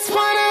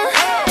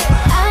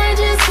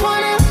just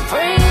wanna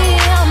free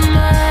your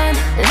mind.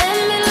 Let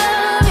me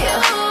love you.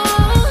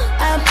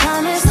 I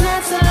promise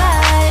not to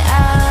lie.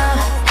 I'll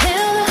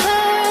heal the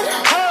hurt,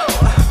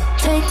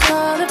 take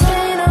all the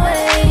pain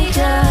away.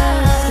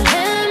 Just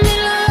let me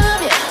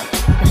love you.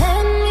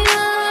 Let me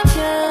love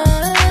you.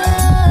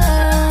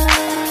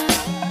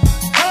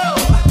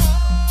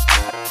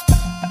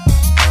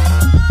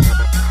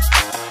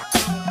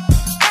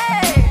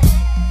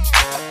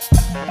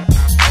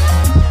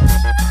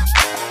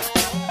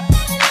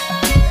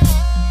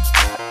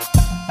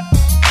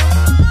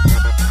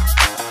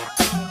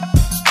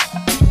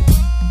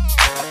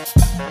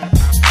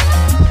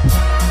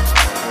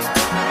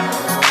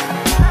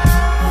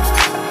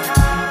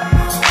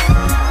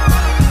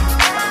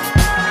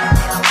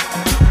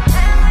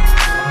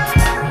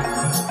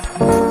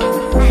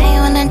 I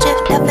wanna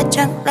drift off a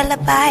drunk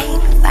lullaby.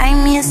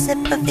 Find me a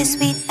sip of your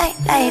sweet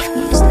nightlife.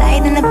 You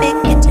slide in the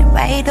big, get it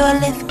right or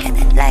lift. Get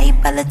it light,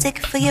 I'll take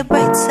it for your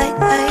bright side.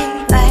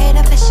 Right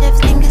off a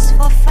shift, think it's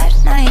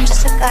 459.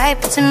 Just a guy,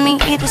 but to me,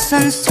 the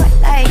sun's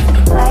twilight.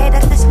 Light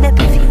off the slip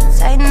if you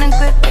tighten the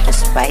grip. But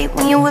it's right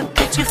when you whip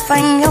it, you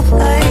find your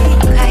guy.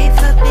 Kite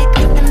for big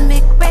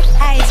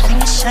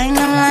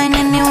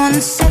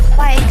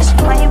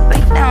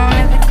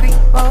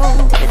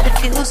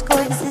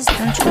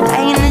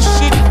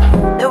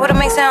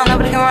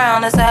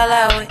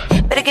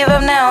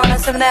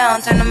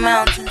turn to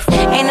mountains.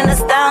 Ain't it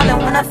astounding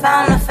when I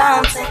found the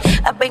fountain?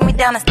 I break me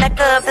down and stack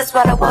up, that's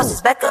why the walls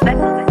is back up.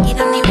 You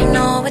don't even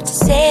know what to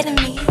say to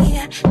me.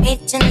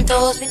 Reaching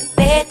doors with the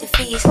bed to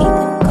feed. Keep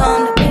them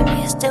calm, baby,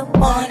 I still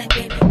want it,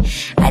 baby.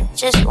 I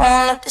just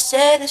want love to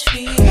set us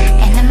free.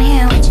 And I'm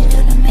here, what you do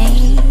to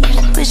me?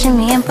 Pushing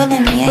me and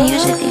pulling me, and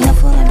usually not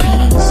fooling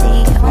me.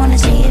 See, I wanna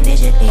see it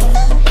visually.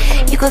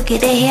 You could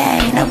get it here,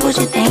 ain't no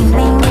bullshit thing.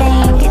 Bling,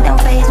 bling, it don't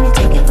faze me,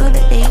 take it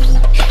brutally.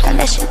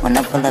 Unless you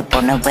wanna pull up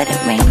on the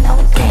wedding ring, no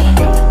thing.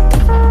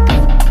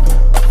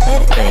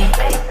 Let it rain.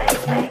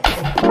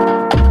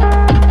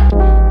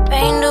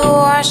 Pain to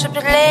wash up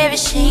the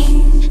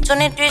lavishing.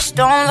 23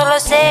 stones, I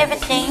lost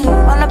everything.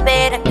 On the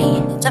bed of me,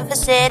 it's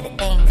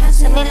unfacilitating.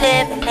 Constantly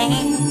living.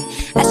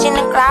 I seen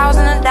the clouds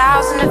and the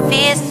doubts and the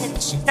fears. And if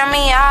the shit turn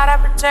me out, I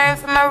return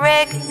for my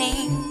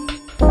reckoning.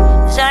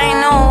 Cause I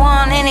ain't no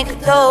one and it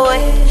could go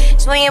away.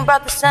 So when you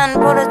brought the sun,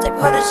 protege.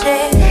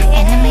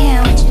 And I'm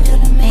here, what you do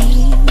to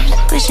me?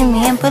 Pushing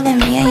me and pulling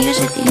me, and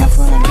usually not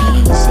fooling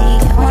me. See,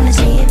 I wanna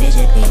see it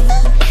visually.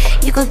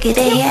 You could get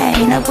it here,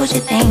 ain't no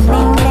bullshit thing.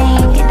 Bling,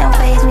 bling, it don't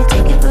faze me,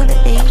 take it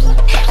brutally.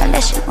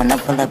 Unless you wanna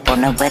pull up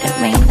on the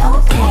wedding ring,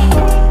 no thing.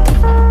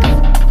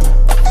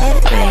 Let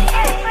it rain.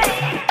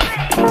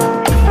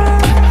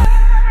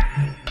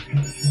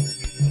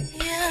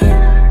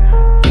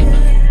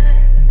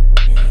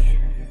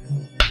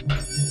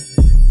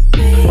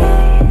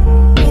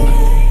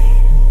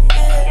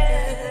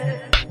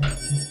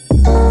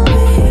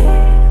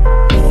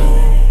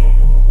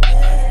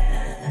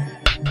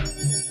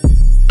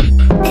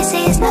 They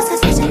say it's not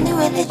such a new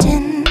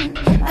religion.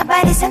 My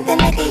body's something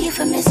like a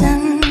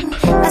euphemism.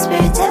 My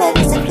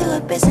spirituality's a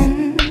fluid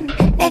prison.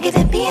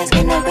 Negative beings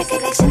get no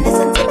recollection.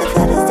 Listen to the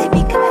photos, they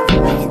be coming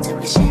from my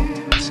intuition.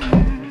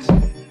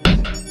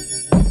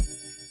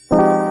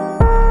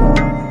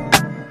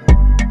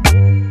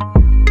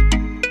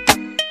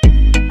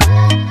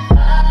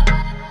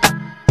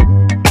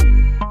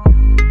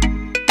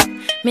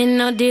 Me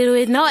no deal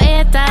with no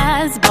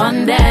haters,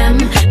 bun them.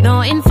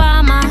 No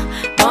informer,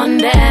 bun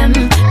them.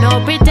 No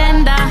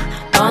pretender,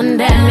 bun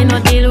them. Me no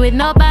deal with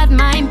no bad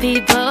mind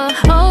people.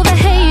 Oh, the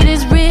hate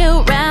is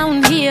real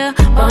round here.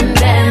 Bun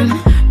them,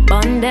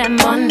 bun them,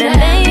 bun them.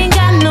 They ain't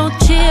got no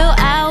chill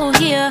out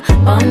here.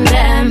 Bun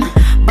them,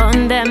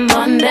 bun them,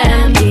 bun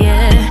them.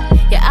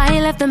 Yeah, yeah. I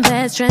left them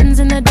best friends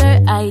in the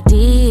dirt. I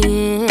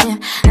did.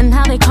 And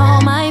how they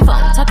call my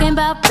phone, talking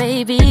about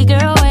baby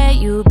girl, where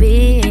you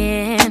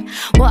been?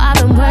 Well, I've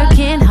been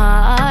working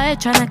hard,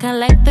 trying to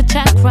collect the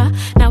chakra.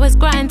 Now it's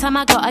grind time,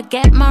 I gotta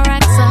get my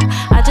racks up.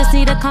 I just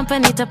need a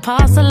company to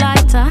pass a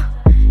lighter.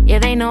 Yeah,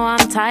 they know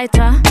I'm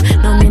tighter.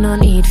 No, me no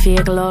need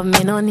fake love,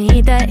 me no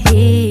need that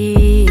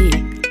heat.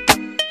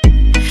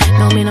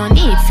 No, me no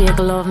need fake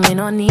love, me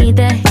no need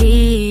that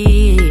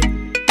heat.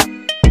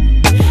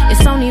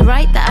 It's only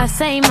right that I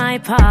say my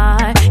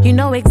part. You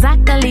know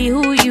exactly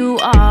who you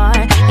are.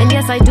 And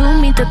yes, I do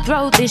mean to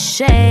throw this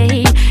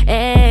shade.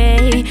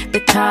 Hey,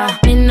 because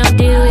me no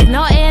deal with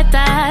no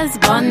haters,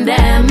 bun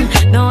them.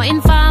 No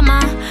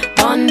informer,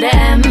 bun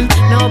them.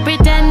 No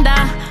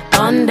pretender,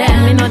 bun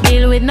them. Me no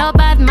deal with no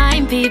bad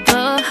mind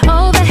people.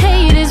 Oh, the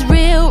hate is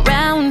real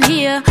round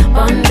here.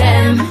 Bun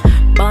them,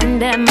 bun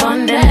them,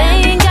 bun them.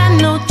 They ain't got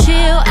no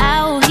chill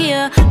out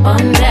here.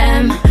 Bun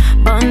them,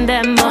 bun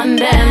them, bun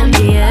them,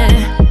 yeah.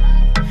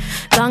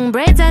 Long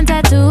braids and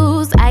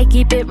tattoos, I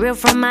keep it real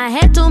from my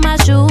head to my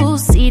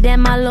shoes. See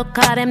them, I look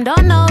at them,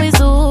 don't know it's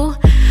who.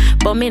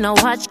 But me no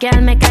watch girl,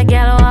 make a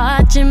girl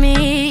watching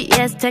me.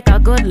 Yes, take a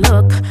good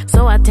look,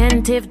 so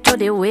attentive to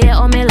the way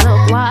oh me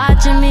look.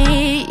 Watching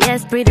me,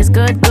 yes, pretty's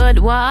good, good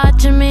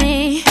watching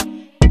me.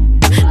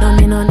 No,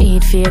 me no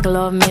need fake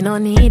love, me no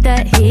need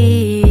that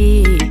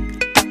heat.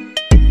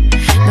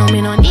 No, me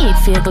no need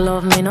fake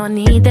love, me no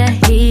need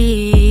that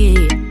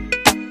heat.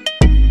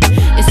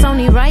 It's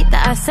only right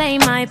that I say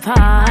my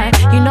part.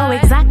 You know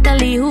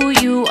exactly who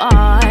you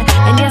are.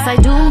 And yes, I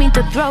do mean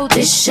to throw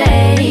this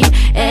shade.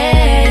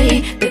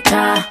 Hey,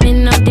 because me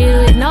no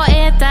deal with no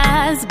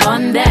haters,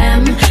 bun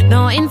them.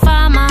 No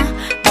informer,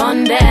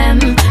 bun them.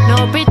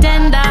 No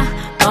pretender,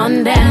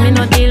 bun them. Me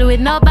no deal with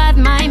no bad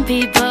mind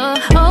people.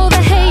 Oh, the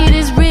hate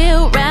is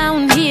real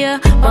round here.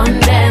 Bun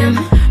them,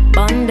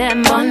 bun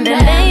them, bun them.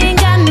 They ain't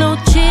got no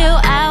chill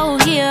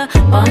out here.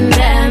 Bun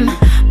them,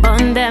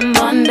 bun them,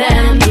 bun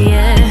them,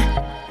 yeah.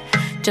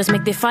 Just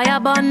make the fire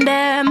burn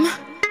them.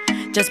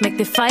 Just make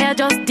the fire,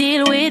 just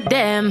deal with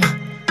them.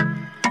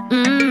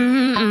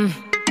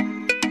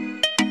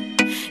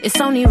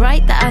 It's only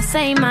right that I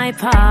say my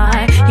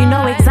part. You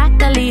know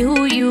exactly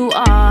who you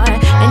are.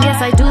 And yes,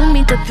 I do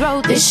mean to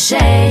throw this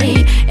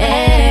shade.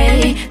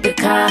 Hey,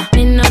 because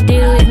me no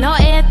deal with no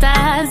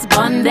haters,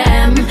 bun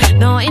them.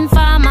 No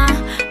informer,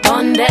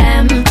 bun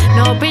them.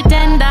 No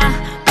pretender,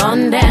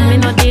 bun them. Me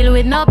no deal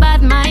with no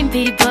bad mind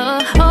people.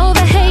 Oh,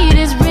 the hate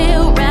is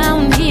real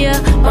round here.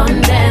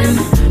 Bun them,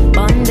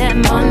 bun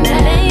them, bun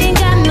them. They ain't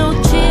got no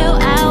chill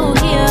out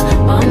here.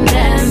 Bun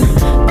them,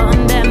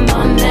 bun them,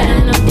 bun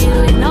them. No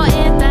deal with no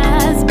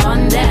haters,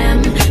 bun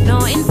them.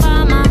 No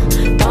informer,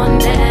 bun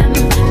them.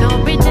 No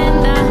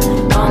pretender,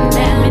 bun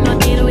them. Me no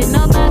deal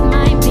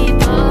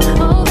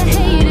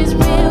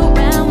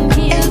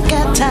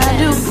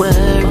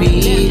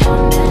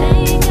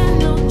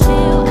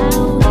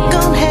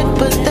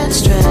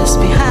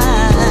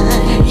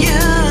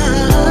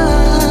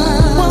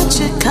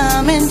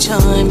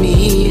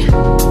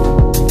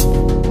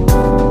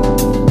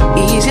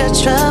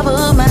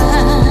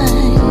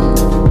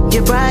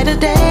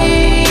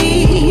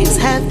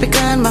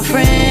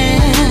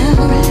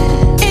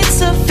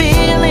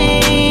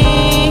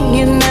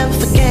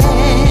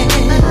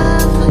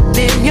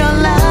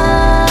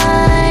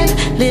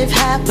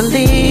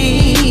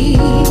happily.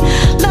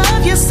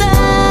 Love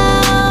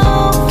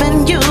yourself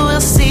and you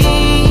will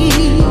see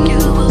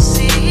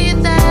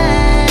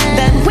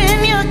that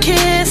when you're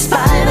kissed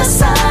by the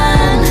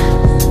sun,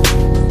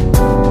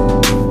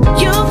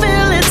 you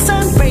feel its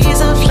sun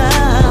rays of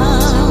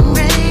love.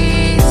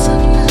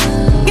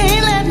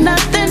 Can't let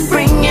nothing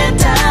bring you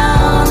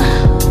down.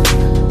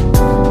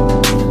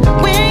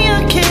 When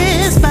you're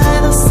kissed by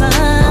the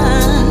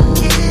sun,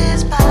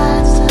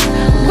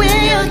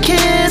 when you're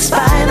kissed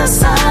by the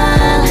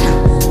sun,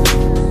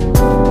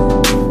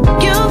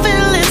 you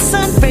feel its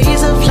sun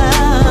rays of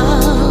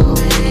love.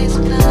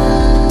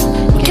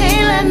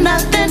 Can't let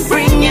nothing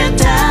bring you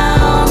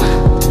down.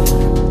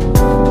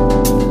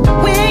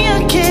 When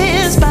you're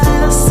kissed by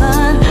the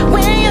sun,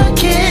 when you're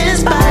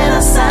kissed by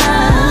the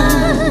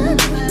sun.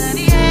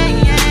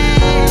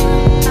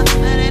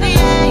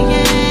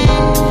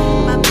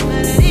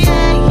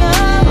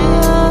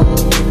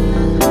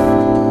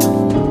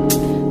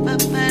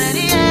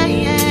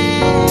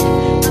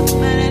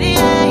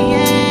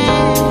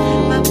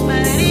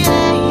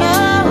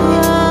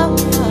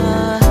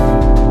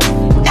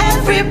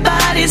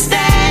 Everybody's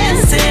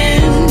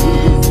dancing.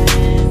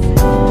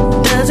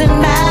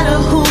 Doesn't matter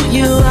who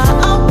you are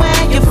or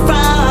where you're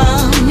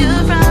from.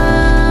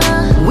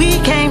 We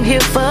came here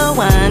for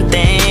one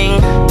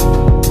thing.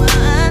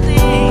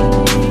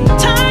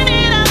 Turn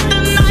it up, the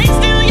night's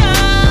still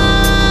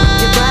young.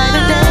 Your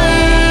brighter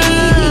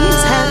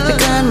days have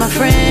begun, my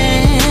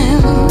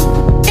friend.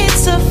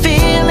 It's a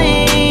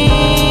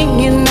feeling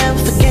you never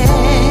forget.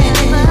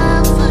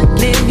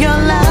 Live your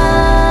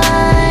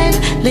life,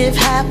 live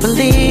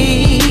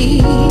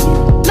happily.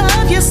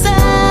 Love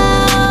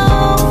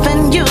yourself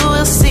and you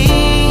will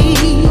see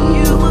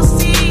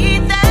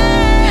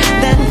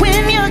that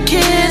when you're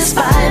kissed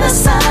by the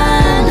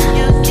sun,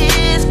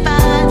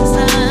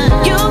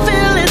 you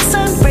feel its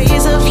sun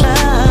rays of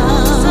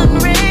love.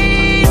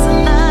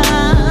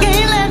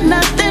 Can't let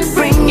nothing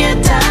bring you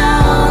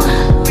down.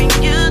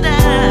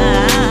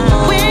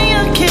 When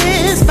you're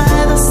kissed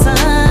by the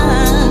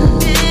sun,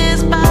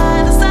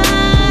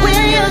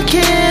 when you're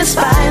kissed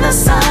by the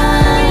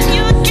sun,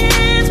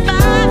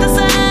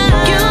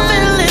 you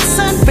feel its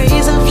sun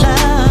rays of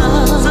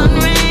love.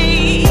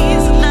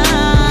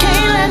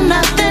 Can't let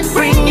nothing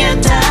bring you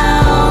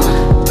down.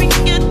 When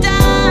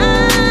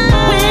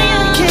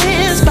you're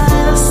kissed by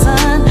the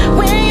sun,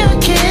 when you're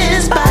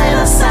kissed by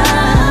the sun.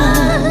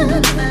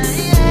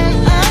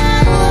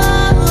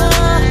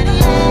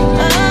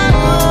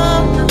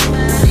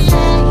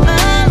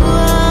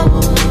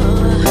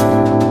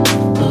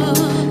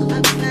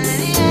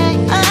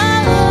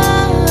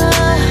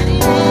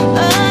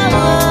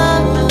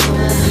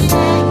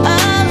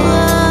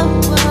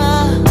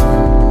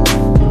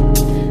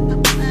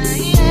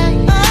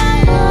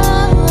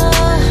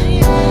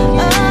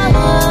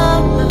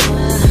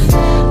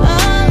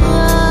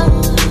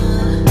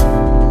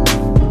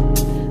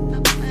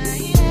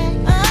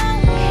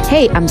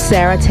 Hey, I'm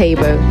Sarah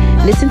Tabor.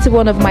 Listen to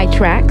one of my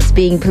tracks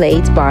being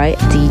played by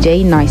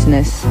DJ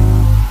Niceness.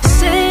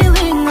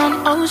 Sailing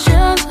on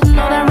oceans,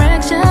 no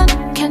direction,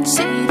 can't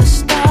see the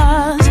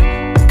stars.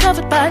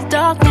 Covered by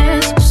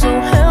darkness, so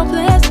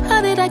helpless.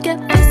 How did I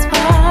get this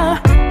far?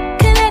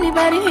 Can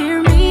anybody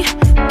hear me?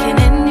 Can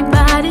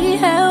anybody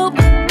help?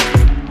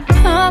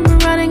 I'm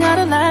running out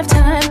of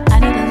lifetime. I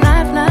need a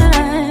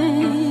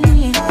lifeline.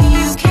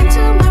 You came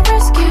to my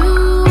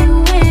rescue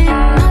when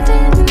I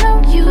didn't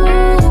know you.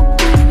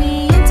 Pulled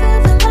me into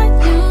the light.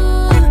 You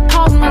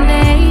called my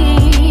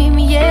name,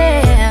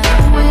 yeah.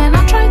 When I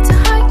tried to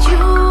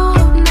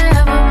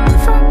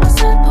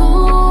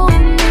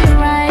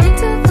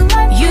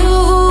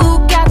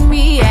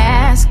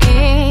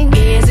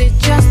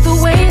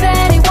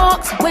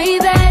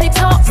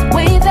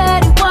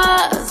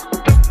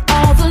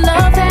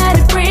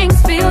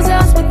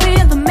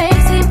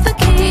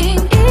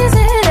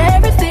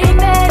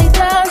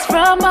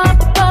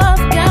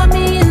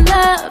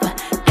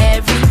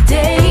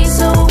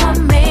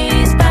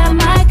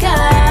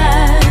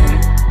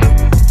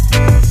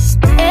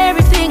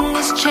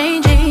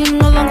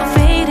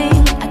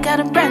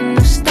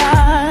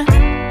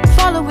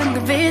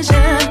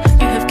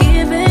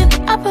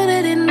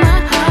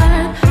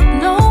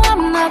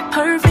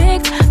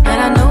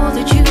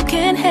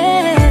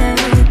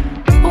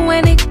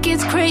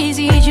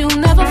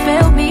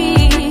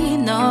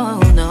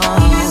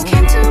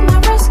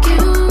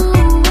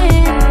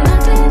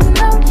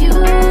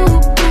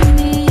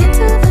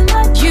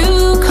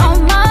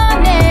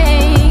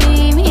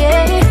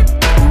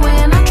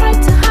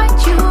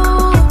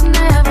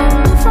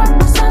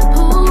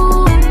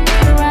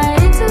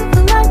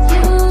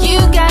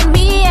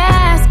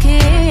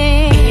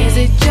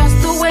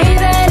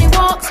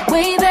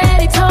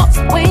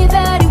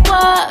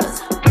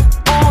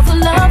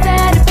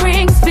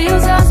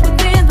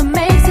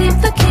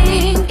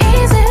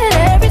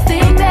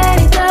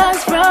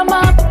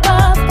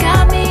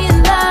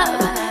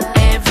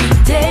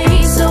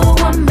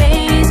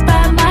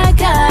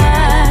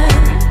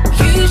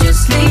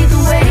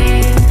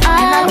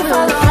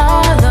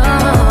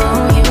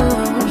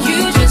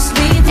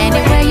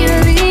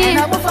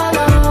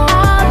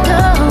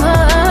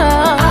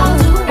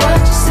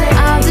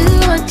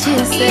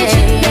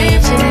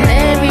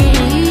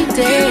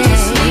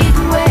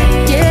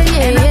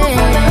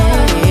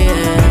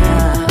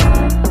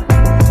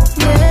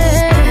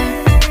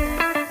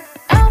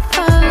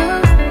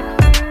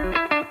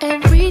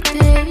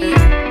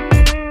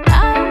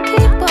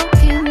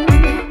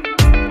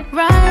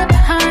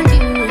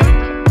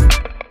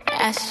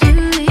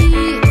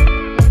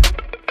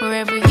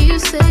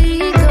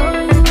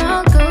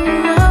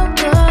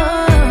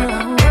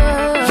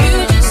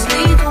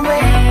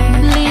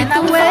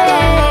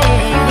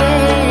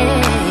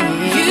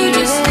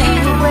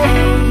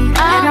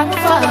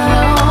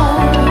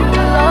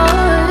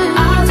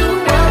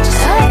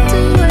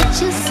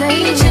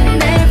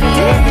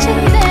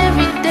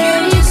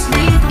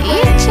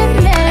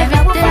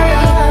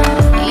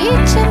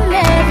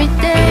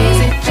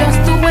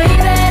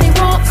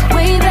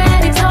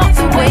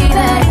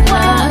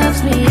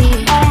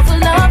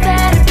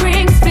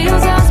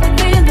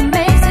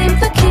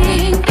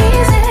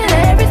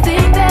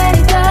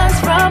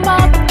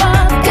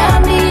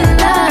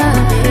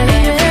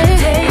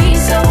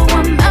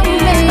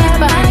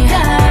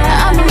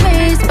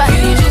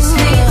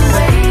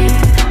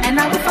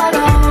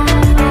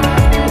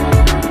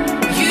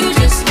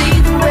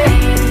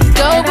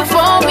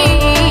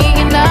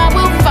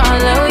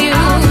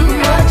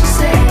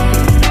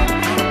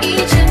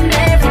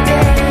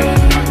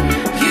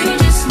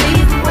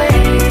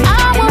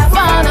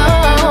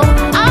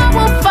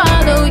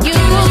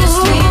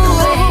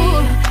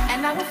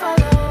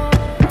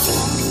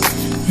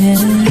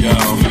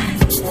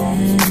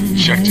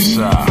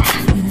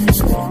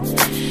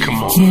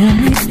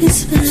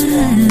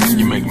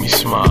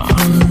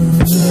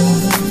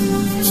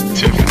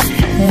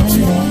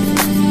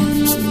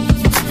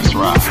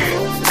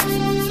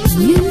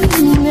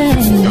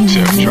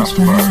It's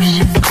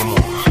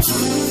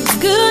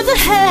good to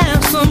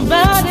have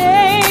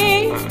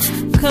somebody,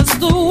 'cause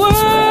the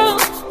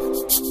world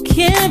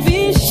can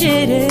be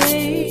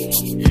shitty.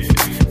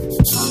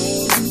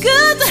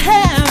 Good to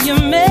have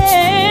your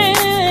man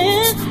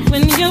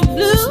when your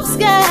blue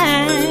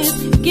skies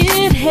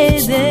get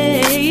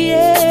hazy.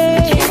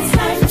 It's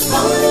like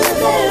falling in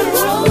red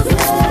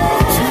roses.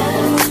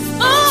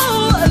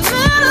 Oh, a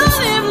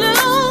little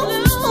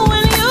blue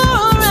when you're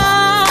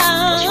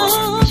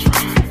around.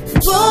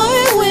 Boy,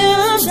 when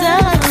I'm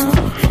down,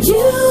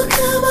 you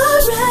come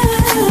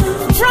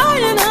around.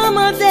 Brighten up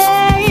my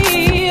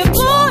day.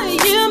 Boy,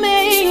 you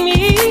make me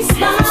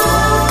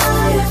smile.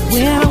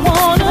 When I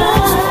wanna,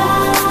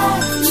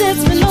 let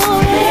me know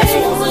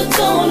things are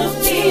gonna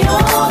be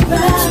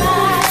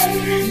alright.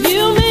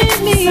 You make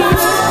me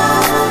smile.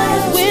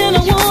 When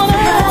I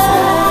wanna,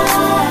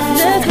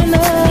 let me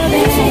know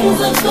things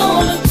are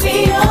gonna be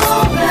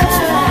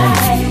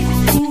alright.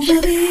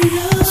 Gonna be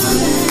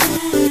alright.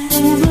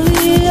 Gonna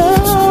be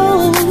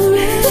alright.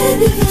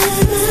 Baby, by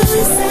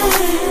my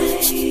side.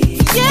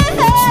 Yeah,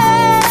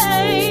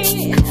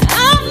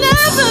 I've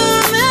never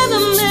met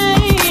a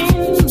man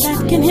that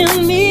can help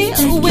me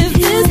with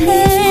his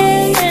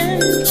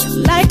hand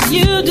like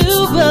you do,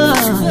 but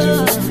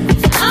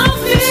I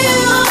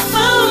feel I'm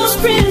a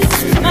prince,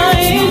 my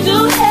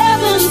angel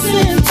heaven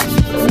sent.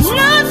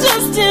 Not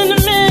just in a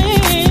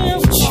man,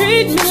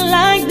 treat me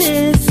like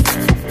this,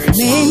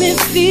 made me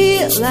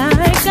feel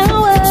like I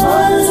was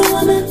more than a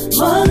woman,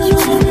 more than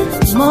a woman,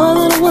 more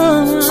than a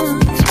woman.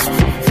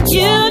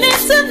 You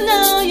need to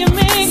know you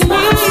make me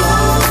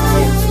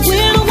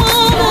when I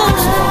wanna,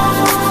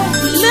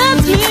 let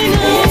me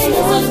know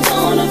it's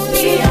gonna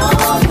be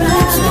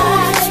alright.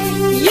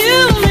 You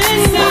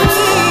make me,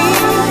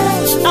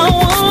 I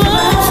wanna,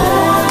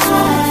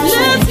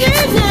 let me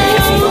know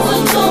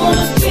it's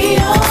gonna be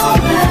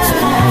alright.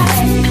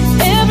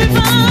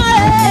 Everybody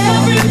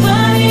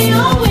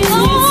always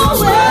needs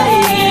somebody.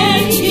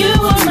 You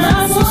are my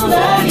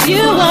somebody.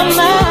 You are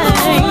mine.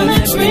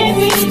 That brings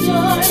me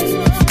joy.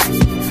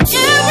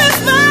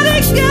 Everybody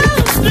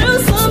goes through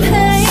some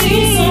pain.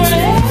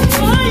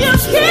 Boy, you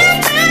keep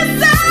me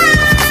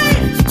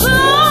safe.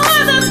 Oh,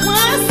 that's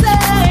why I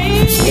say,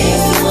 if you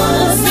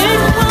wanna,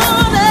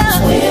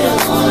 we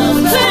don't wanna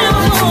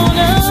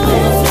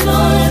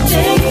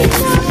take it.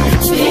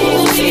 Things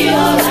will be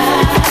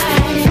alright.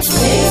 If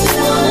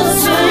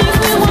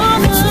you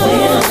wanna, we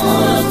don't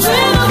wanna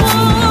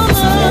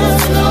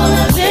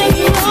take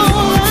it.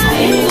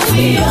 Things will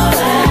be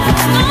alright.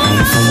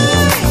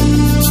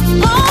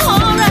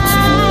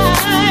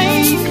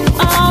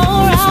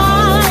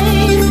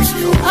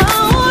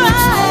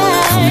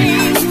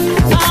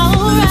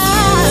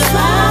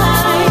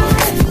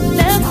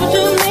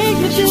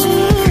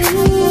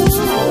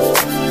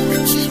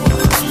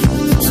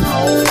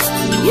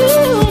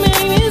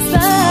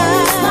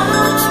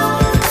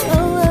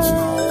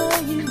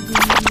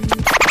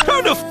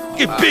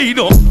 Beat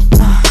on.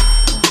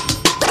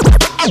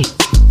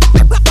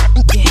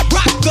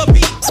 Rock the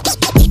beat.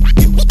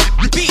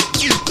 Beat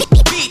you.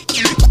 Beat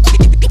you.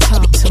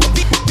 Talk to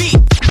me. Beat.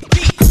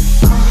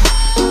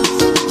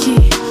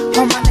 Yeah,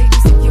 all my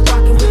ladies, if you're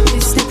rocking with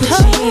this, then put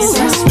your hands up.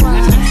 That's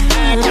right.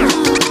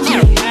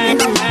 Yeah, and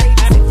all my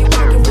ladies, if you're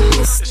rocking with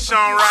this, it's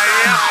alright,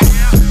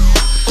 yeah.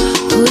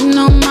 putting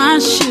on my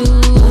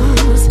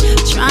shoes,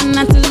 trying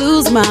not to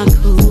lose my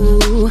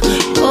cool.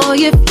 Oh,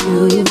 if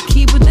you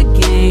keep with the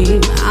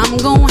game, I'm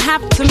gonna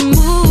have to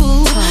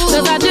move,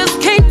 'cause I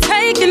just can't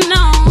take it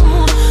no.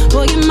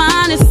 Boy, your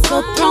mind is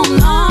so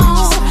thrown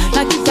off,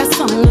 like you got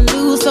something to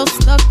lose, so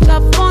stuck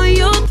up on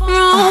your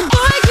throne.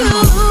 Boy, you,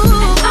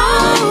 I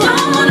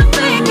don't wanna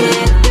fake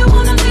it. You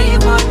wanna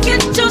leave or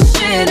get your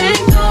shit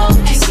and go.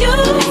 And you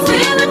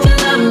feel that you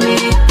love me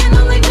and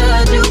only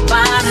judge you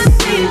by the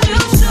things you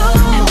show.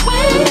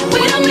 And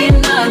we don't mean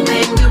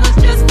nothing. You was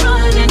just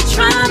running,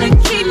 trying to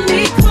keep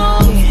me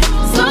close,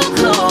 so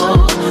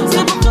close. So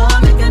before I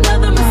make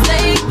another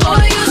mistake,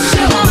 boy, you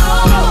should go.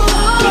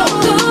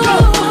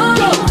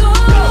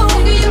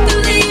 You can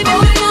leave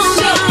if you want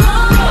to.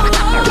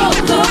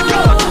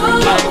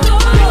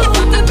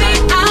 You can be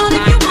out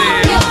if you want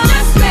to.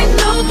 Just ain't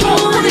no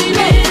point in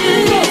it.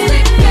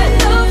 Get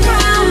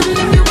around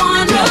if you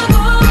want to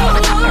go.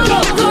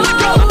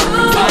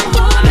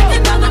 Make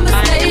another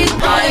mistake,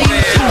 boy, you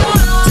should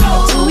go.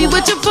 To me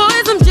with your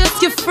boys, I'm just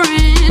your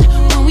friend.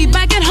 When we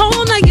back at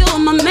home, now you're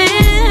my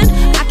man.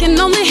 I can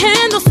only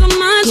handle so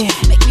much.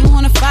 Make me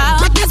wanna fire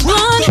up this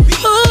one.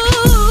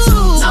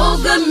 Ooh, no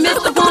good,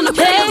 mister, wanna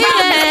play.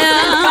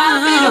 5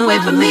 feet away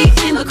from me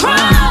in the crowd.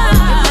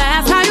 If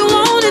that's how you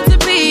want it to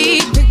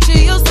be,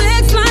 picture your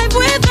sex life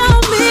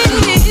without me.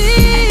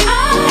 I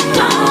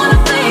don't wanna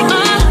fake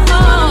it.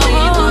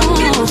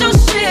 Get your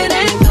shit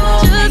and go.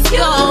 Just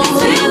go.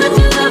 Say that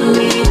you love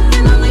me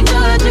and only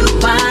judge you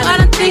by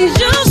the things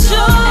you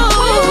show.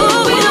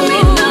 We don't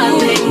mean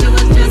nothing. You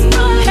was just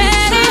running,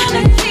 trying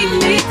to keep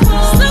me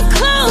close. So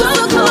close,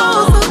 so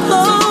close, so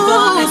close.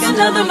 Before I make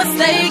another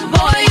mistake,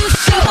 boy, you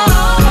should go.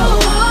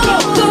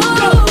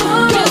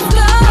 Just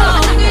go.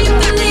 You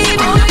can leave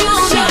if you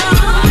want to.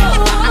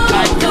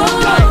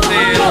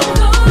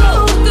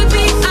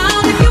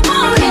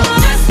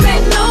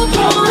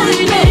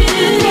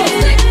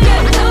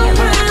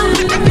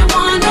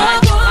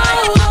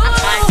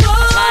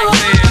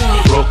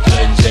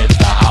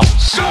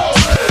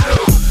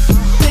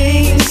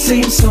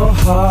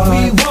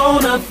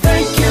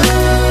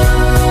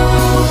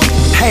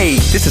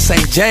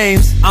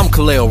 James. I'm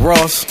Khalil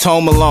Ross.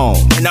 Tone Malone.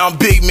 And I'm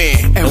Big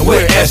Man. And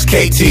we're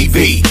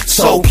SKTV.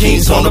 Soul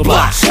Kings on the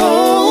Block.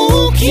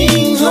 Soul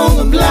Kings on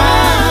the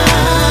Block.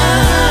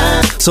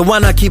 So why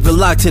not keep it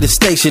locked to the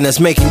station that's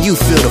making you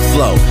feel the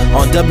flow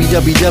on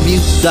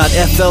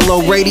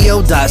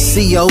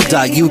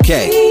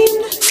www.floradio.co.uk.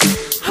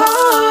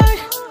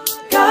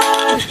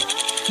 God,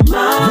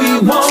 we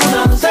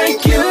wanna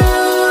thank you.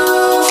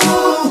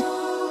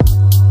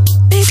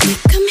 Baby,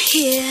 come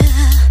here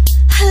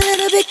a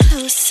little bit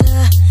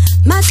closer.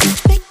 My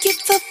touch make you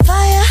feel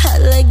fire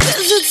hot like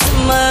desert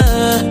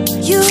summer.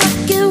 You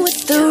rockin'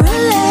 with the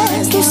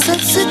Rolex, no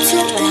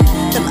substituting.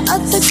 Them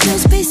other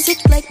girls basic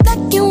like black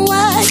and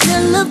white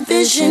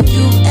television.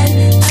 You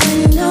and I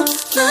know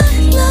my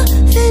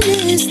loving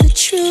is the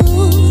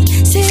truth.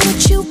 Say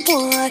what you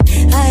want,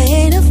 I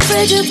ain't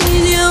afraid to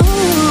please you.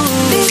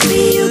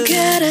 Baby, you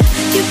got a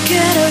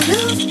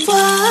real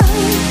one.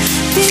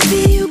 Baby,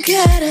 you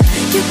got a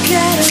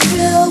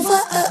real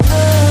one.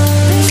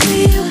 Baby,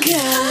 you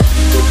got a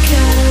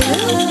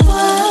real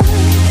one.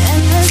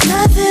 And there's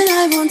nothing I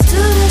won't do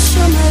to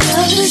show my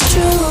love is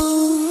true.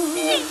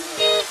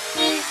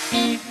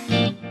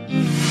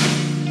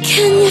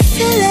 Can you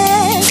feel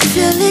it?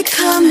 Feel it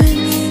coming.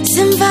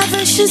 Some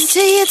vibrations to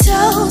your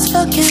toes,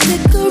 fucking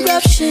with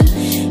corruption.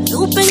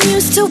 You've been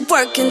used to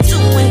working,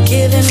 doing,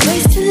 giving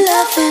ways to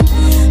loving.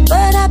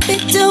 But I've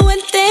been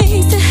doing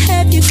things to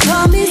have you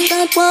call me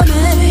stunt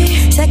woman.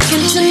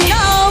 Second to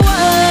no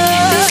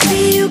one.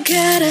 Baby, you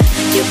got a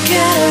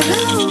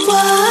real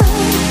one.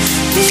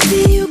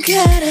 Baby, you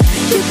got a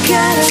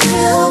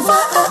real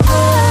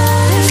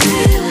one.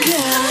 Baby, you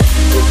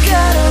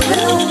got a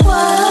real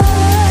one.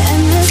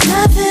 And there's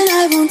nothing I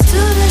won't do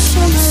to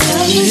show my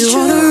love is true. You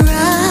wanna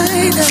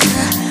ride?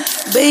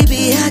 Baby,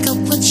 I got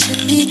what you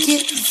need.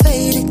 Getting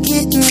faded,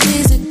 getting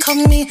busy. Call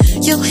me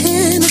your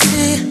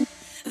Hennessy.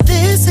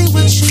 This ain't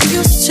what you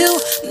used to.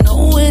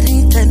 No, it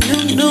ain't that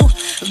new.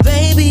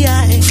 Baby,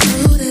 I ain't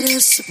new to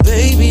this.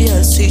 Baby,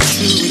 I see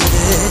true to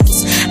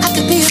this. I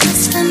could be a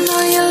best friend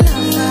or your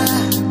lover.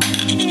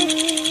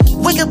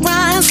 We could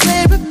rhyme,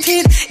 play,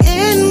 repeat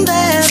in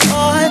that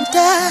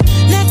order.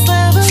 Next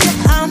level,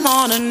 yeah, I'm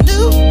on a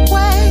new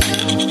way.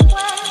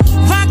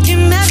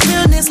 Rocking that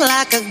realness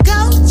like a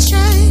gold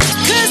chain.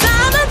 'Cause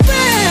I'm a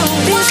real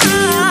one.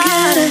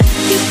 Baby,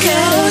 you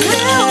got a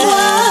real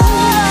one.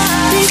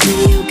 Baby,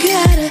 you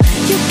got a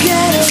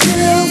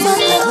real one.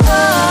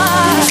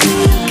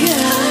 Baby,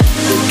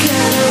 you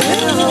got a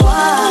real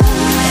one.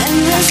 And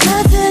there's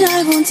nothing I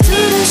won't do to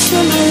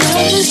show my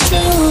love is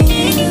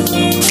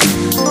true.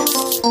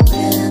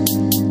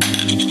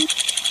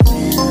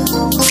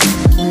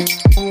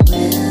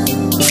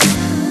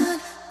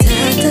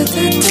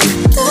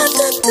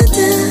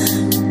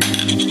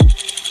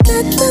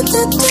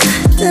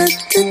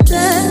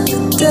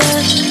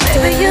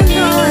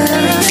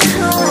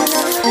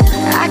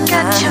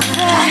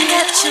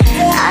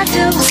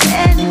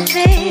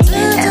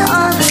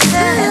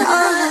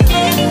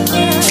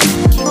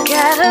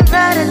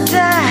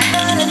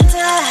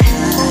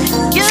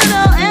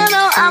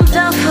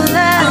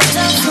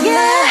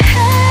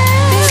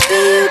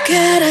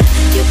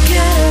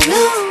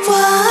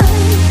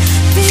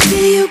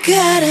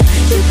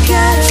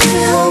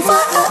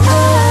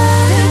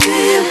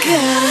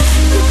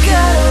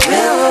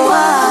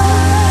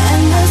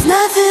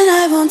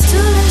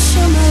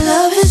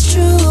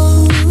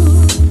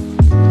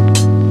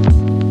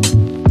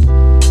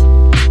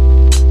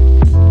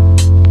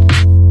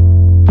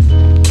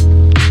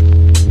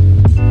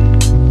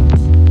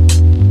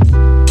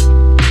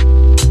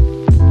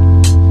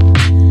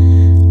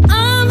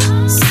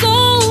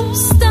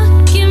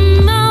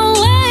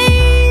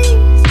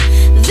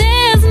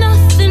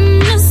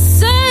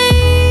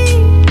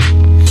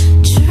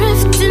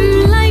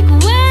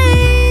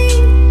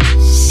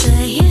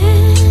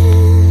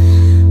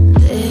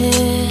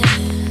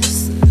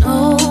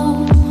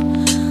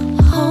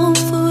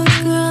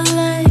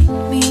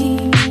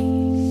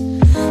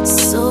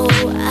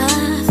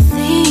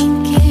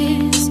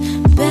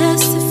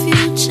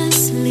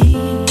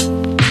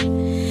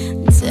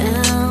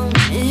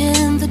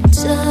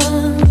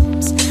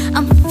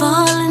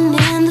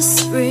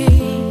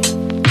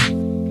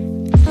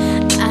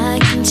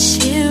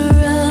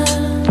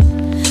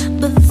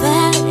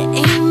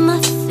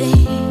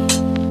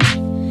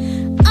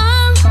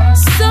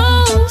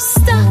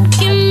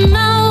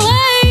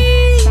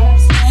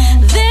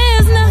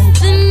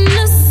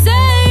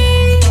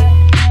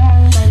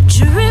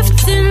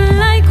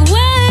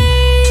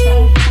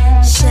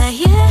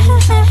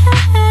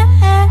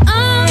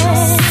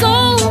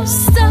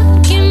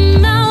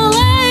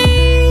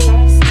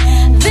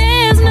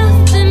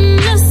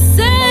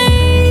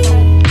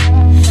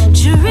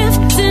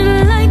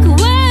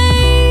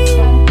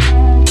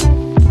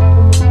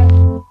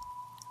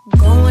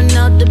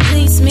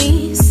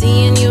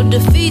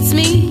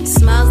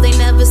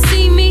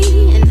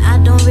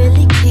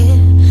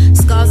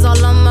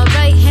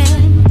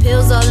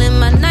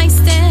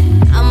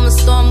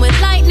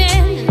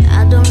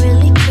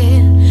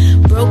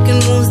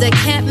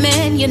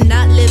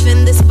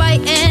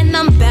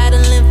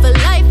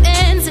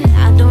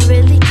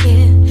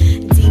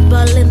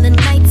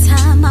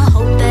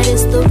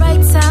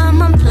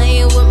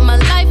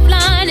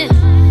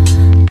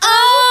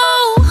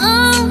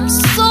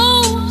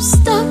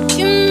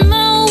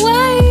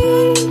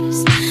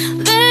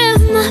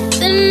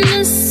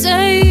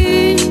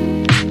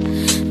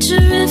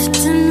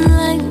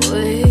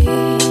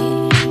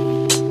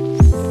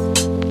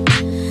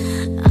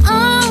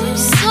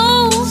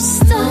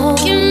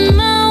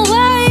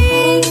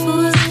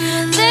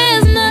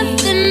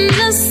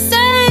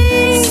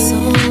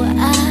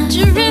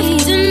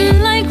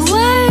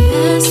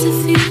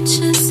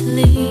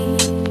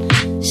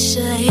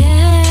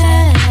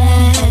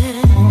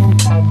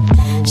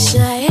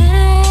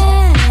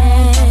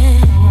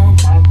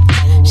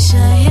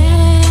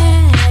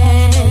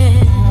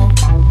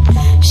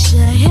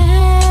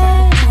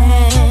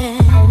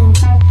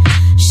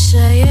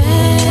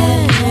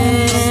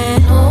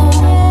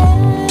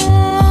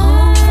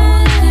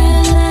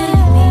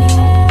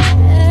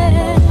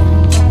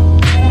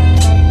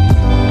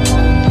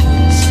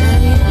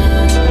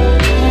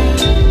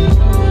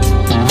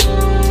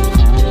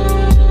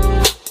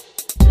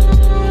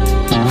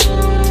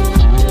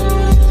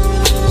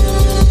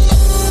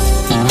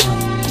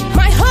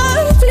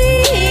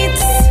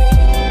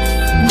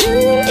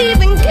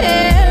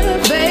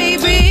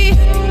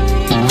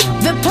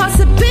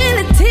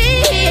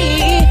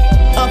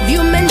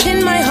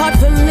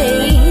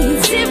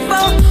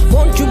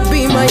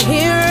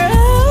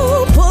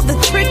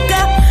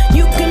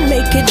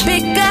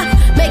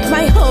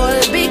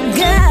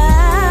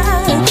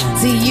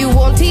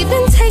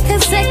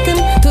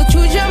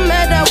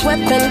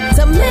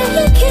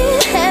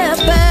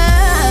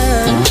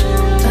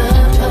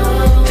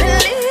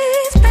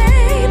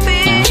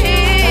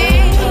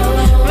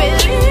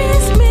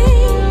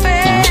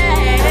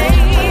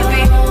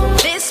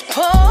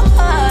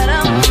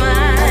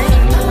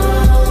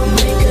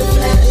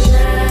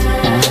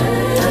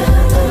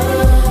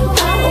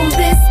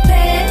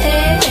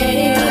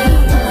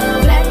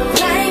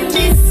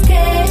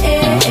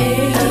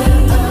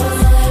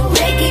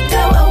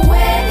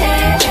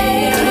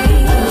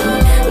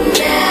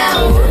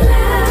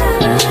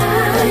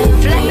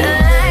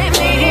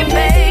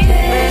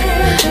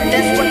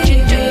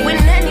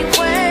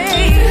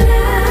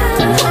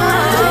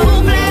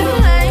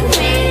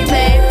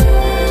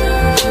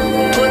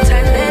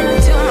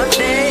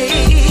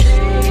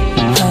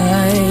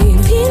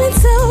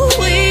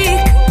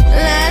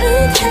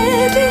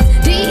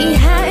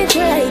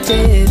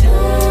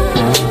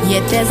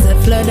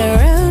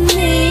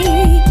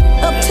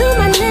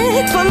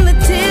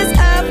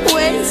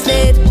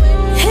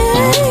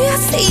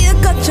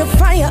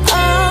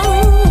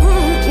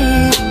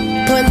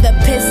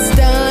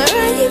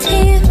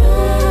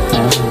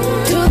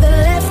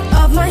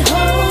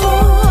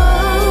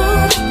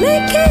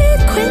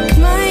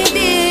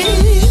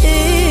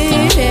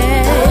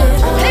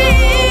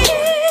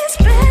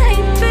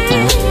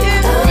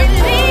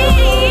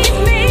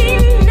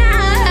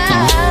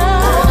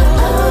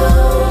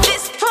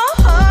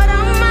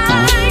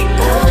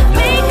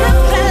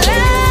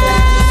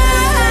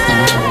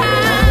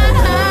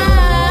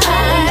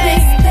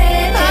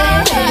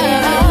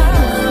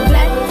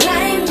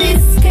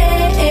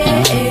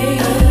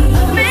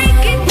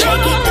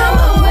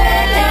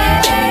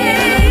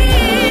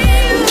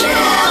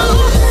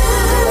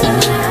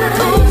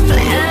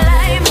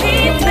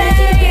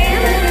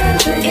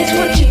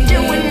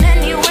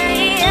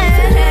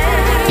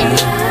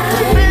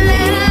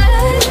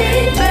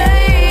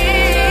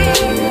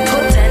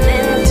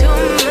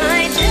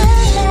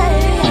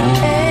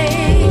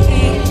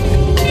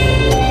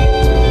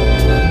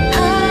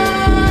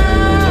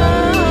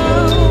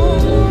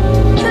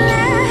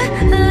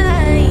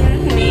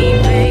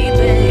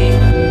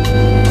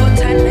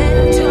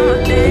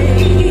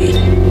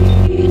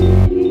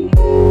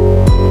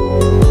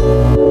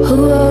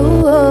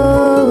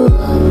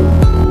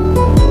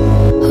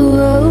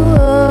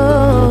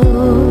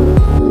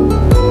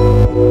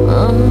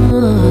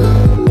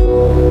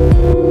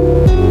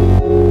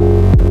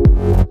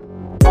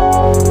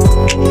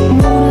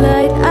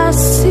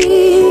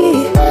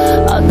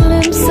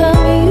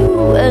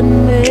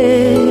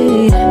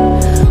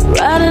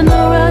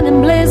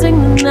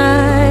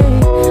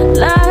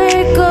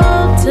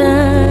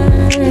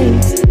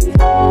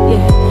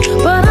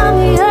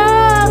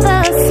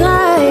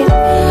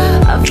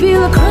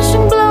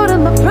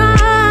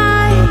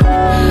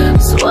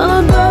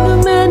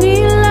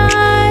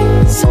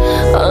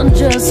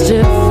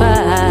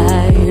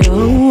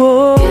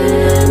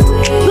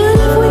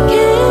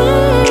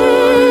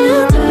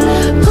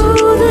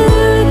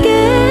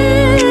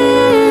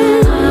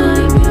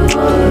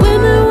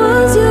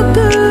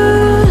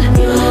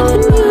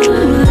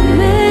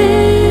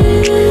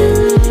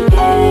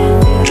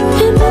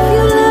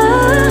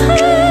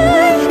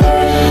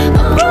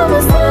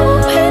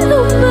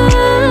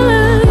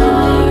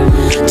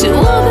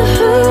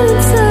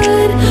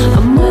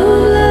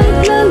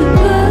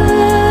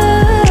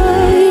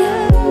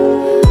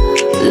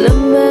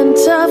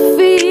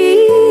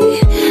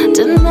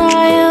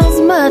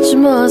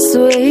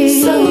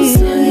 sweet. So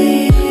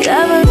sweet.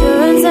 Lavender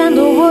and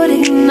sandalwood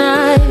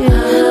ignite.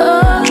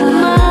 Oh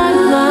my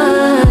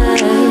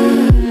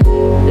mind.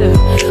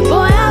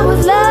 Boy, I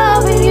was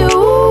loving you,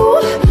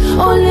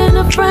 all in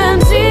a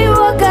frenzy.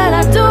 What can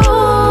I do?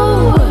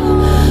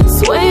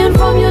 Swaying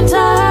from your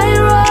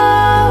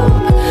tightrope,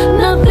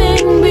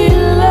 nothing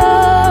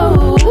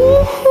below.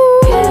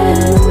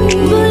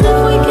 But if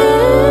we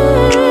can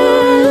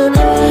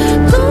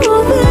go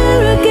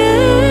there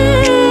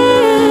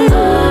again,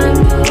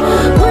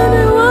 when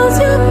I was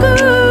your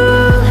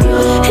girl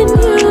and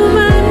you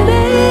my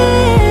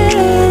babe,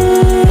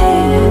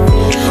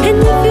 and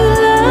if you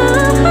lie,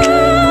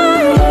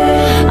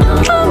 I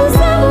promise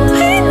I won't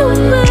pay no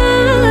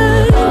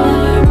mind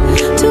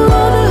to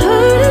all the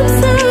hurt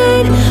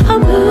inside.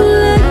 I'm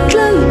like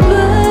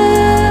lullaby.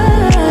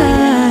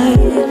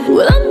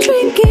 Well, I'm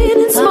drinking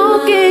and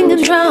smoking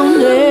and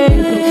drowning.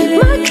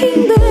 My king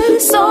bed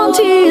is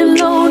salty and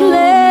lonely,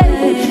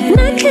 and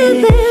I can't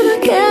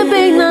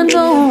think, not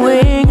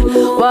knowing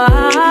why.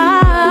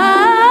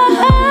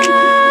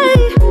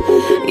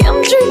 I'm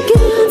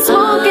drinking and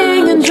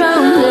smoking and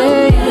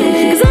drowning,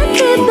 'cause I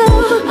can't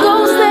help the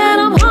ghost that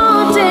I'm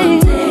haunting,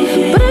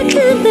 but I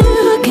can't think,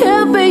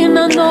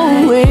 not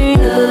knowing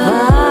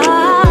why.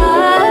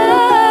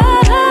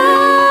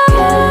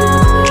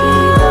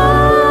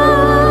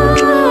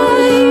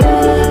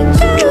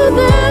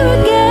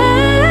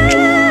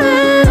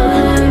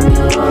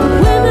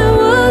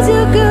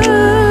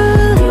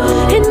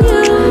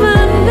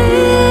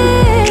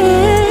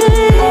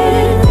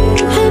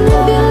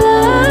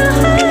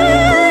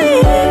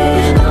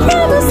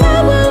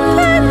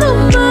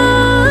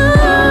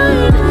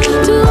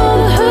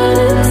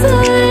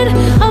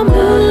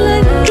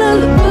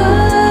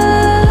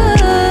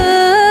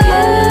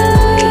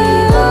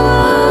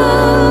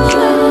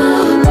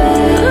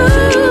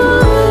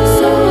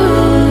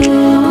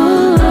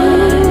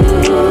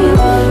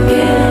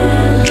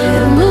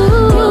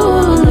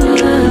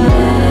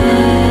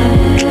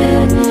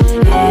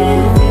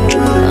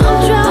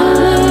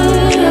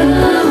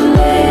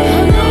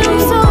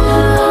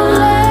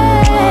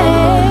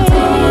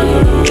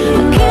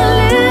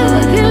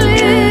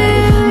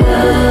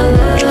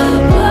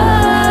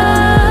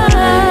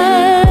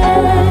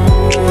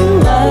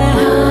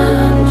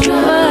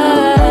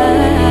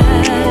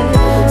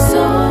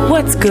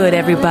 Good,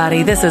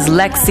 everybody. This is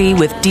Lexi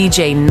with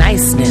DJ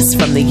Niceness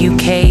from the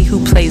UK, who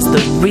plays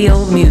the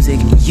real music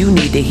you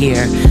need to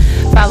hear.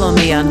 Follow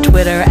me on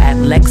Twitter at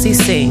Lexi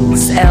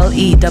Sings,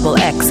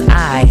 LEXISINGS.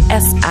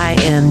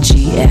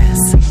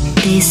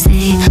 They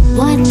say,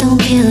 what don't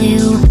kill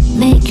you,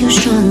 make you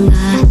stronger.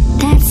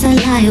 That's a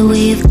lie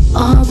we've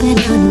all been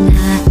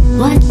under.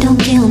 What don't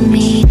kill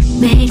me,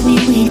 make me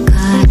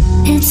weaker.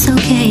 It's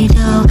okay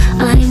though,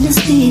 I'm the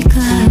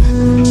speaker.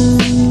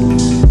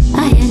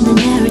 I am the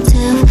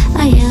narrative,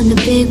 I am the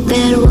big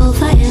bad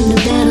wolf, I am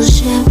the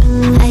battleship.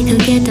 I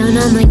could get down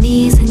on my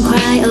knees and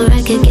cry, or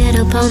I could get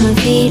up on my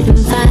feet and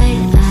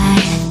fight.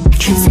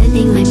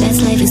 Transcending my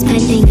best life is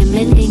pending, I'm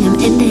ending, I'm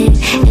ending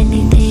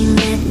anything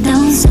that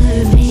don't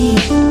serve me.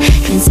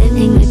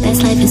 Transcending my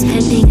best life is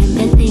pending, I'm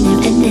ending,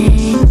 I'm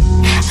ending,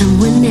 I'm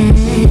winning.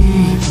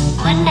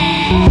 Higher.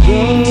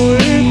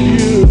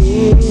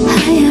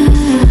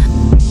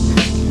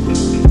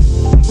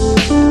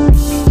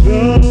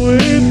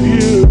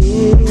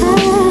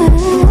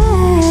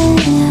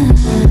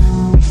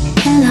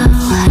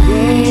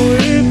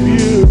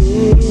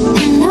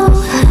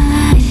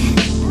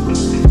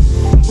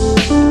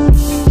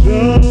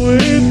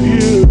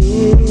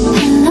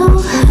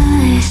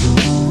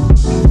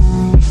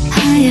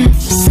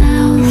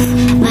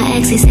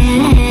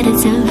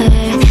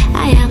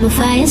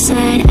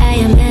 Fireside, I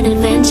am an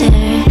adventure,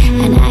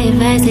 and I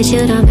advise that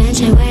you don't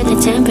venture where the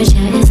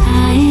temperature is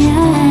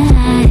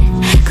high.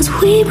 'Cause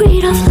we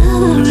breed off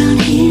love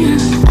around here.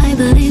 I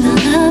believe in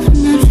love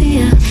and not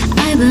fear.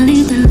 I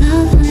believe that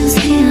love lives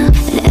here.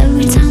 And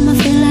every time I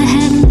feel I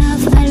had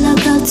enough, I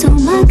look up to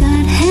my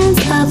God, hands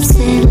up,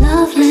 say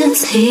love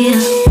lives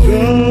here.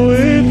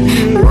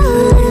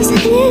 Love lives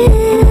here.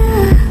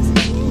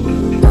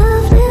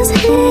 Love lives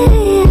here.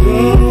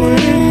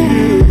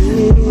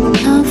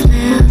 Love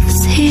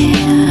lives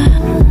here.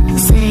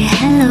 Say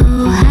hello,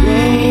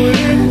 hi.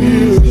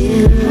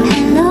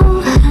 Hello,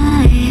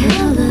 hi.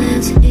 Love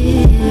lives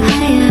here.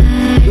 Higher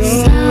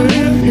sound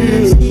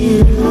lives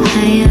here.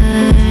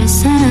 Higher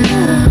sound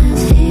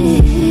lives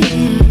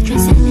here.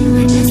 Transcending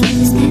my best life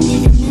is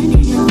pending, I'm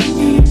ending, I'm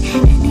ending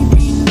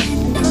anything that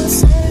don't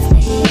serve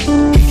me.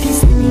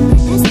 Transcending my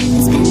best life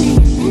is pending,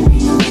 I'm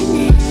ending, I'm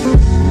ending.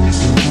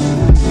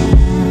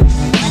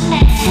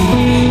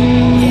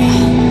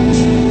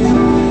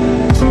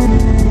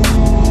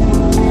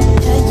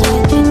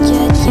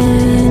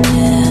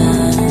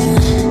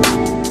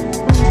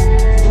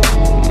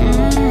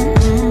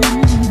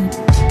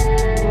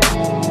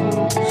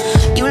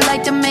 You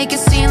like to make it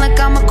seem like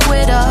I'm a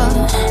quitter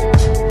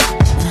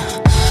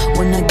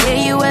when I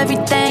gave you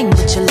everything,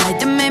 but you like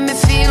to make me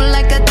feel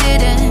like I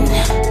didn't.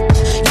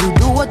 You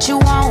do what you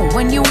want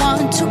when you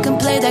want to, can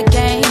play that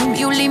game.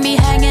 You leave me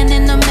hanging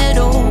in the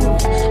middle,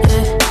 yeah.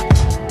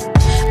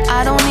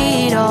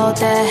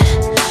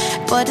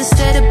 that. But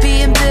instead of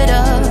being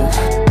bitter,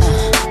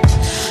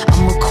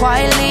 I'ma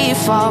quietly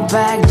fall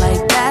back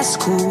like that's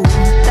cool,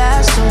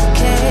 that's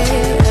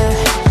okay.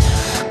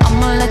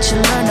 I'ma let you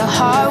learn the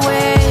hard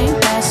way,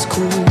 that's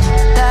cool,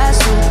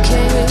 that's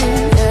okay.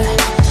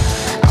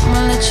 I'ma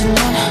let you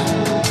learn.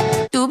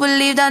 You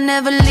believed I'd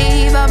never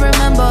leave, I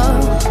remember.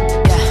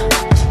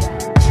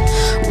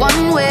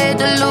 One way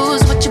to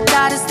lose what you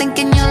got is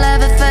thinking you'll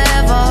have it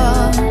forever.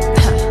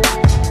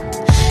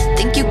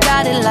 Think you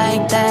got it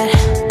like that.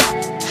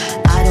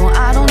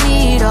 I don't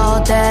need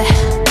all that.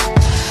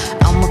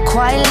 I'ma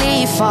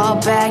quietly fall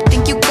back.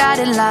 Think you got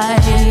it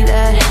like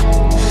that.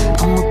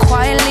 I'ma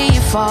quietly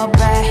fall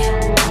back.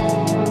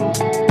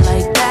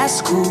 Like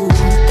that's cool,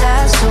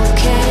 that's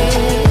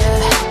okay.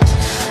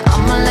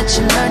 I'ma let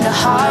you learn the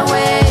hard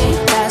way.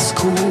 That's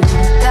cool,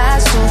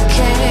 that's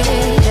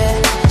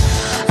okay.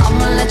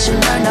 I'ma let you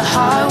learn the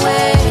hard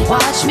way.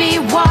 Watch me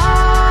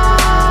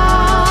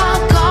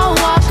walk, go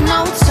walk,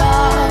 no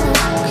talk.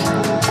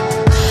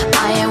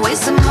 I ain't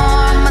wasting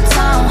more of my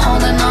time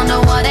holding on to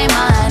what ain't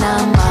mine,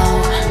 I'm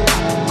out.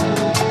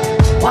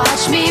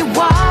 Watch me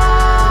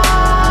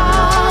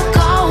walk,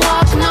 go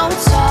walk, no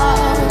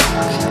talk.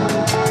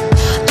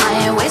 I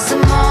ain't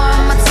wasting more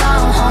of my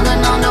time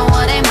holding on to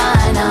what ain't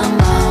mine,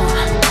 I'm out.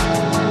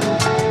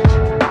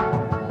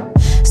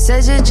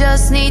 Said you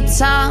just need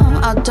time,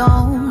 I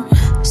don't.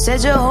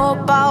 Said you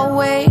hope I'll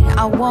wait,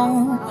 I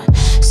won't.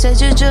 Said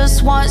you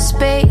just want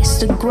space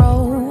to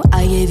grow.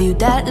 I gave you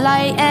that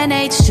light and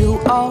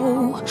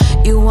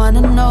H2O. You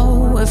wanna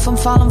know if I'm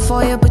falling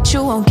for you, but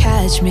you won't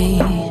catch me.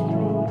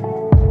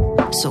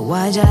 So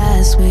why'd you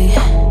ask me?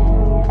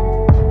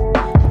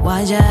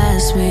 Why'd you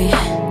ask me?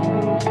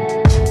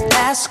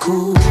 That's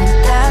cool,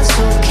 that's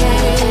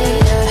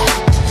okay.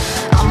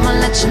 I'ma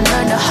let you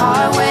learn the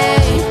hard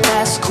way.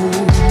 That's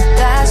cool,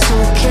 that's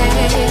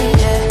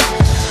okay.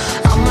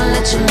 I'ma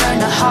let you learn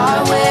the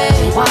hard way.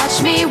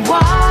 Watch me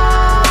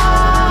walk,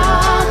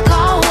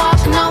 go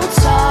walk, no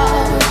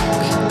talk.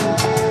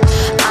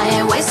 I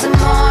ain't wasting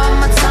more of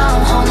my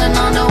time holding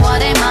on to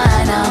what ain't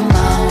mine, I'm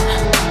out.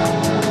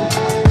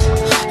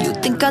 You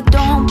think I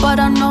don't, but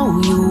I know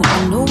you.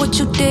 I know what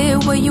you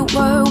did, where you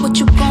were, what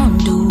you gon'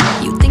 do.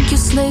 You think you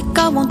slick,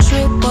 I won't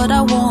trip, but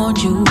I warned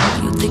you.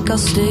 You think I'll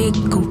stick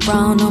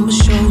around, I'ma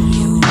show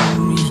you.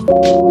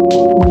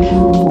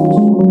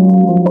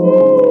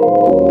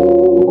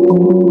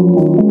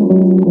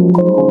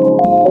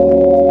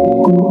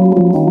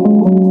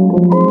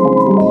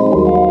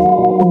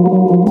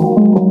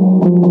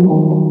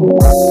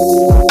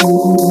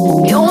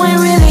 You ain't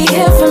really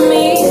here for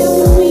me.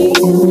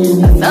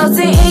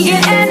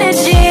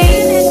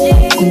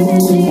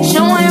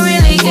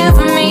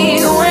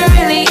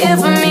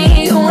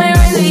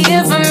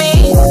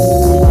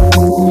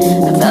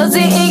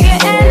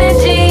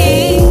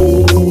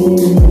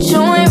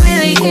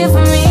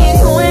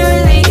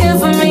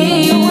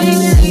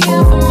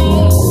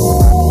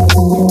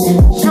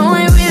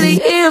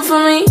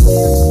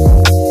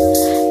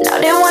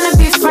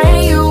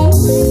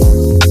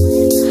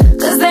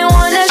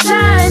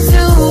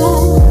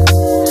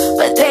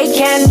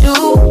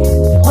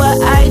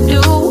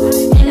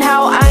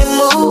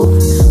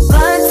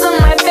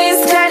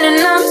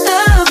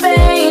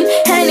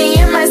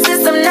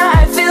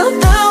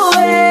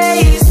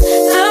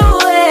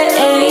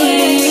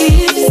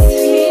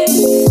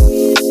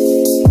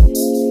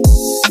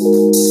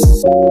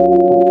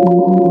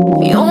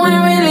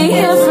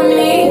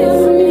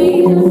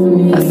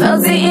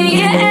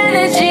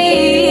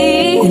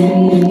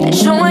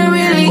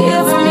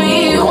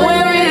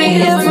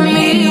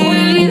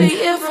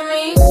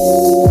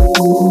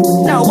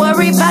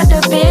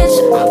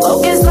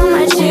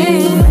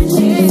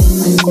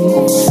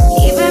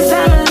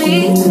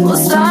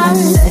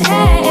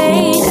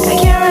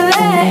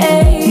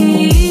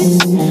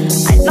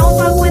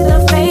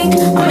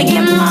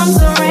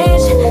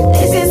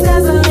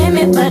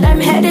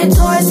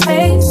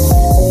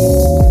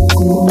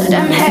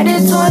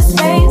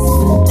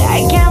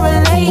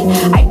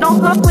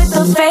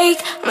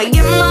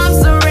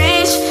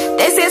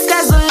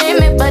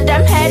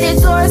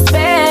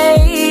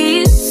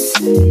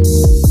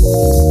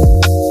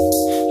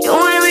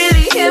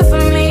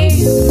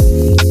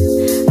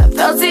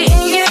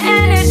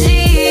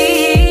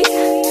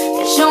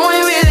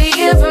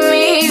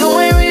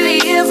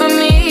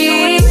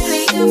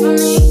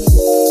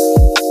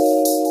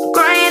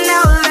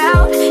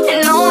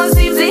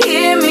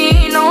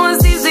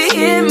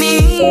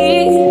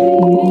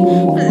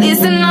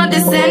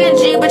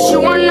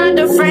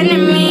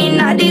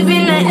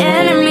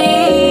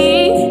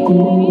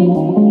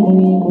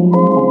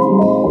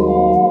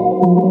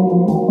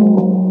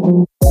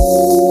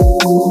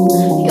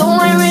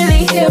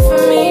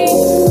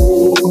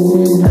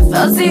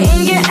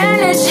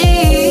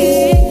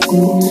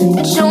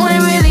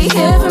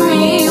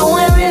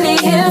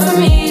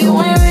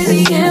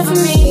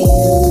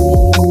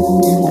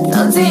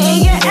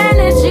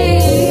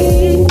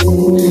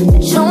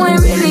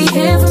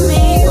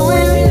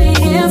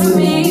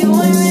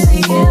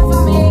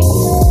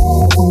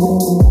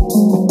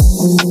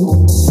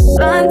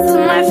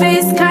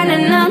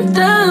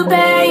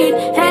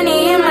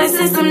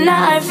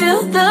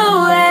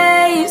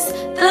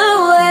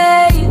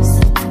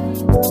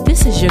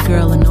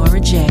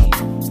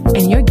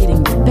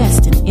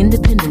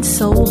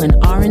 soul and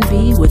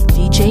R&B with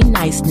DJ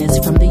Niceness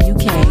from the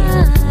UK,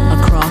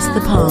 across the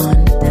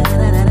pond.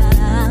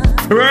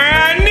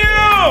 Brand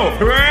new!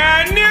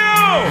 Brand new!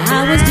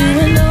 I was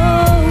doing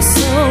oh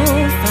so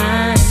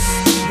fine,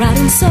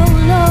 riding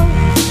solo,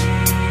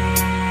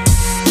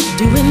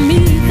 doing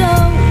me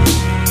though,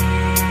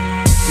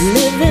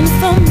 living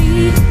for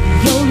me,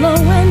 YOLO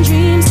and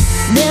dreams.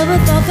 Never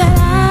thought that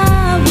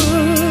I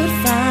would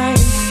find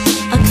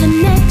a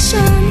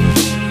connection.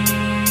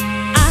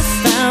 I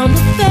found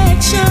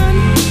affection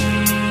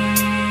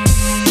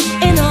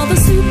in all the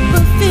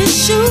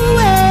superficial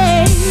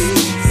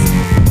ways.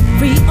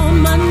 Free on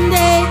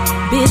Monday,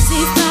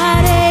 busy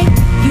Friday.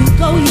 You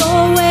go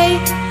your way,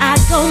 I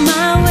go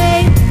my way.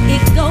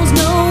 It goes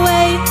no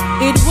way,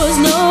 it was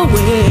no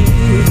way.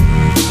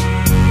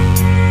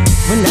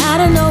 When I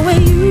don't know where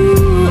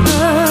you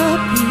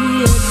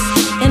appeared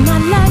in my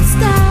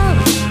lifestyle,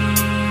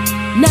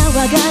 now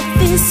I got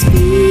this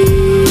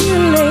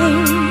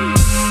feeling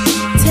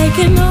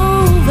taking over.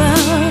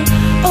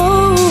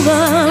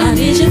 How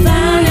did you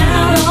find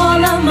out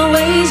all of my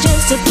ways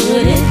just to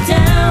put it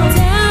down,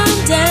 down,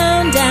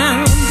 down,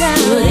 down, down,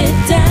 put it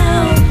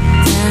down,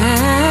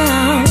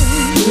 down,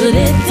 put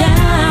it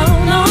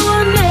down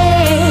on me?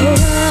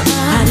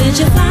 How did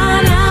you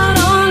find out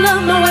all of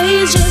my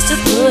ways just to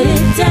put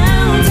it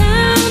down,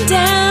 down,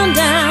 down,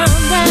 down,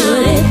 down,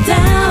 put it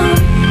down,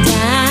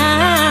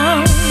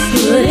 down,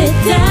 put it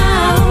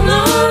down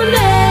on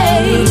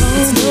me?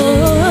 It's no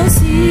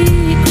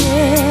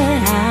secret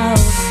how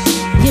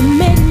you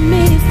made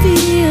me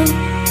feel.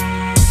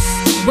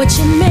 What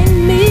you made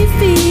me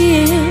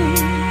feel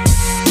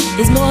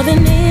is more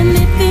than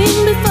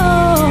anything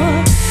before.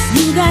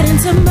 You got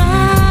into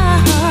my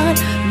heart,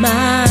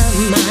 my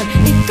mind.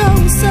 It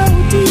goes so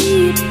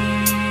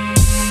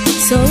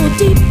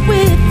deep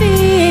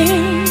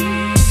within.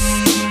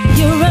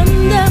 You're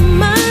under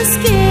my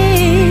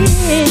skin.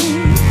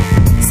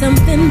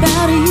 Something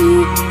about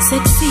you,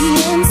 sexy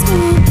and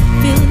smooth,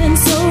 feeling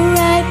so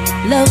right,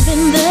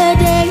 loving the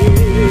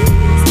days,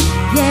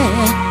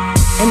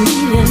 yeah, and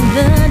even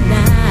the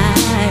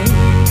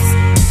nights.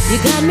 You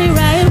got me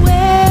right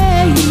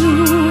where you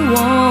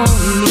want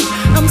me.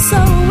 I'm so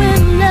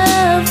in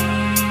love,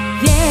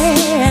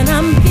 yeah, and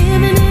I'm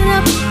giving it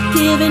up,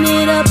 giving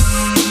it up,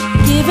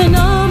 giving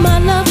all my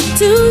love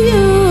to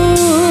you.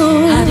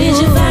 How did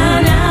you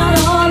find out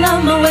all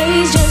of my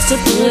ways just to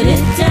put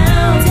it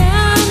down,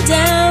 down,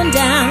 down,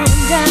 down,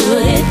 down,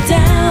 put it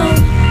down,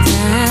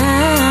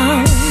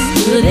 down,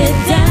 put it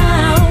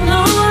down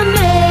on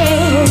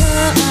me?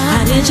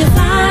 How did you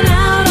find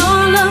out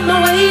all of my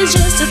ways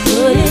just to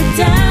put it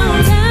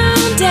down,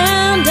 down,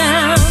 down,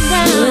 down,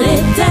 down, put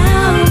it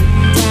down,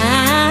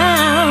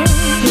 down,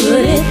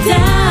 put it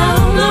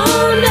down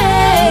on me,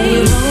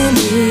 on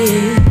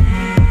me?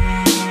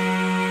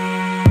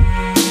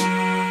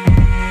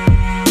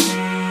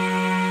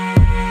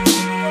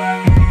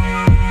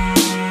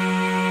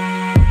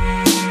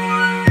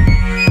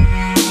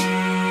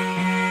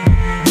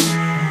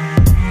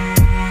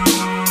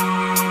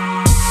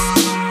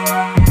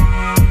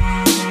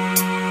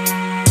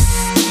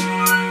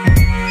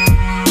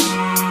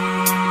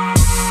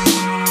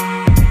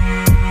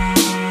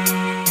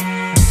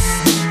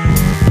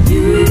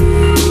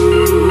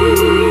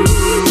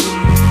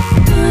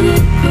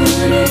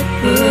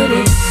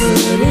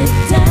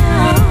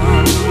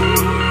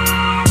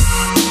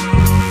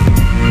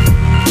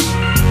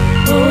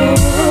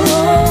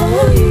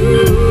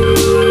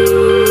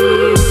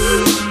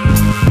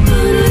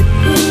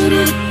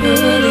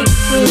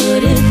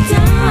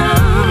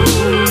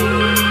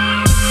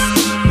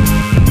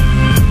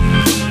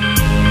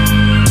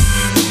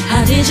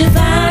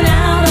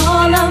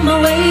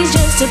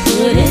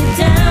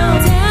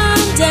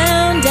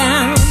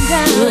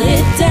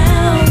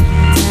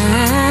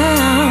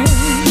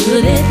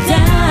 Put it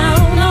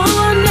down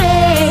on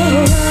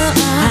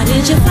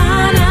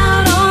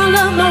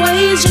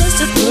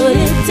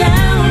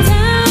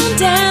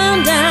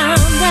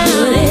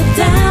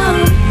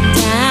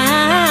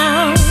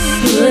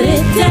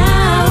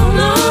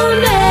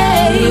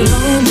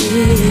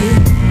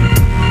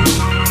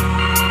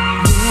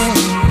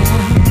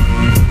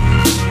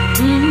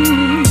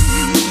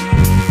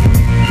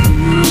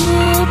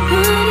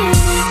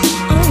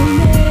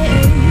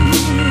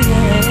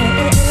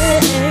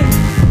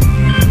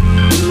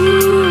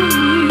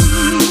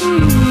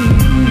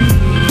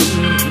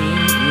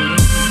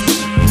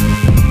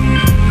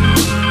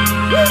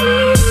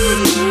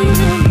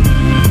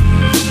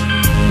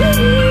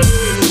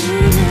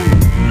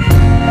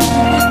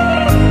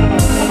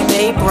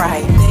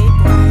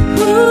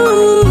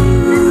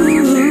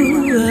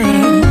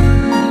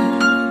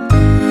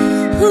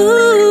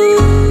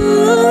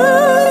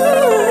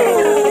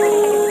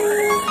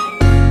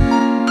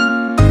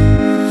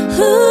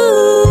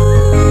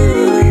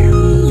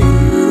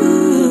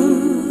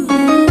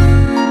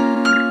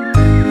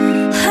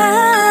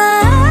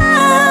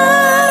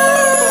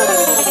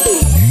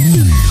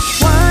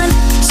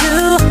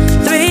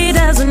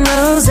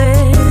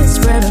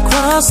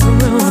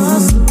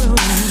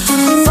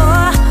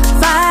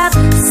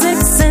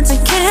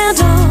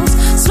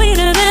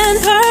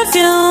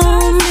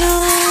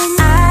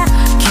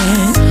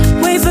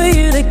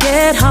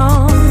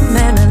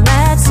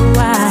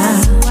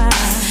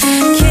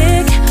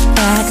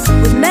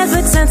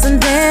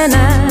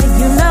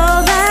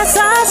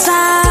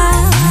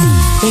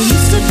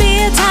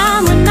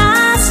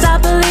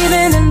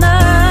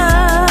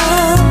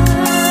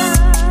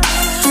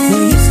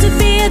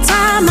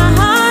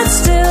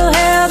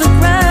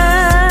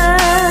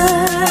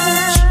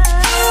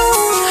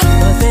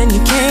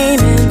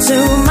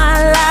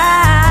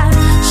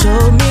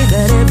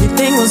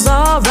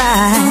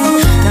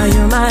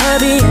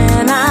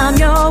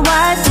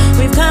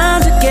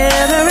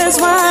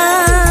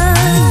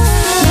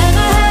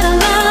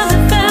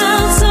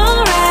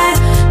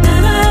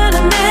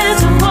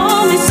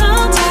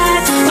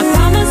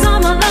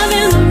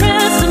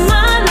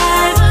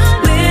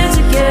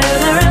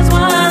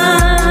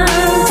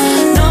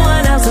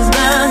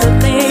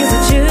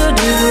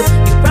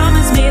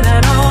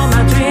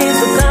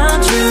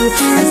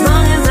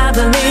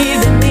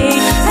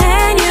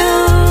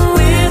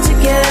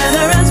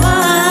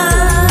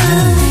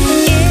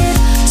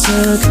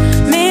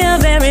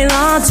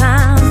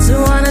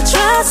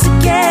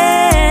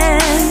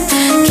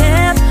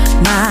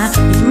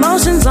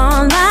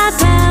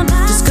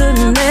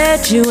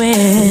let you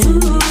in.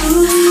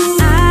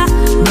 I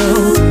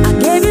know I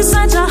gave you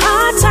such a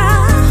hard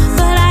time,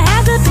 but I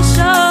had to be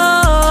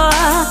sure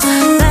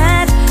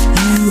that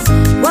you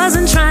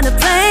wasn't trying to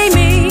play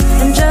me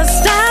and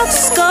just out to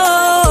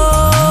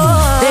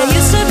score. There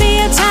used to be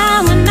a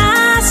time when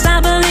I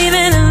stopped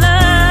believing in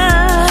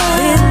love,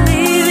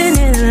 believing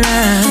in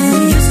love.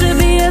 There used to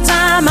be a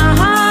time my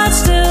heart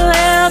still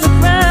held a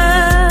grudge.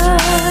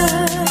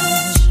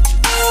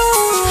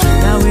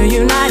 Now we're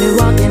united,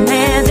 walking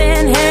hand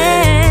in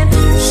hand.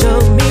 You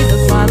showed me the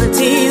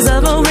qualities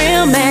of a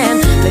real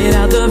man, laid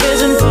out the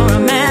vision for a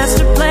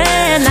master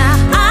plan. Now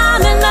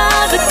I'm in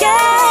love again.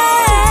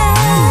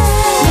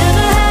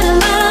 Never had a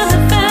love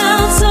that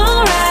felt so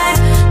right.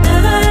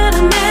 Never had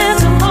a man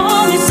to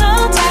hold me so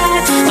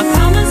tight. I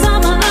promise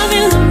I'ma love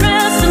you the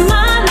rest of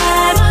my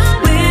life.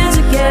 We're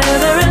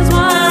together as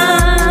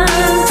one.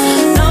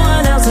 No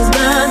one else has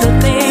done the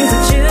things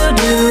that you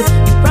do.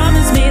 You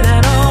promised me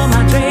that all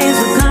my dreams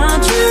would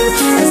come true.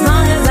 As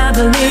long as I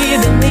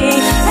believe in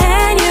me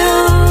and you,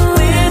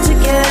 we're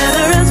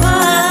together as one.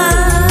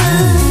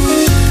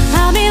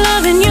 I'll be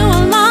loving you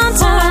a long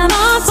time,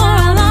 for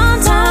a long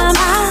time,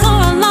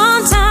 for a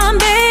long time,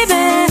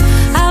 baby.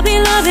 I'll be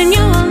loving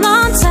you a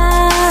long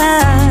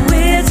time.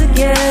 We're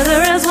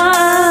together as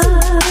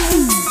one.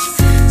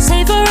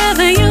 Say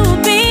forever you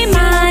will be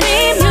mine,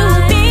 you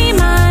will be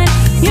mine,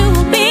 you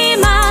will be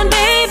mine,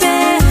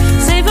 baby.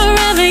 Say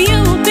forever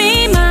you will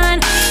be mine.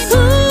 Ooh.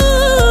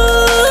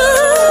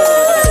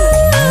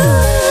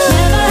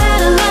 Never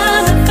had a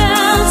love that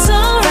felt so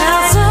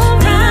right, so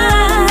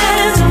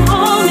right. To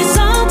hold me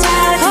so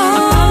tight. I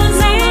promise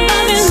I'ma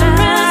love you the rest of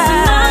my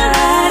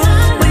life.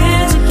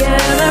 We're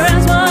together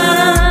as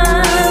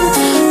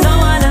one. No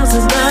one else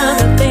has done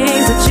the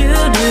things that you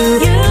do.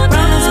 You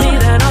promised me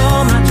that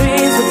all my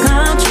dreams would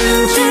come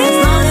true. As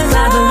long as I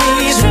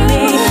believe in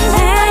me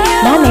and you.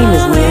 My name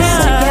is Mia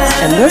Simmons,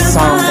 and this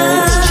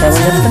songbird is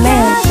chilling with the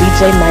man,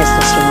 DJ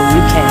Niceness from the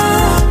UK,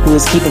 who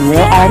is keeping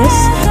real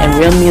artists and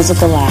real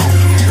music alive.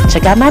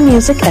 Check out my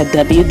music at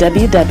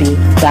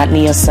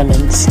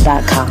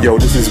www.neosimmons.com. Yo,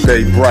 this is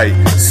Bay Bright,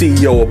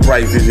 CEO of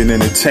Bright Vision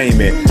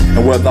Entertainment.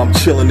 And whether I'm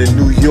chilling in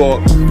New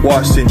York,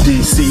 Washington,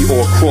 D.C.,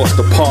 or across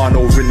the pond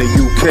over in the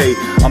UK,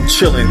 I'm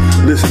chilling,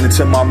 listening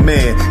to my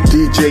man,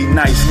 DJ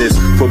Niceness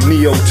from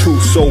Neo 2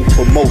 Soul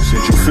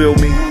Promotions. You feel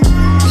me?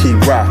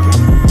 Keep rocking.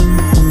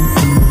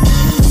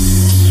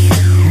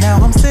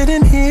 Now I'm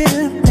sitting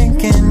here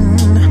thinking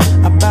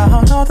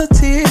about all the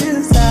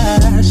tears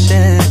I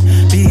shed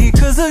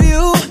because of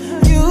you.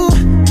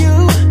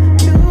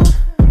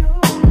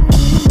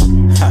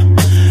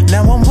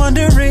 Now I'm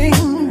wondering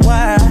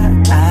why I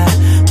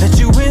let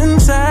you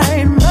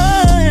inside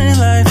my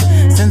life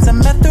since I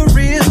met the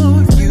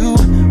real you.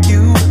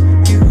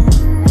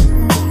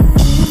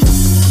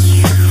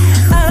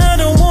 I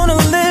don't wanna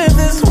live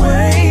this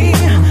way.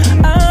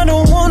 I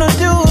don't wanna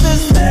do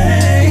this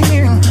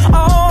thing.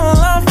 All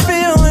I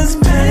feel is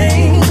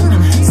pain.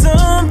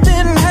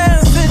 Something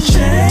has to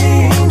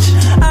change.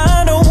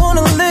 I don't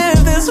wanna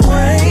live this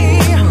way.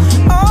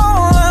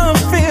 All I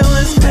feel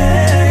is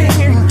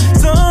pain.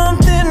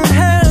 Something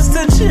has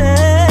to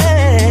change.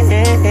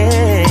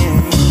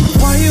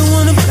 Why you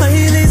wanna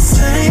play these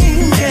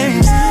same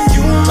games?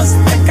 You must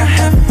think I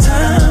have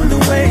time to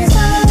waste.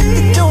 If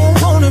you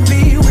don't wanna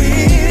be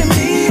with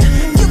me,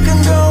 you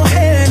can go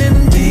ahead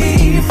and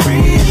be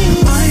free.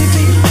 Might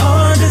be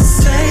hard to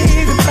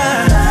say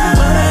goodbye,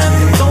 but I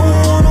don't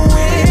wanna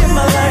win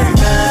my life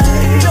back.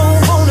 If you don't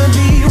wanna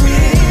be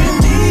with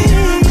me,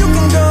 you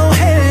can go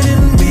ahead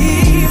and be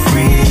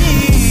free.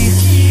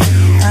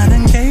 I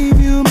done gave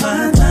you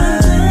my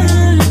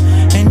time,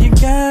 and you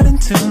got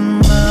into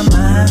my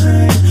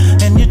mind,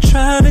 and you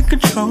try to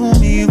control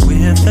me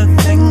with the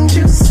things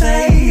you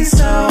say.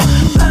 So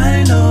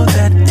I know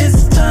that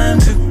it's time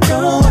to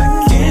go.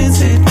 I can't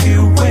sit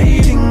here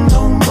waiting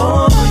no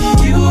more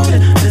for you to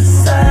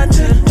decide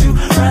to do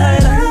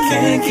right. I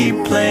can't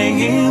keep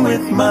playing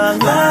with my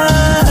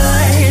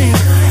life.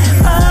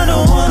 I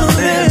don't wanna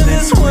live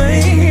this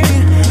way.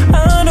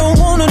 I don't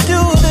wanna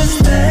do this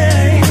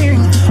thing.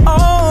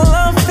 All I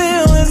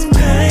feel is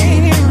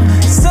pain.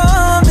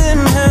 Something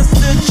has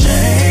to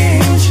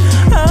change.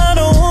 I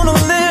don't wanna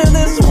live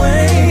this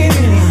way.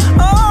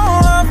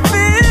 All I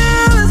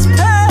feel is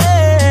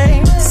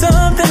pain.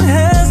 Something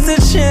has to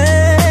change.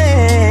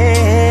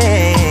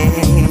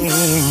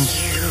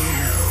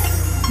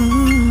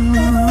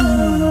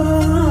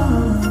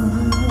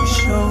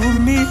 Show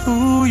me who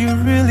you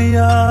really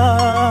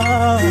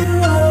are.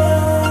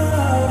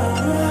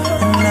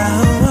 And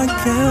now I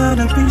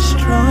gotta be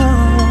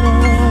strong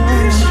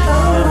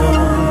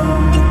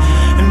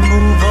and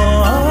move on,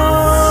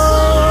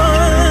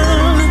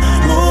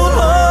 move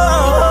on.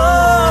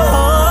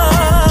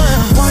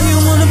 Why you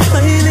wanna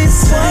play these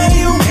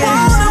same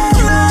games?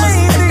 You must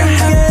think I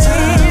have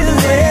time to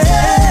waste. If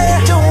you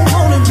don't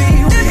wanna be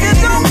with me,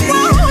 you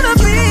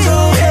can go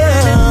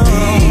ahead and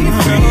be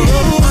free.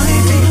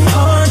 Might be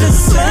hard to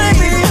say,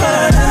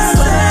 but I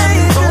say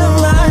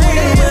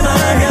when I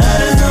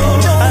gotta go.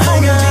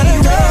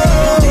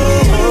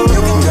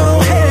 You can go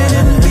ahead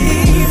and be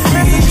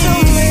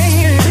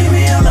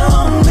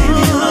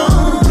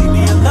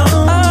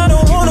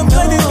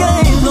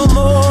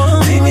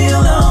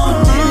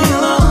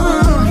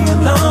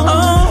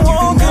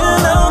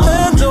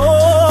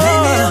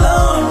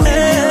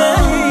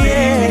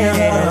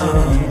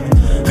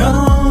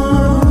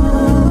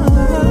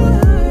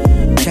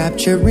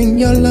capturing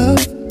your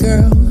love,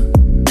 girl.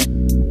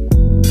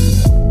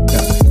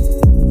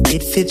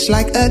 It fits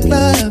like a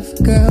glove,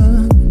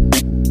 girl.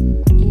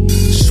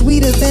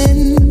 Sweeter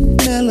than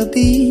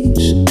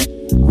melodies,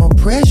 more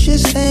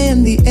precious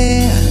than the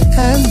air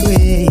I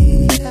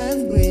breathe.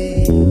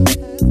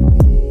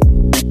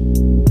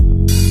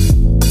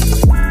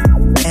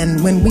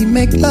 And when we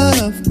make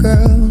love,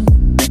 girl,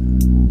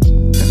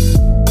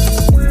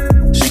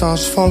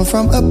 stars fall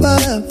from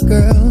above,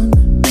 girl.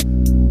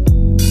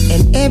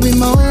 And every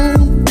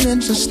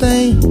moment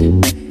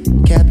sustained,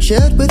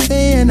 captured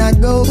within our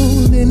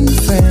golden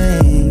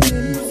frame.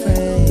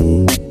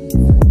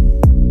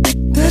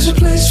 There's a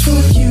place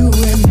for you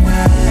and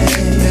I.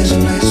 There's a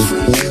place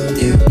for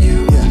you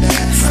and I.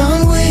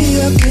 Found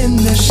way up in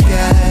the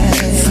sky.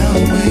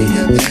 Found way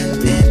up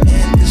in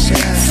the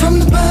sky. From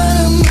the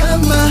bottom of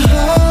my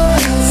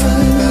heart. From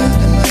the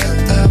bottom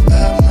of my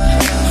heart.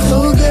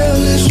 Oh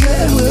girl, is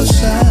where we'll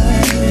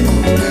start.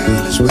 Oh girl,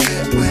 is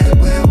where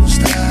we'll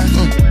start.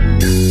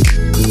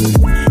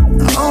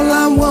 All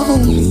I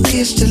want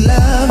is to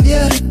love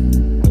you.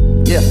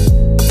 Yeah.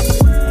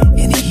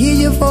 And hear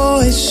your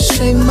voice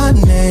say my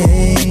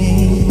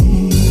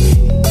name.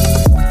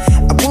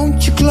 I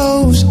want you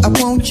close, I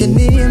want you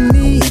near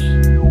me,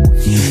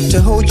 to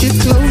hold you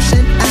close,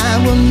 and I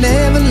will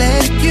never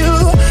let you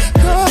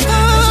go.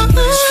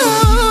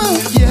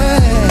 Yeah.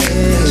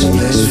 There's a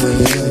place for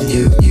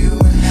you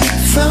and I.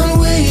 Found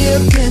way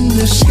up in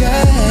the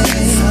sky.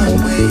 Found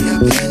way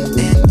up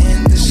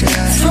in the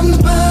sky. From the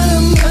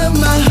bottom of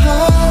my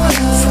heart.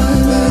 From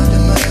the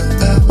bottom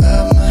of my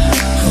heart.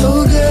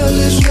 Oh girl,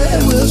 is where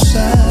we'll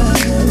start.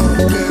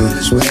 Oh girl,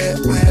 is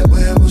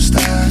where we'll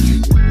start.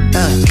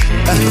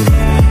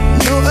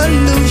 No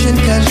illusion,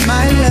 'cause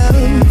my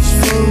love's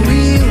for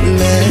real,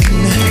 and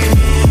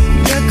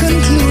the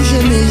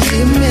conclusion is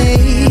you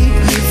make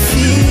me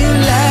feel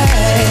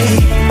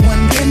like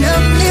one in a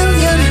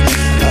million.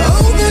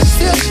 Oh, this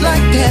feels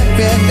like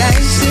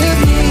paradise to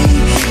me,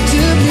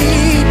 to me,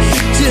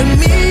 to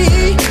me.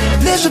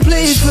 There's a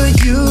place for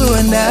you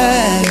and I.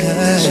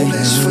 There's a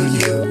place for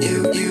you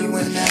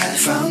and I.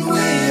 Found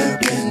way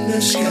up in the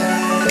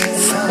sky.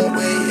 Found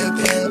way up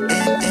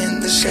in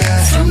the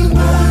sky. From the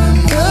bottom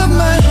of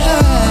my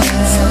heart.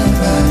 From the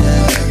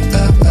bottom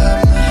of my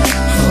heart.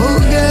 Oh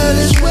girl,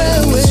 is where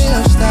we'll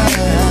start.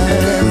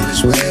 Girl,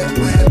 is where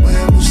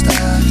we'll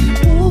start.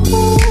 Ooh,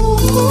 ooh,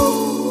 ooh.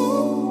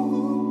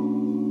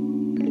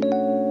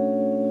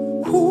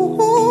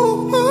 Ooh, ooh,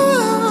 ooh.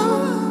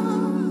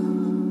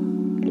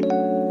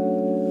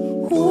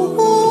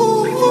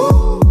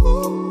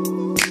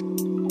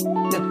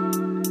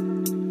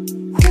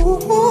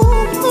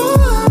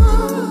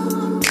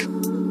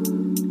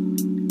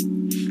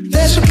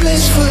 There's a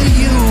place for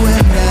you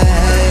and I.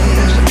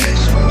 There's a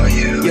place for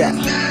you and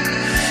I.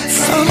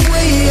 From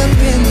way up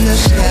in the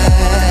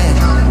sky.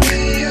 From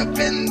way up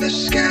in the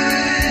sky.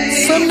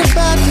 From the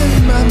bottom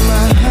of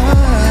my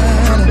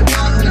heart. From the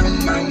bottom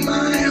of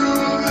my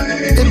heart.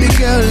 Baby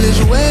girl, is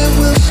where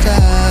we'll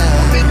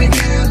start. Baby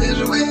girl, is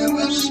where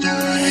we'll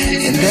start.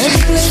 And there's a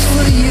place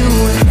for you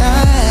and I.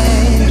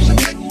 There's a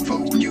place for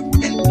you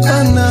and I.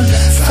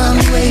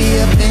 Found way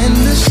up in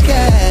the sky.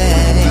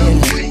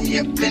 Found way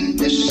up in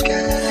the sky.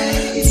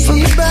 From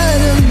the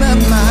bottom of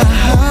my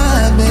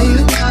heart, baby. From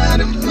the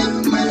bottom of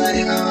my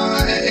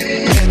heart.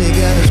 Baby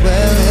girl, is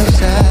where we'll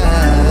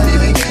start.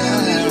 Baby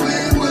girl, is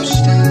where we'll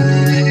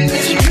start.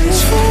 There's a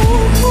place for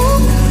you.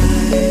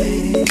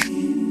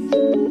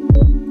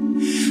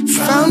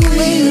 Found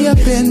way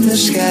up in the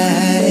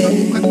sky.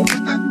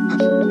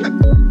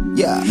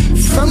 Yeah.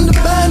 From the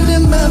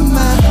bottom of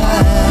my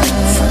heart.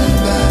 From the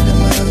bottom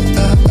of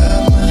my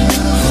heart.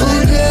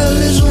 Oh girl,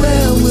 is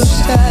where we'll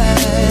start.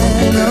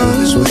 Girl,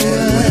 is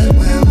where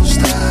we'll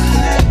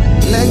start.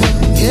 Like,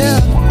 yeah.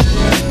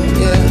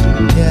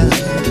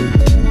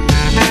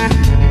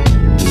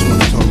 Just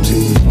wanna talk to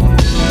you.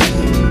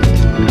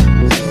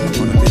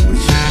 Wanna be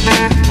with you.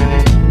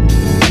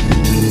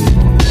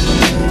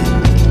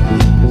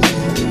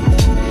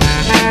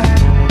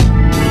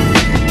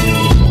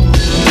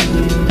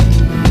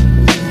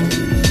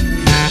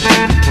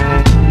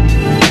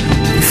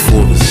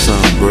 Before the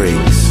sun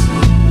breaks,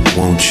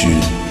 won't you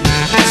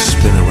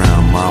spin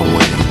around my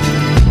way?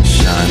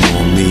 Shine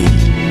on me,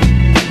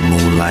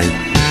 moonlight.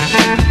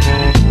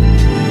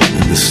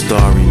 In the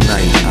starry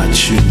night, I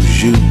choose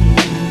you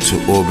to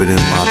orbit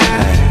in my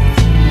path.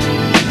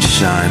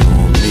 Shine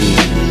on me,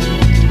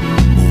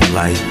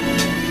 moonlight.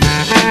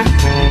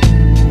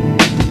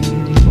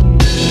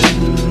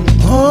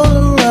 All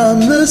around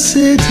the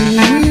city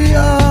we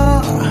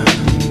are,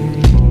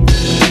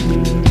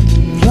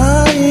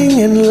 flying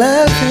and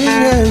laughing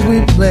as we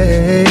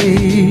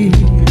play,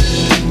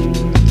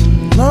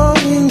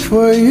 longing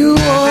for you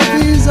on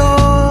these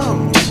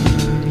arms,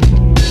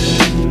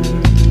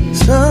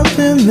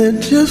 something that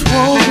just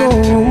won't go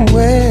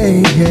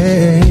away.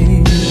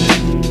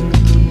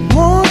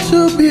 Want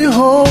to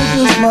behold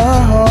just my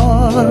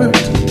heart.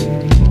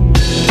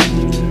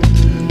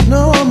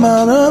 No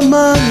amount of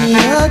money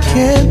I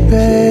can't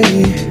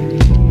pay.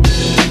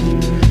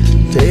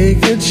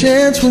 Take a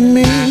chance with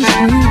me,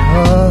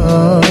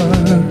 sweetheart.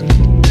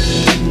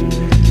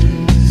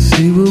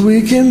 See what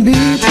we can be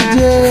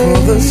today.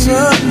 For the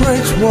sun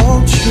breaks,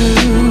 won't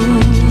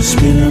you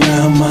spin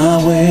around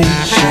my way,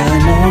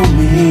 shine on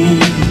me,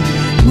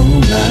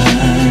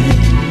 moonlight.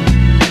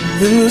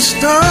 In the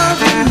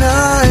starry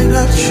night,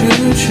 I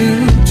choose you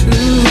to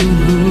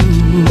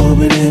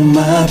orbit in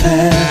my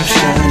path,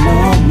 shine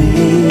on me,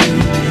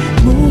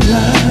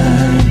 moonlight.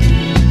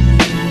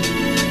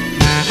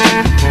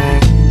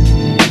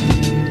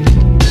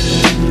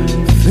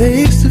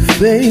 Face to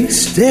face,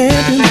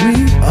 standing we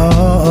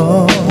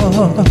are.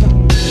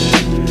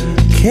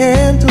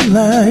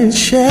 Candlelight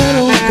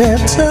shadows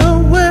dance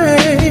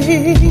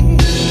away.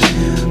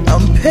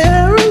 I'm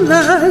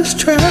paralyzed,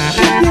 trapped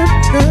in your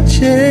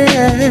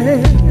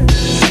touches.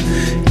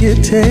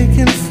 You're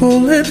taking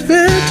full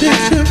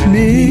advantage of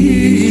me.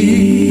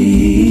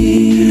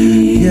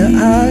 Your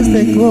eyes,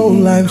 they glow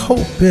like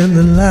hope in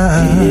the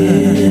light.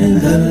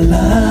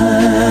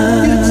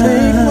 You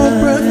take my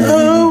breath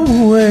away.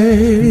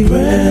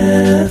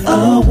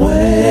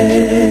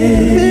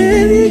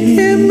 Then you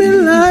give me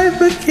life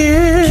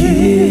again.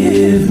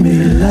 Give me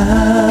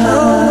life.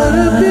 Oh, what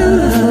a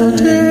beautiful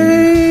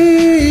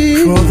day.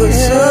 For the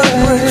sun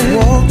breaks,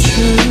 won't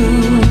you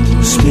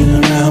spin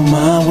around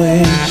my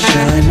way,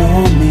 shine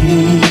on me,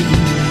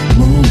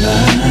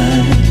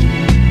 moonlight.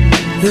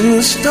 In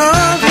the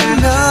starry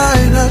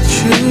night, I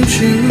choose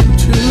you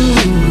to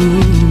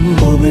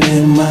orbit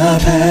in my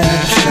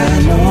path,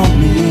 shine on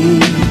me,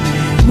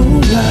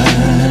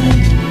 moonlight.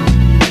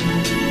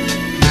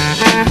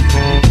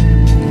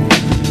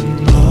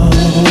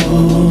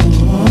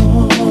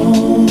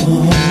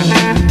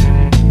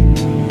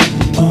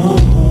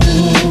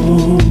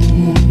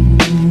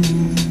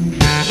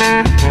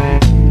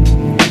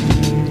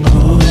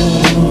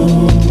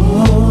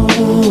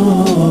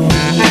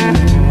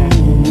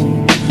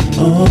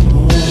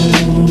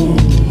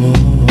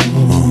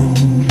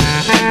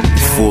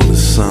 Before the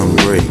sun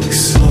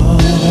breaks,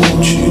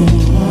 won't you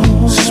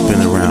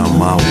spin around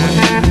my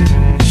way,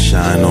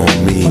 shine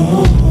on me,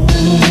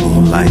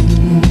 moonlight.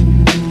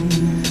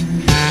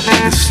 In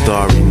the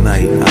starry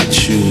night, I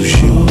choose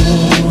you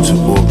to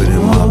orbit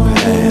in my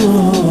path,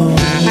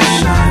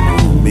 shine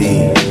on me,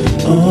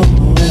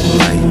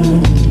 moonlight.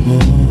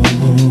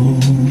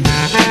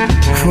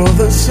 For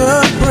the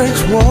sun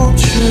breaks,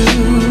 won't you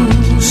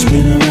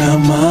spin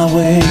around my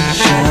way,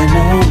 shine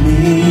on me,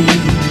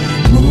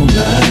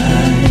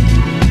 moonlight.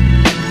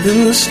 In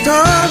the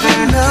starry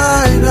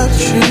night, I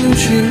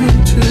choose you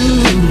to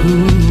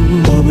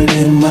orbit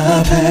in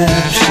my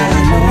path,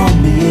 shine on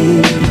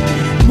me,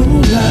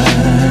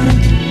 moonlight.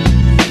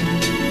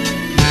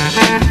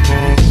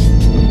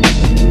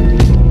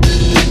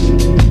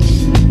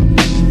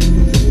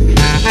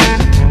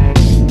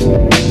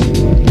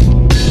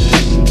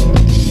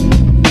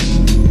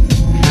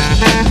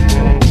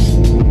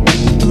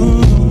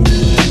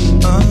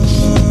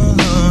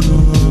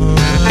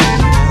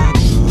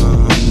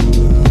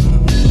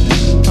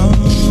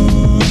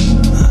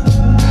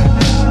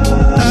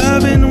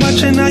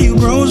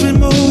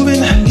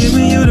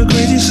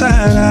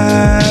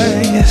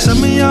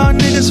 Some of y'all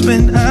niggas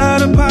been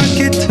out of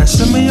pocket, and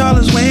some of y'all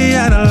is way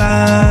out of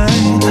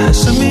line.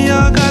 Some of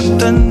y'all got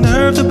the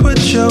nerve to put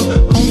your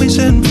homies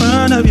in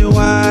front of your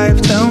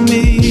wife. Tell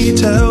me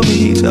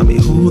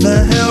who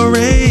the hell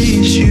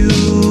raised you?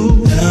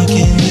 How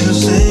can you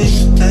say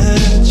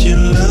that you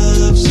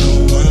love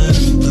someone,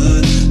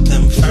 put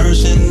them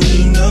first, and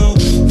you know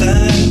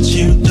that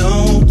you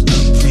don't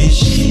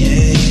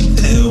appreciate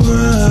their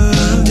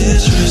worth?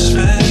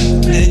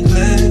 Disrespect,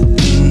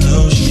 neglect, you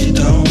know she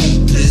don't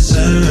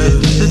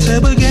deserve it. The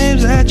type of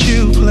games that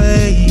you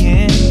play,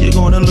 you're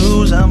gonna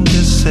lose, I'm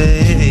just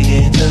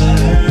saying. To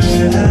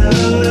learn how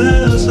to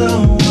love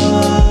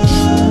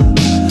someone,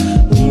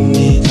 you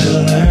need to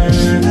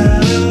learn how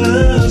to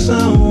love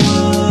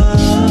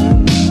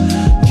someone.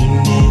 You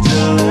need to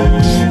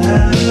learn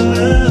how to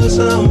love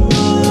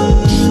someone.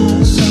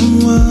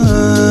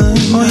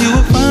 Or you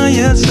will find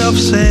yourself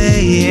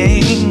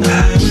saying, I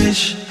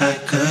wish I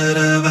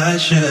could've, I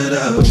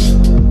should've.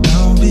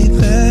 Don't be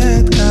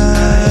that guy.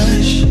 I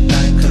wish I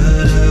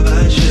could've,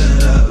 I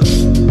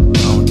should've.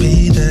 Don't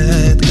be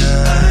that guy.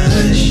 I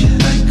wish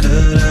I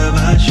could've,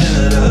 I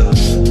should've.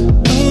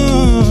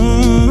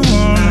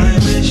 I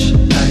wish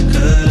I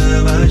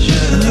could've, I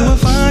should've. You will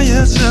find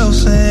yourself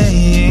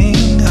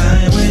saying,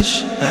 I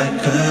wish I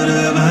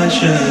could've, I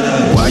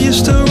should've. Why you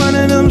still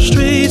running them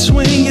streets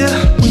when you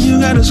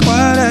got a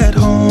squad at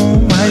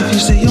home? Wife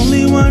is the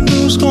only one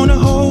who's gonna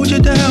hold you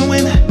down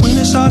when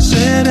it's all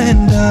said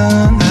and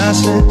done. I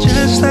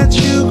suggest that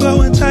you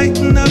go and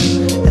tighten up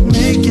and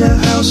make your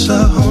house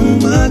a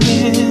home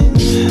again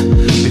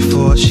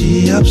before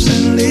she ups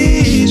and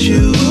leaves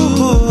you.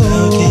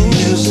 How can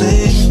you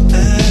say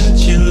that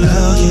you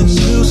love him?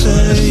 You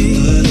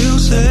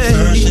say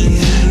first, and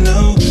you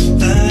know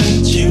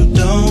that you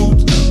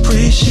don't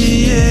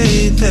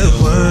appreciate their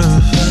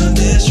worth.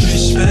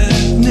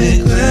 Disrespect,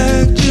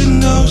 neglect, you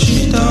know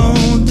she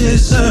don't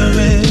deserve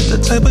it. The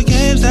type of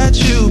games that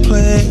you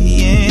play,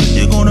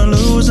 you're gonna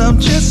lose, I'm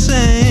just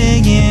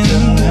saying.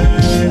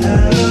 Learn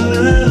how to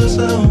love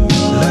someone.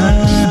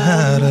 Learn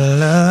how to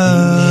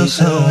love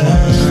someone.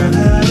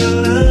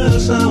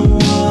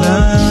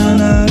 Learn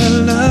how to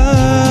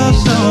love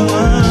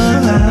someone.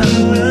 Learn how to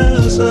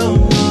love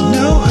someone.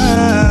 Know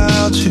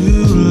how to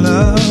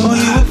love. Or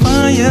you will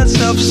find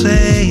yourself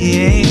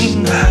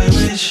saying, I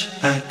wish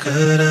I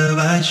could have,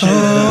 I should have.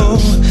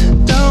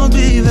 Oh, don't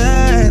be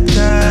that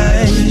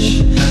guy. I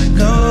wish I could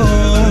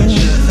have, I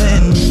should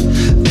have.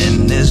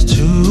 Then it's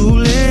too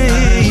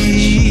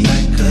late. I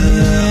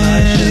could have, I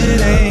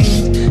should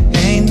have.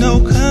 Ain't no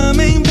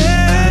coming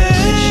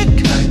back.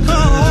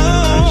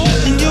 Oh,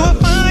 and you will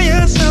find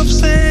yourself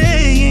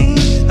saying,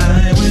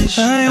 I wish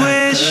I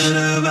could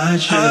have, I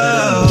should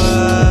have.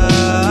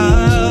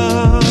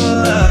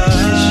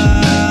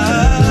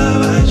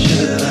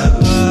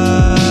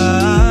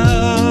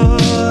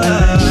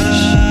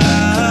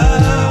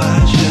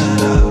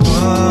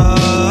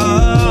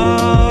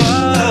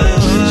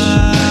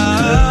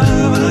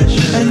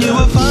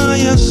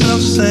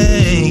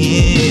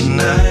 Saying,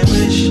 I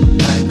wish I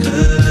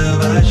could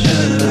have, I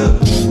should have.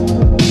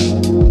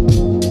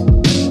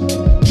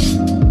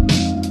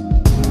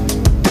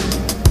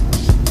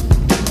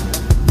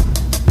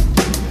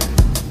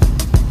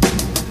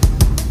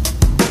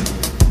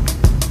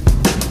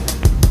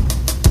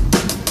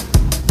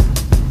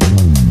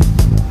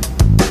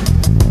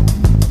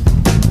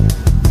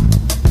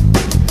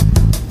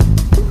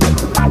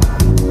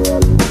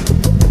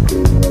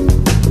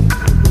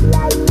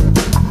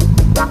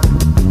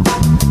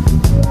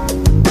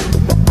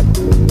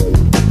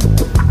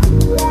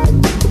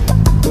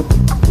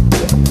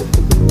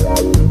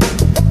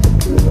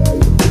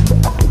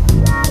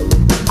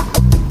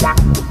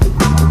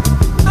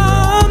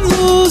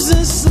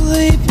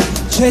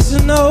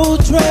 Chasing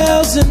old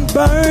trails and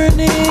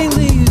burning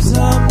leaves,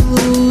 I'm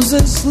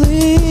losing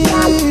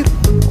sleep.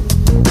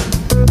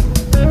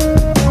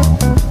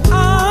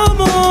 I'm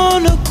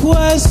on a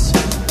quest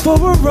for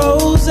a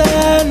rose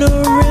and a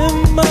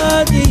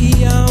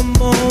remedy. I'm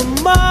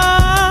on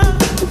my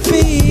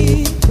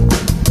feet.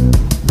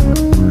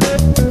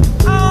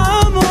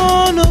 I'm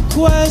on a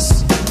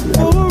quest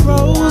for a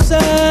rose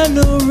and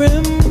a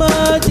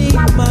remedy.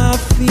 My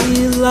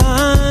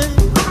feline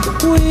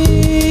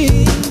queen.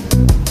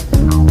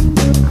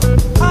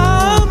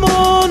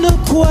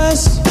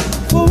 Quest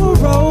for a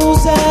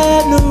rose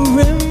and a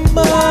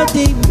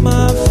remedy,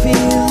 my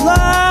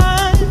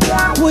feline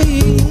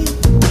queen.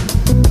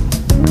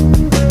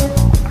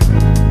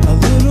 A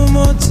little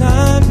more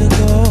time to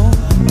go,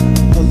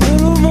 a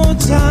little more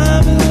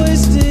time is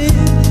wasted,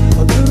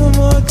 a little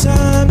more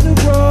time to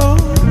grow,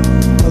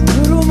 a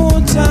little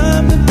more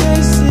time to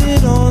place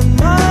it on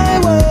my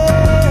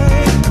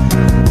way.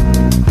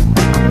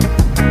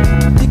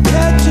 To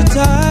catch a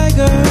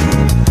tiger.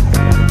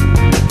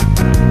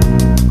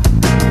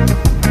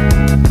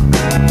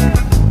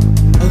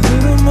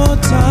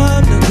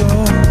 Time to go,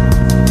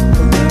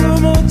 a little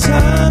more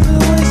time to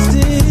waste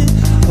it,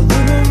 a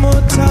little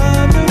more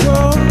time to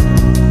grow,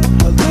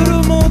 a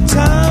little more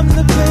time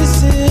to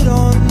place it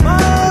on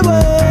my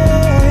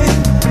way.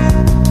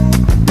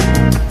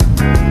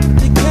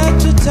 To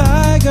catch a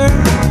tiger.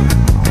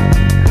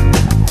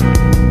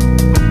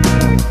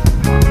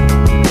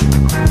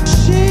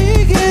 She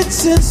gets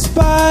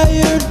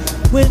inspired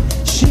when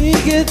she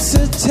gets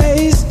a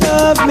taste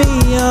of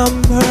me.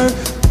 I'm her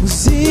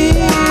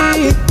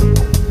music.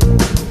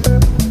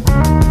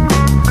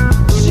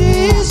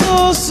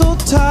 So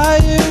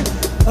tired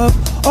of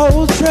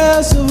old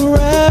trails of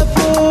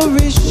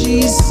revelry.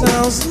 She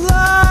sounds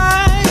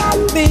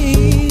like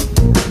me.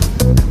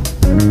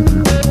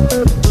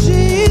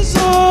 She's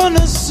on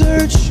a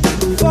search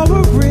for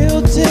a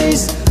real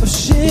taste of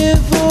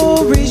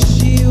chivalry.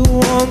 She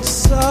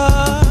wants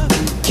a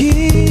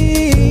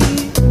key.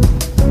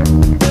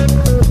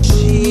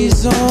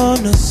 She's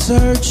on a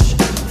search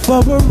for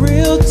a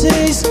real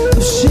taste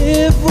of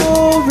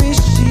chivalry.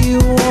 She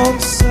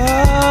wants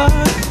a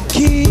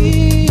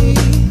key.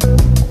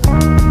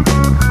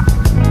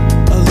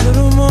 A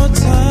little more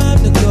time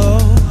to go,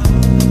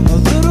 a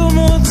little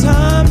more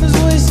time is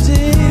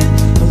wasted,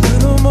 a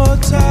little more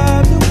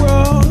time to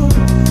grow,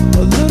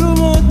 a little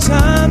more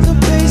time to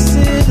place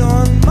it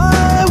on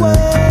my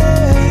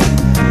way.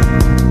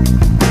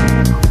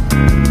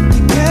 To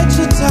catch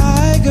a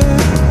tiger.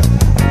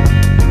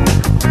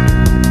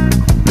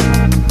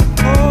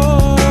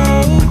 Oh,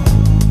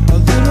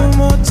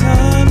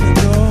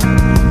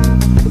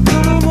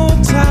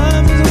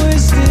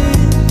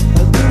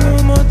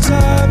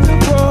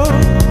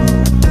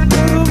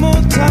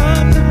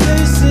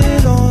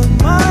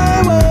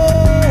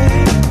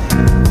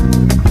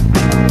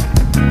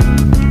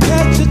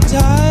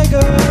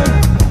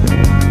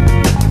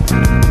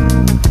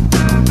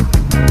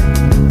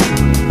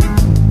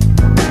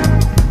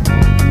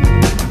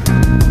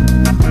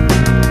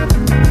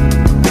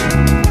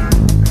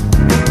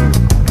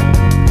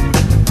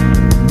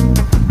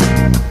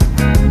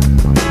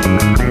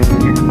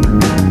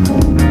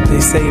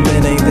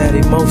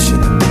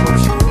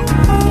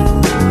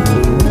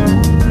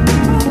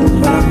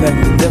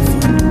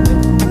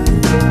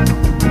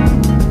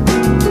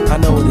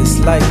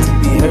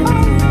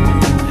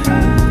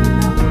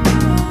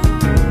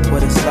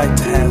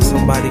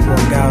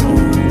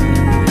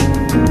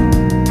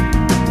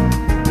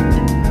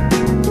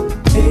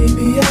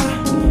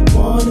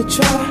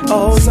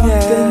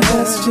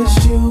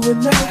 just you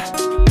and I.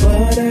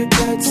 But I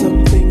got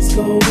some things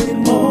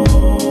going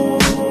on.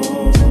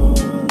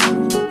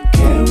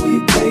 Can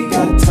we take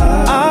our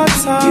time?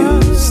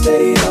 You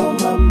stay on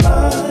my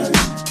mind.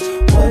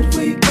 What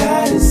we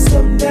got is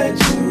some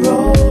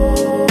natural.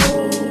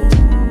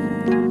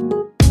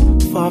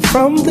 Far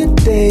from the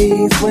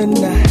days when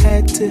I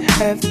had to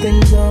have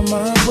things on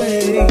my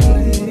way.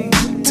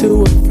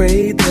 Too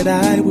afraid that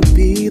I would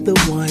be the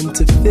one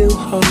to feel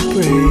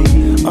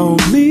heartbreak.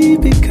 Only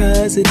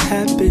because it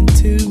happened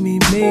to me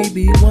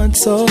maybe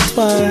once or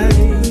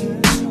twice.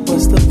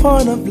 What's the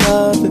point of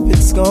love if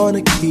it's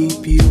gonna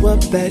keep you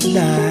up at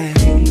night?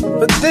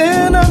 But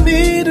then I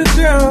meet a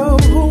girl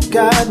who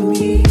got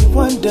me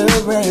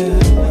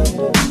wondering,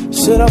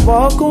 should I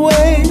walk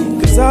away?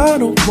 Cause I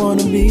don't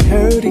wanna be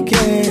hurt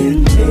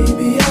again.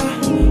 Maybe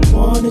I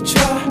wanna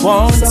try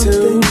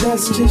something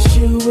that's just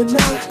you and I.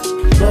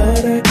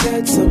 But I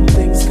got some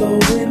things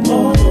going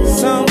on.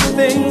 Some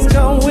things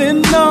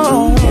going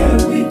on. Can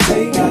we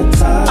take our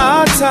time?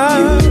 Our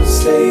time. You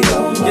stay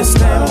on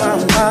my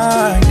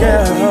mind,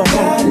 girl. What we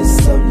got is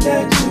some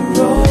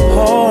natural.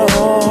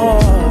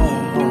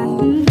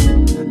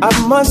 I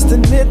must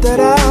admit that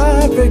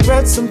I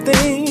regret some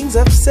things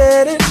I've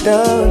said and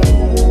done.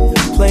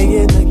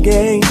 Playing the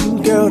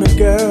game, girl to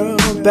girl,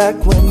 back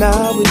when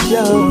I was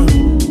young.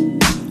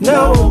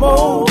 Now I'm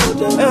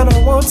older and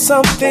I want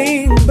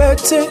something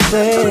better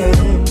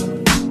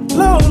than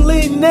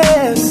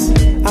loneliness.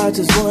 I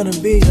just wanna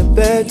be a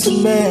better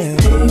man.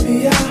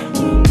 Maybe I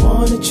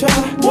wanna try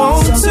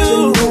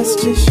something that's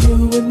just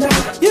you and I.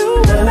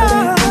 You and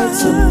I got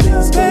some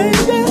things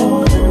going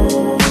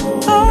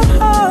on.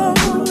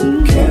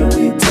 Can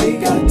we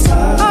take our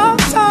time?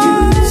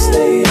 You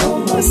stay on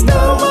my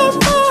mind. What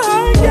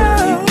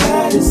we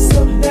got is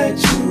some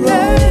natural.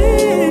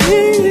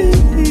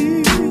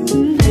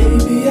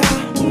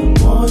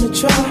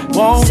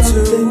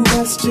 Something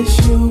that's just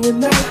you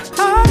and I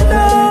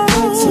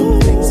know some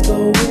things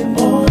going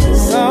on.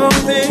 Some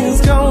things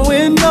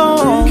going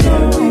on.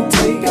 Can we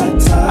take our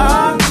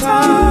time?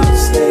 You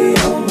stay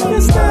on my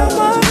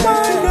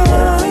mind.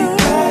 What we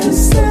got is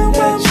some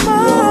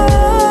natural.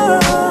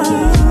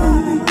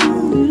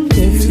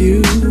 If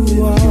you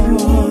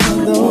are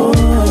the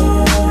one,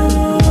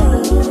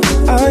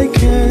 I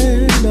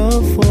can't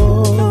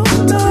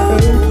afford to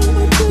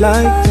hurt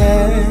like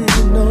that.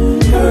 No.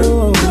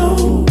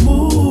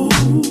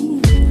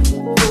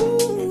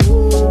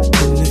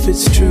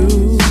 It's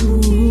true,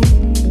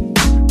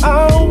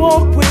 I'll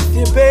walk with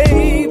you,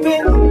 baby.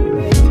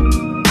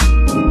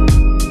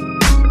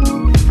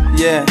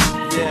 Yeah.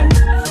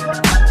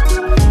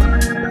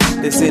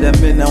 They say that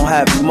men don't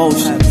have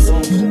emotions,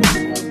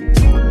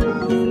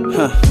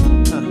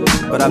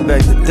 but I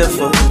beg to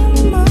differ.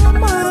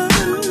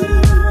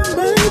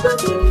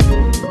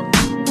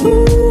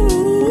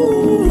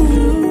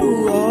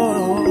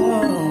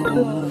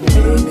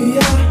 Baby,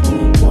 I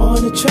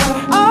wanna try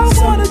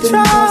something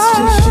that's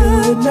just you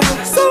and I.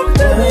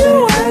 Something you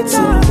and I.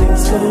 Some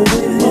things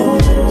going on.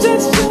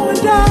 Just you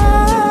and I.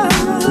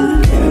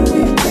 Can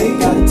we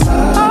take our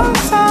time?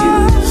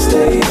 You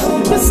stay on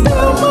my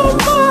mind.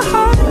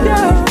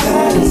 Yeah.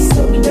 That is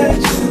so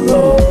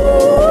natural.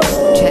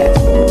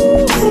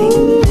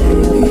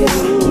 Baby, I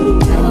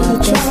wanna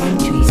try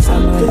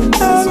something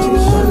that's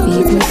just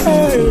you and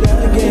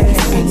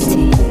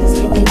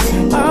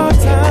I.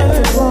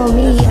 Pour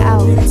me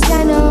out,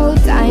 I know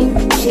time.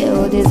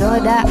 Chill is all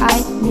that I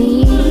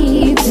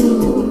need to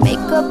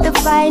make up the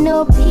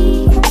final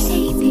piece.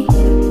 Easy.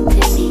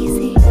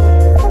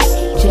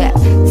 Yeah.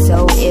 So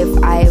if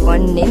I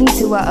run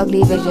into an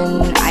ugly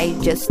vision, I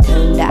just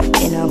turn that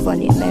in a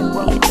funny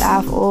memory.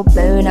 Laugh or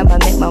burn, I'ma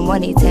make my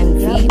money 10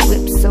 feet.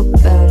 Whips up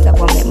burns, I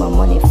won't make my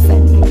money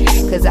fend.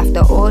 Cause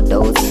after all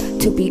those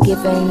to be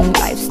given,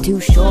 life's too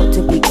short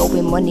to be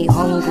going money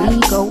hungry.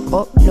 Go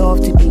up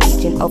north to be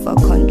reaching other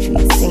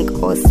countries. Sink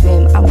or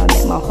swim, I'ma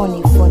make my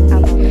honey fun.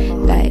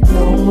 I'm like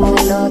no more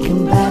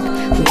looking back.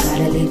 We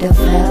gotta leave the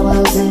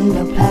farewells in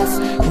the past.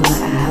 No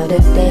matter how the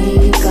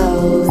day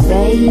goes,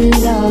 they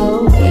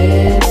know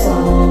it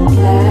won't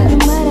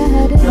last.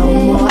 No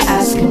more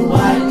asking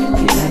why.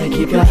 You gotta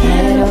keep your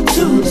head up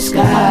to the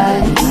sky.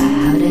 No matter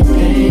how the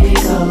day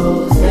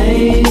goes,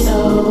 they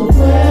know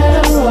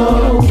we're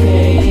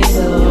okay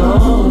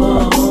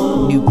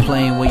though. New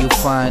plane where you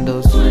find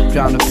us.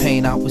 Drown the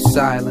pain out with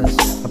silence.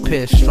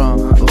 Appear strong,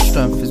 though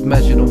strength is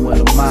measured on where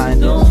the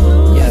mind is.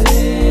 Yeah,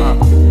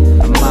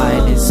 the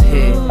mind is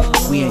here.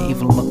 We ain't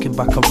even looking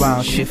back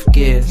around. Shift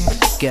gears,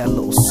 get a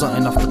little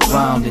something off the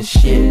ground and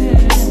shit.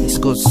 It's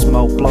good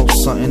smoke, blow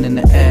something in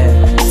the air.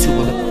 Too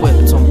well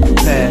equipped,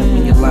 unprepared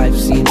when your life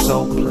seems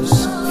hopeless.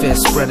 Fear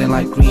spreading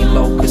like green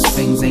locusts.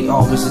 Things ain't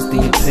always as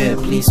they appear.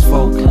 Please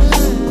focus.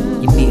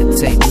 You need to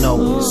take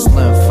notice.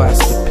 Learn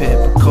fast,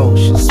 prepare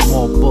precautions.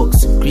 More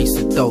books, increase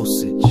the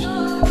dosage.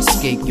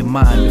 Escape your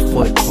mind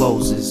before it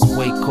closes.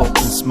 Wake up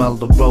and smell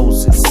the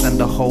roses.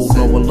 Send a whole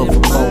row of love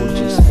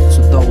emojis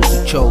to those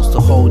who chose to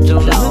hold you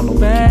down or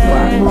make you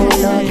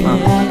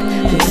back.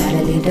 We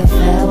gotta leave the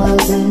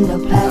farewells in the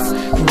past.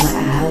 No matter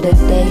how the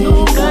day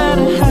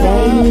goes,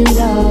 they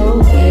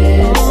know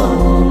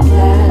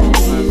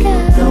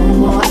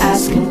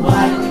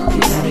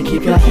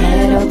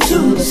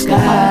to the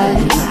sky.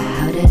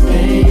 How did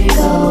they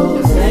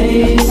go?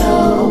 They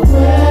know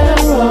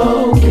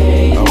we're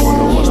okay. I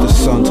wanna watch the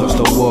sun touch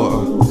the water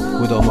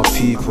with all my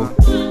people.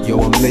 Yo,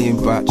 I'm laying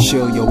back,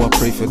 chill, yo, I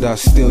pray for that.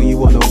 Still, you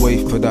wanna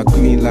wait for that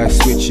green light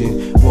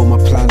switching. Roll my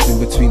plans in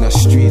between that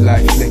street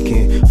light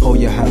flicking. Hold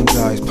your hands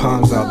out, his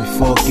palms out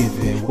before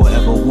giving.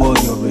 Whatever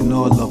world you're in,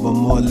 all love and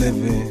more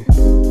living.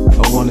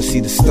 I wanna see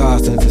the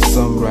stars turn to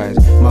sunrise.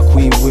 My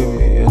queen with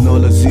me, and all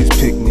the zoos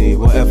pick me.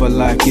 Whatever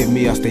life give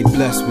me, I stay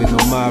blessed with.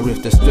 No matter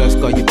if the stress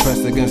got you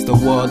pressed against the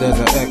wall, there's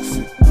an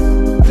exit.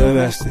 The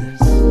rest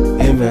is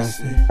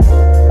invested.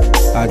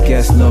 I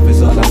guess love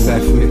is all I'm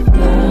left with.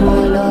 No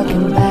more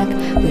looking back.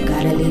 We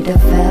gotta leave the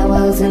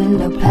farewells in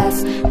the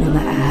past. No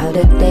matter how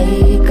the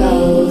day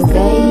goes,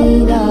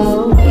 they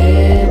know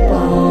it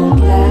won't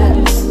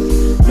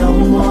last. No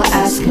more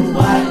asking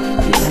why.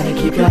 You gotta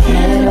keep your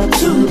head up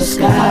to the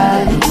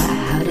sky. No matter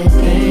how the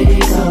day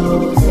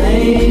goes,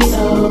 they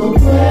know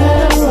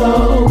we're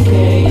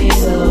okay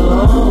though.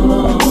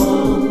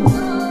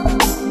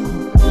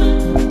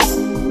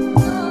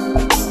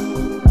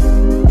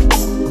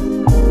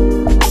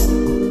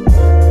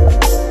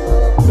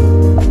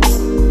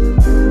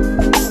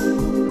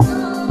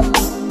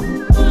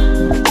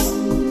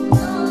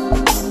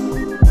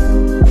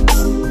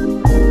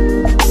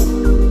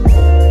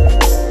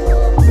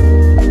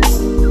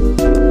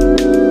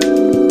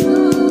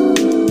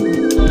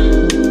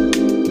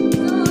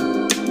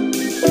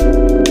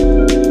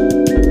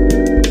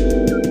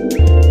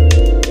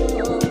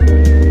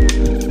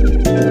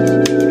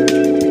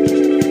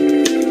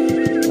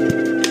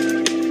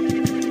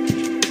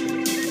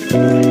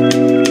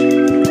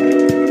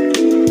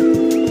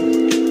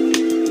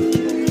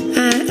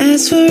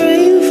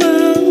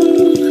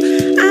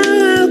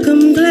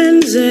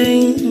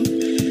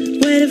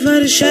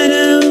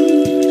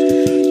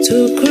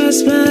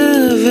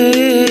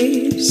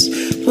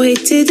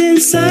 Waited in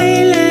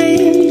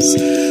silence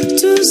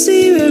to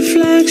see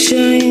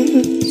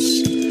reflections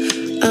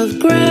of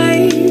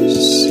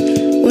grace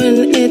when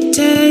it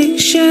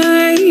takes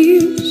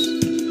shape.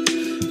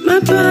 My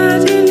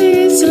body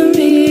needs some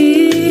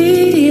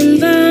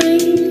healing.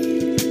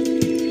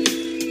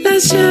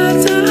 Let's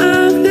shelter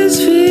of this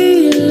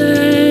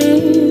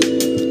feeling.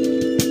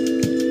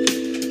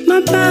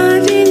 My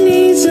body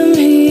needs some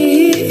healing.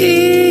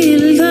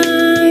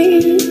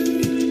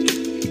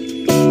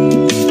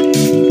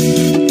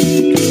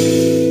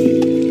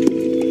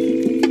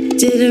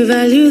 Didn't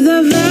value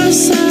the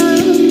vessel,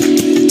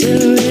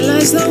 didn't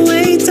realize the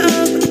weight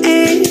of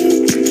it.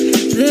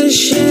 The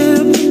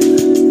ship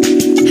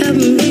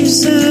helped me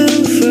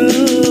sail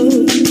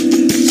through,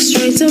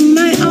 straight to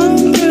my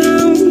own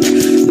ground.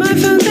 My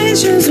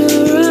foundations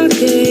were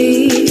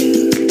rocky,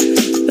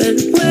 but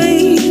we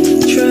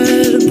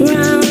tread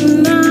ground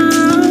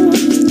now.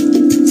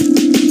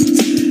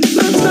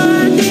 My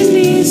body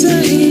needs a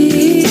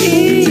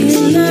healing.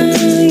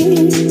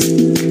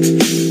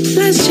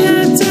 Let's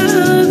chat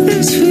of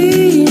this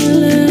feeling.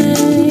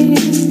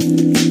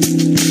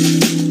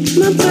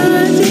 My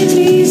body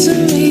needs a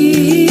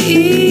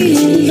healing.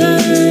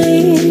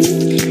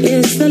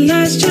 It's the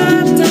last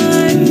chapter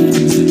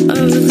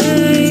of this.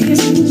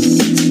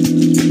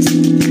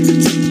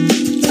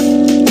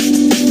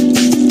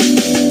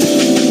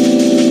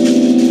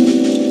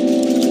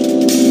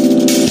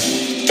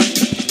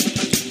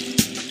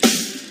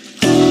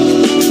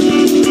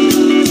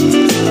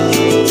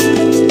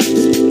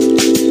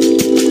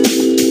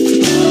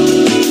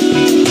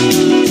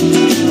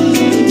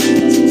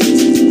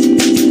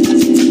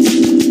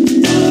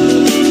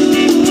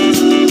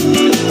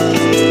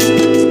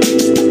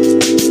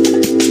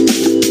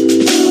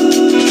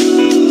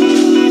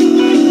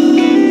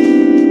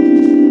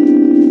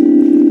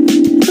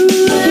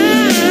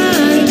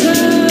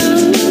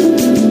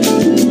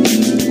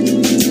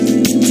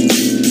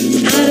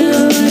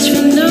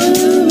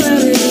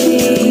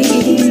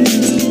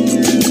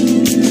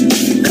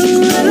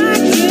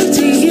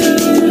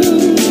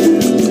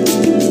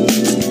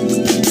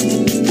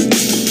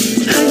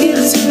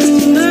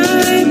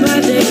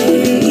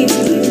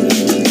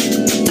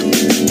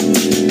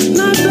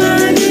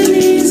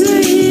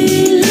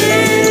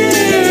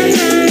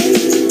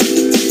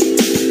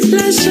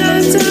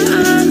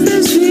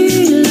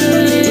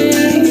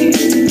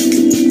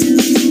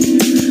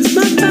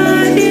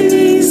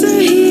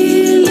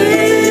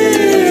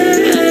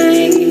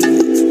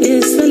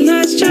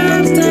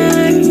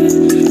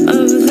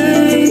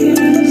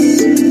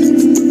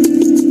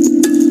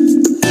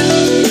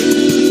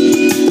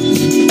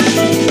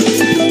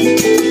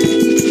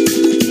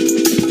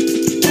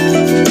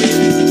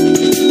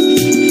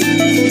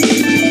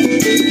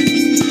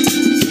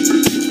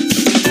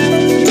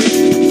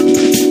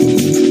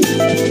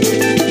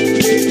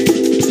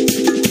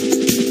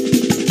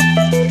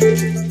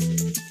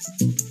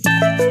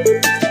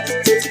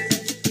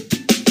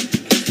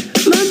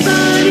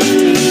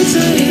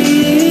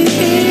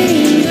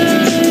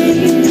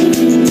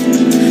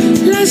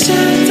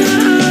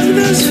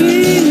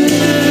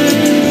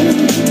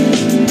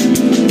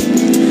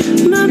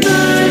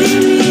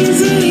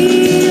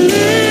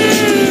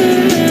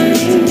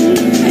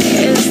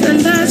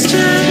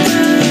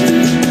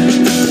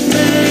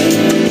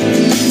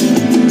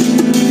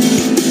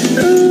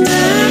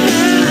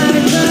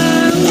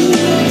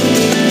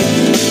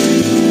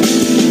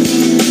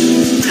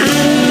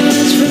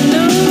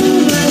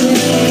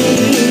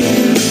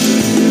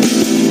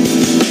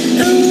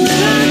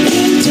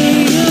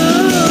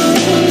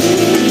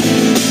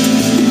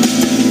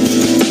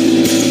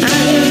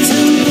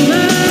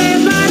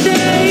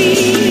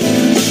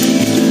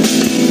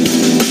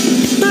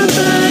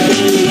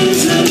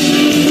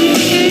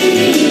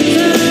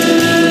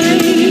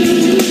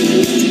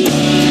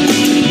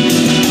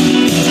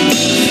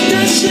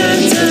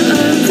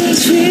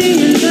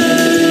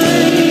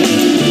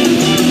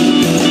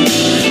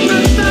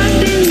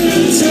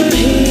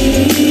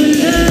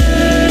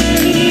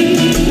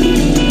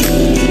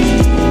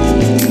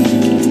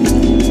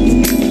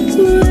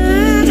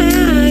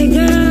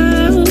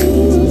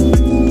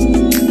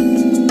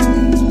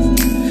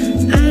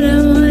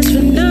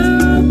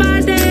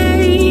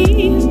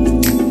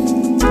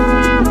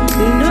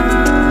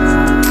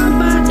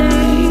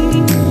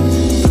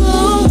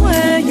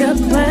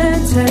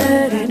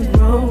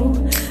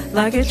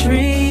 like a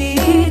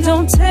tree.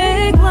 Don't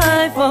take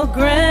life for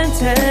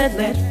granted.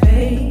 Let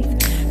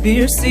faith be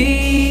your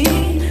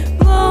seed.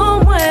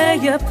 Bloom where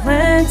you're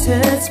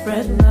planted.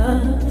 Spread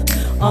love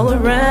all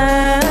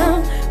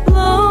around.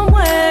 Bloom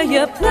where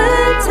you're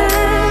planted.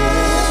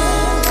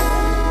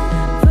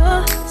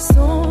 The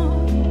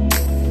storm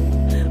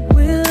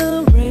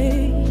will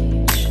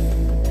rage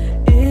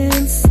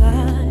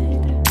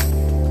inside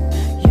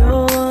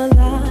your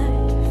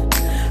life.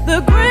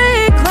 The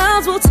gray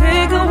clouds will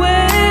take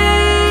away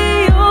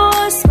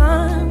your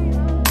smile.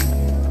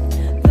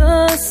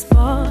 The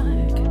spark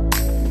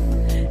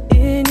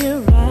in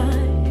your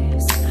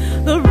eyes.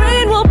 The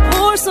rain will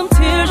pour some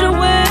tears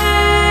away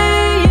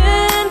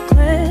and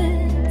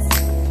cleanse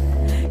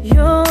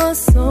your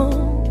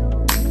soul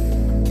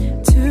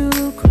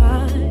to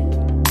cry.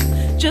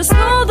 Just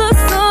know the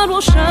sun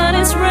will shine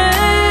its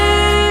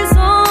rays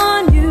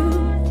on you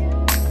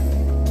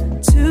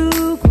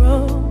to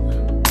grow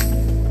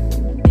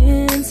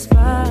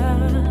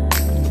inspired.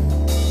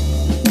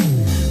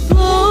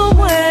 Bloom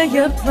where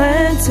you're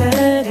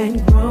planted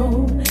and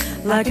grow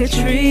like a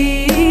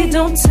tree.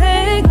 Don't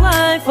take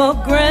life for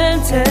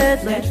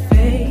granted. Let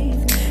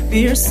faith be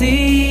your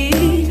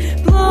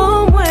seed.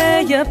 Bloom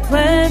where you're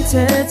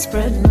planted.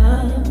 Spread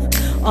love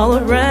all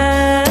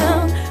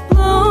around.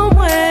 Bloom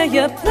where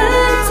you're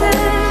planted.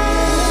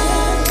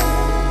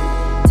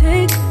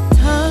 Take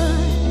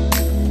time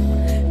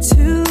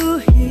to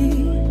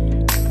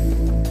hear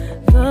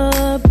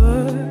the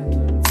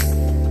birds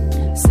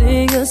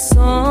sing a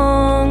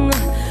song.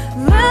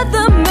 Let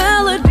the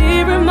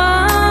melody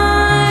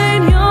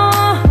remind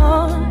your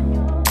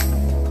heart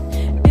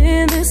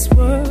in this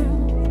world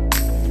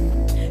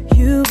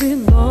you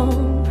belong.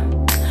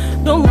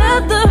 Don't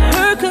let the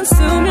hurt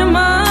consume your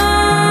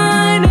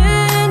mind.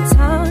 In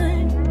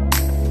time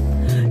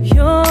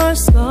your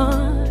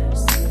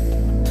scars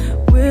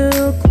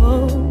will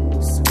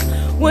close.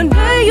 One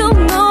day you'll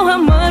know how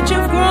much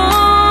you've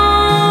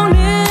grown.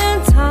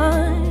 In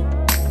time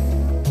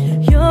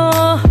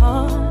your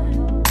heart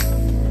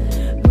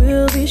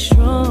will be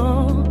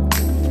strong.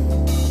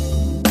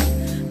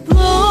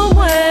 Bloom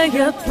where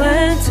you're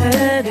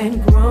planted and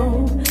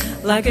grow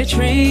like a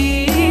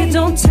tree.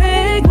 Don't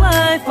take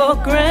life for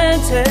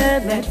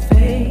granted. Let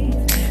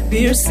faith be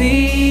your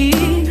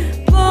seed.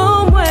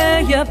 Bloom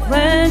where you're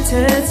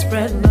planted.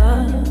 Spread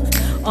love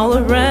all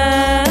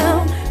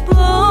around.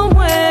 Bloom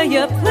where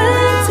you're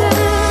planted.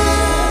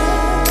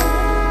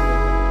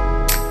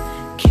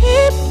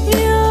 Keep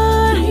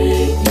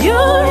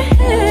your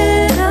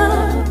head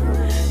up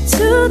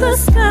to the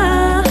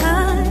sky,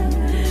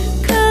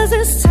 'cause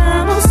this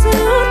time will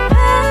soon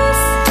pass.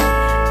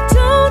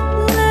 Don't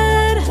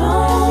let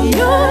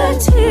your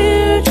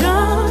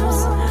teardrops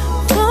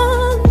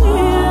fall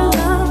near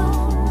love,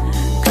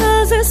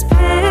 'cause this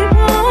pain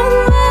won't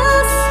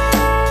last.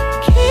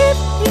 Keep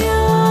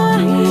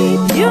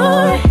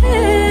your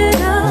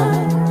head up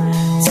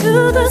to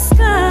the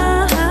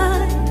sky,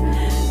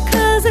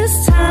 'cause this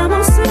time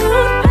will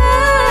soon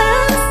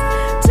pass.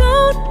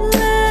 Don't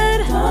let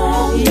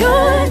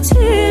your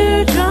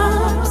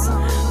teardrops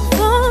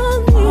fall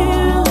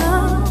near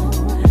love,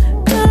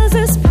 'cause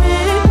this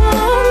pain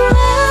won't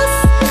last.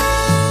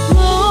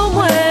 Bloom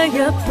where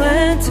you're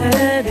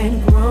planted and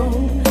grow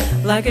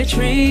like a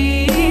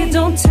tree.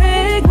 Don't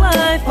take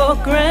life for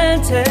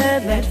granted.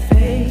 Let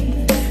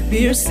faith be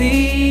your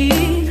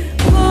seed.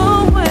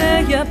 Bloom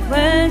where you're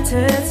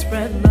planted.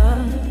 Spread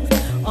love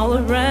all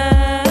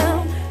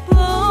around.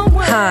 Bloom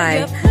where Hi,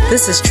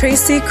 this is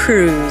Tracy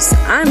Cruz.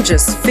 I'm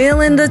just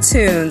feeling the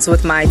tunes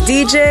with my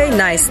DJ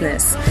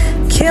Niceness.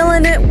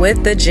 Killing it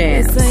with the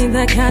jams. This ain't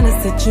that kind of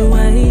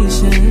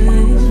situation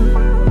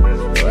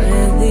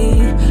where the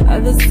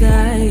other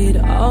side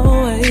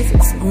always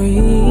looks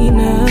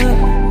greener.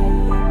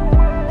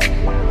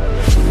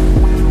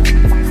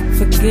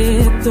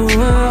 Forget the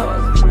world.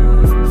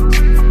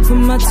 Put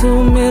my two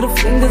middle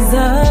fingers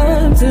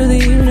up to the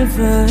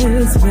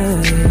universe,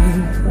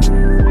 babe.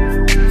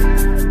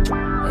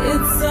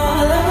 It's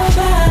all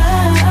about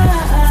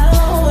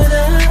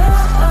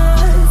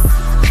us.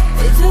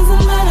 It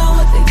doesn't matter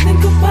what they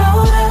think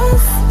about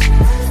us,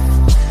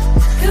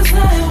 'cause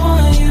I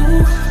want you.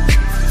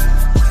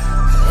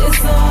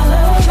 It's all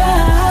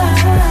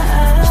about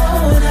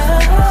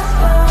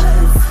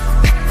us.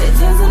 It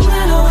doesn't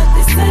matter what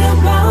they say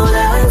about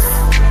us,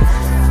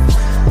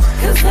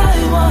 'cause I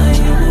want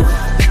you.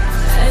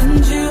 And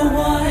you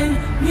want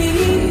me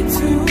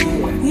too.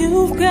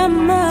 You've got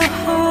my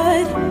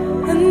heart,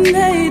 and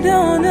they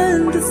don't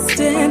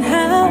understand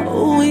how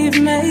we've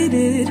made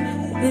it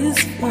this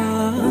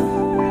far.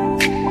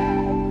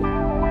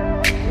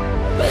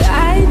 But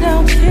I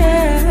don't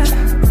care,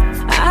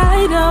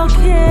 I don't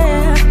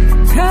care,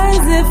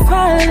 'cause if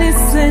I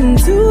listened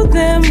to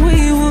them, we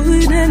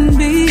wouldn't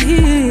be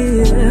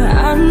here.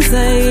 I'm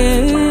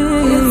saying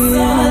it's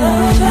all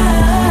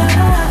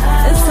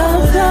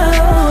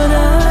about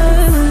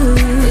us.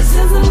 It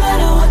doesn't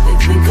matter what they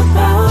think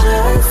about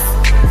us,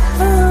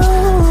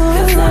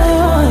 'cause I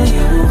want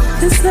you.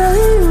 It's all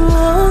you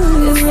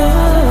want. It's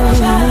all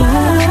about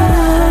us.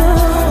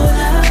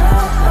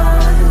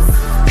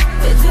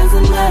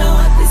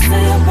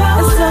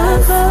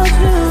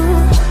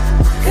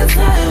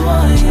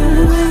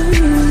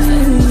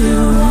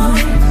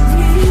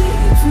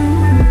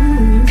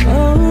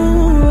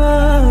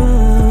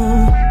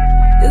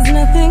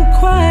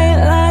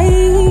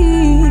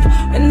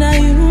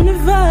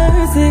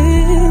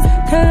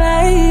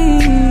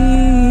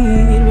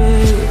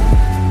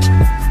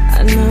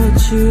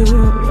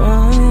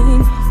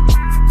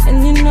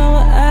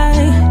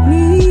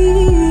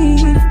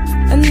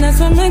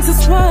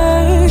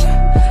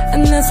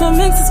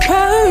 makes us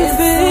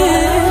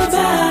perfect.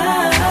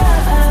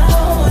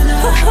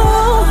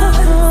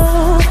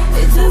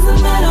 It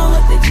doesn't matter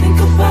what they think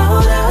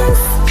about us.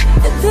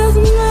 It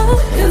doesn't matter,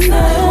 'cause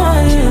I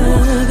want you,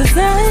 'cause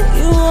I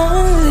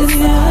want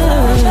you.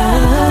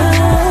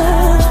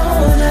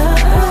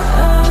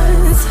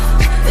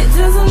 It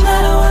doesn't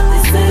matter what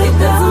they say, it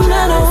doesn't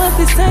matter what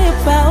they say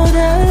about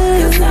us.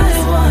 'Cause I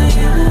want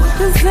you,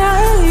 'cause I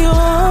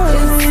want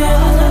you.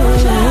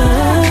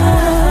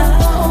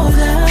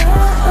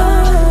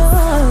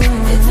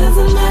 It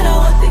doesn't matter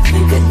what they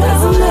think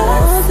about us.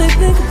 What they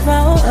think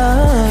about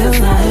us.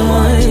 'Cause I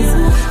want you,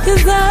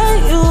 'cause I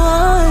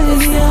want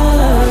you.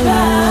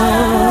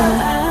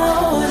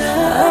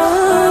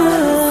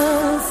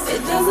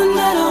 It doesn't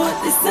matter what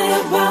they say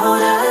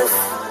about us.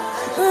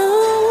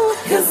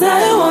 'Cause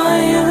I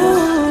want you,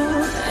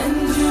 and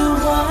you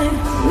want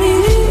me.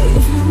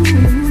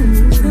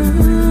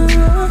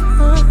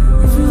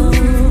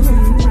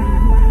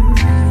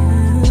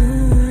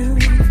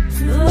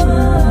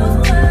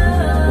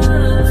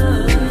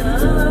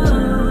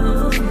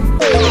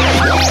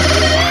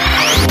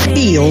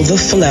 Feel the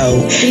flow.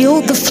 Feel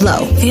the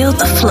flow. Feel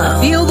the flow.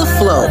 Feel the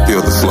flow.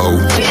 Feel the flow.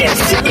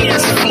 Dance to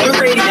Dance Flow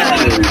Radio.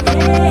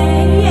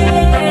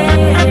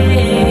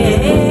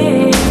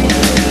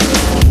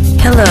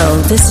 Hello,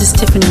 this is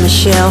Tiffany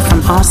Michelle from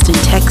Austin,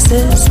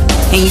 Texas,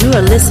 and you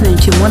are listening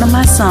to one of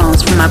my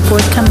songs from my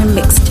forthcoming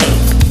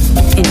mixtape,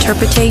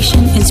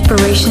 Interpretation,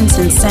 Inspirations,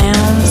 and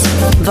Sounds,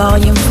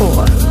 Volume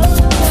 4.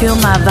 Feel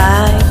my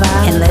vibe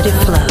and let it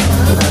flow.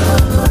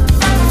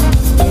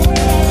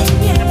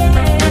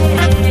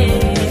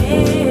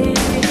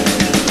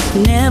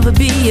 Never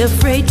be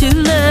afraid to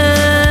love.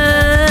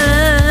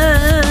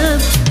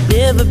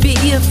 Never be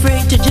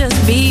afraid to just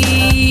be.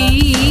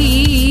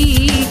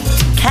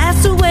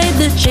 Cast away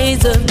the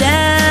chains of doubt.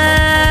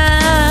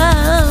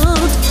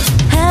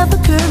 Have the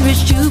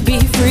courage to be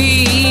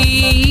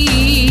free.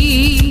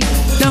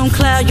 Don't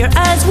cloud your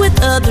eyes with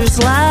others'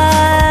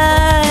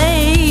 lies.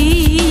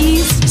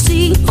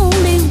 See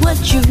only what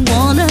you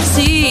wanna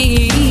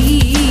see.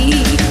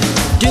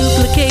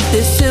 Duplicate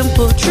this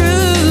simple truth.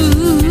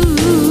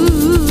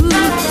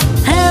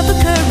 Have the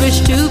courage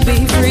to be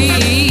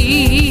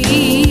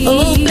free.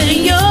 Open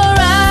your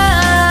eyes.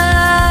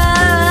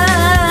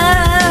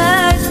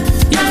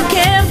 You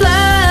can fly.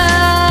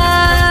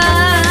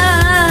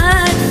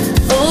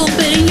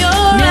 Open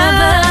your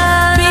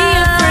eyes. Never be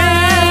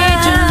afraid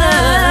to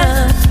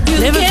love.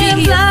 You can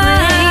fly.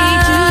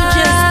 To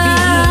just be.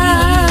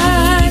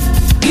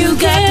 You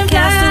got to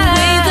cast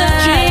away the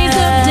chains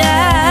of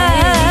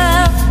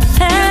doubt.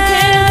 Have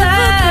the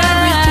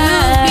courage to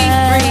be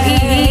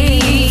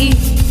free.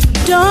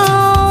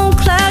 Don't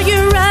cloud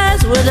your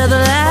eyes with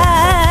other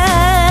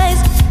lies.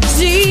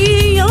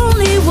 See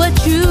only what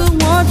you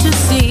want to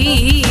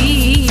see.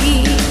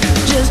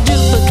 Just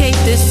duplicate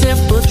this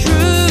simple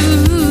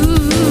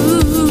truth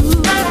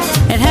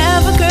and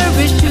have the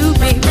courage to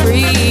be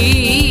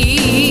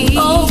free.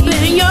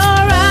 Open your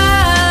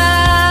eyes.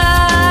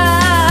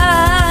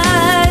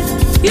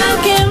 You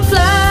can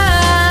fly.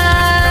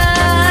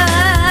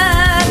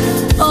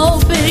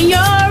 Open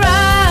your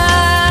eyes.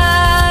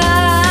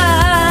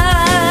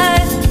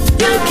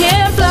 You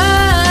can fly.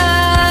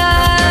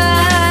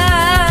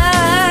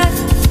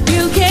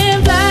 You can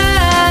fly.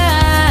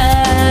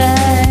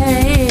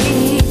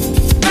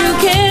 You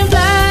can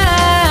fly.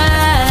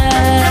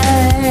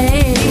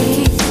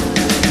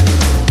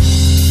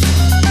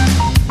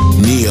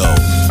 Neo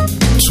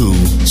to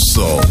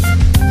Soul.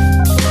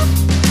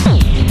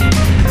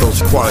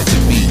 Those quality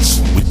beats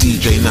with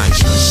DJ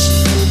Niceness.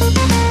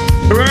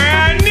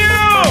 Brand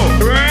new!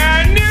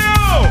 Brand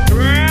new!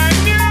 Brand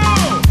new!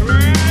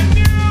 Brand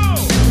new!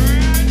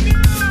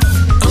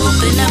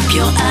 Open up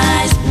your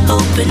eyes,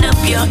 open up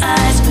your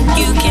eyes,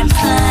 you can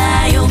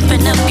fly.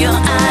 Open up your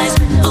eyes,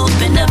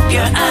 open up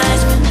your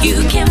eyes, you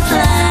can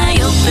fly.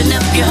 Open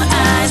up your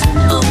eyes,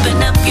 open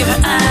up your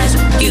eyes,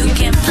 you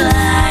can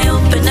fly.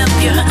 Open up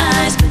your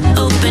eyes,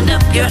 open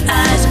up your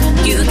eyes,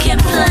 you can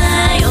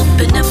fly.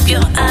 Open up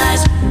your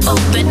eyes,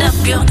 open up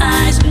your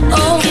eyes, you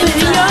can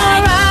fly.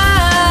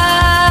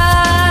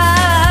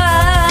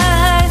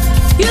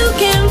 You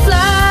can fly.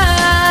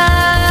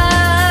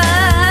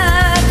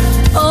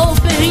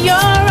 Open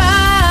your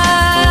eyes.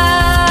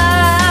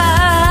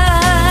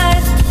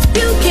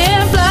 You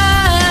can fly.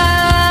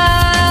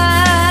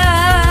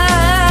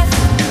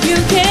 You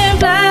can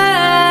fly.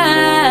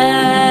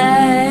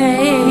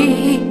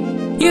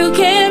 You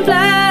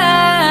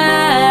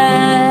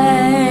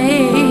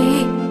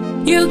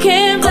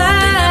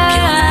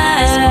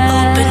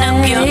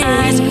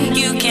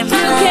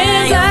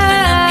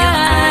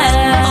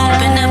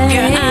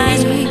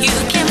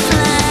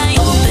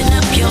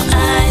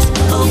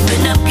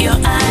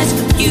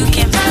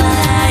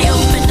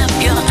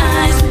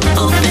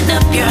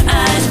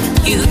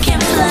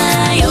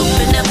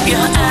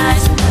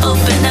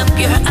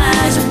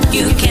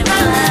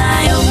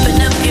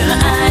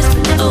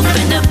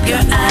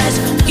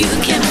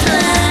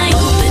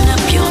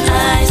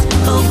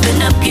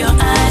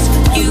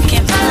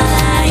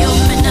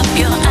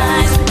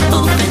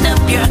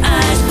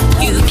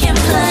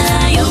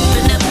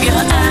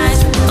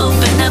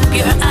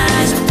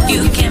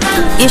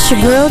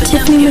your girl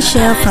Tiffany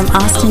Michelle from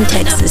Austin,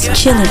 Texas,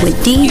 chilling with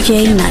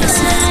DJ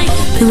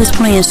Niceness, who is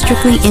playing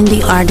strictly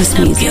indie artist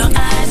music.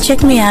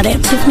 Check me out at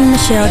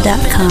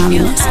tiffanymichelle.com,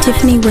 and it's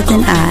Tiffany with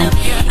an I,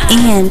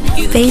 and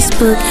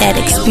Facebook at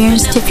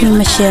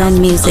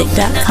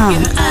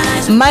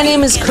experiencetiffanymichelle.music.com. My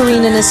name is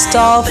Karina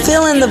Nistal,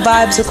 feeling the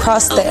vibes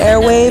across the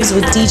airwaves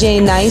with DJ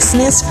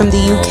Niceness from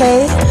the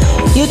UK.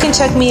 You can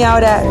check me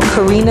out at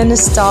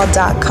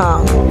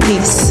karinanistal.com.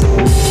 Peace.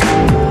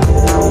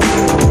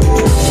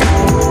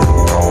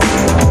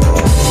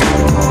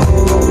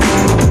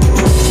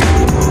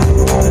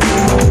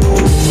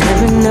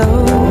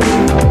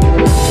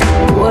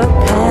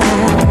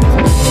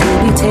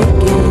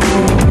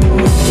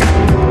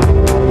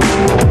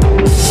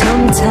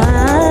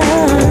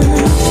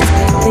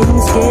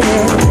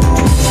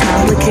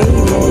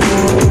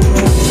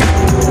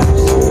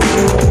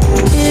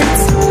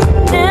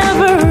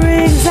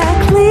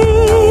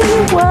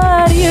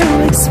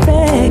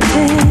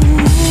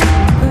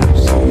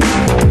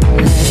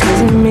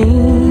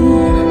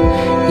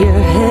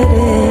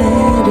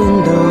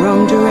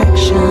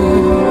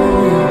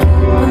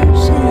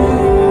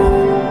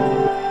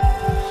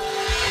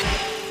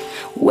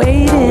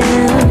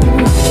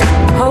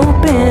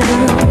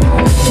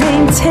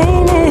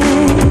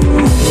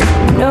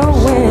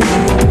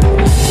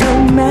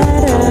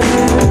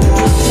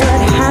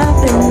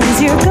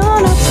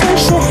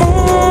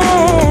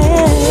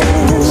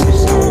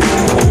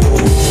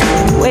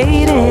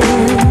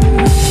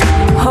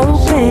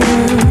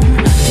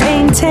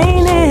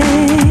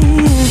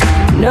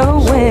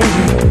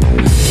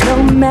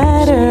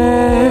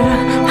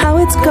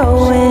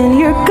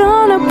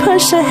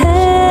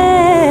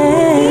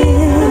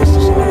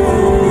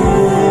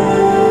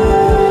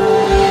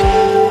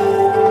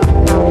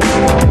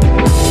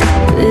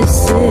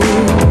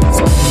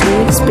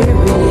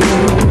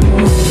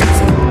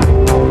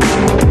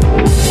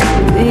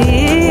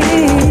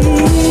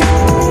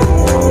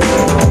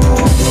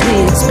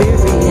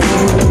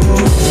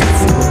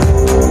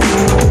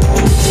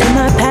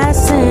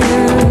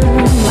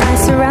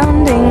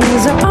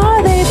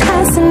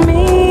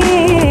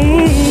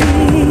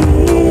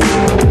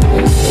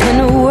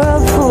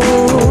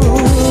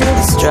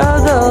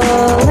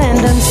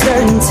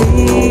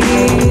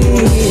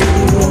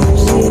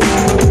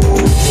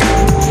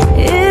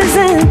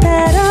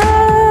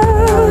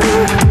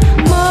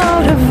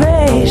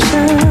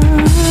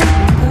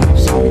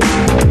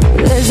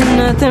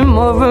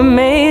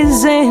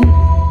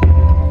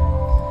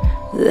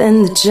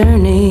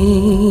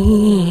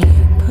 Journey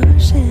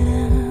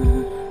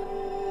pushing.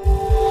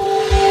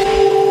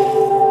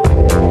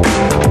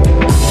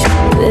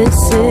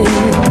 This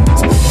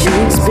is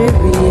the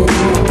experience.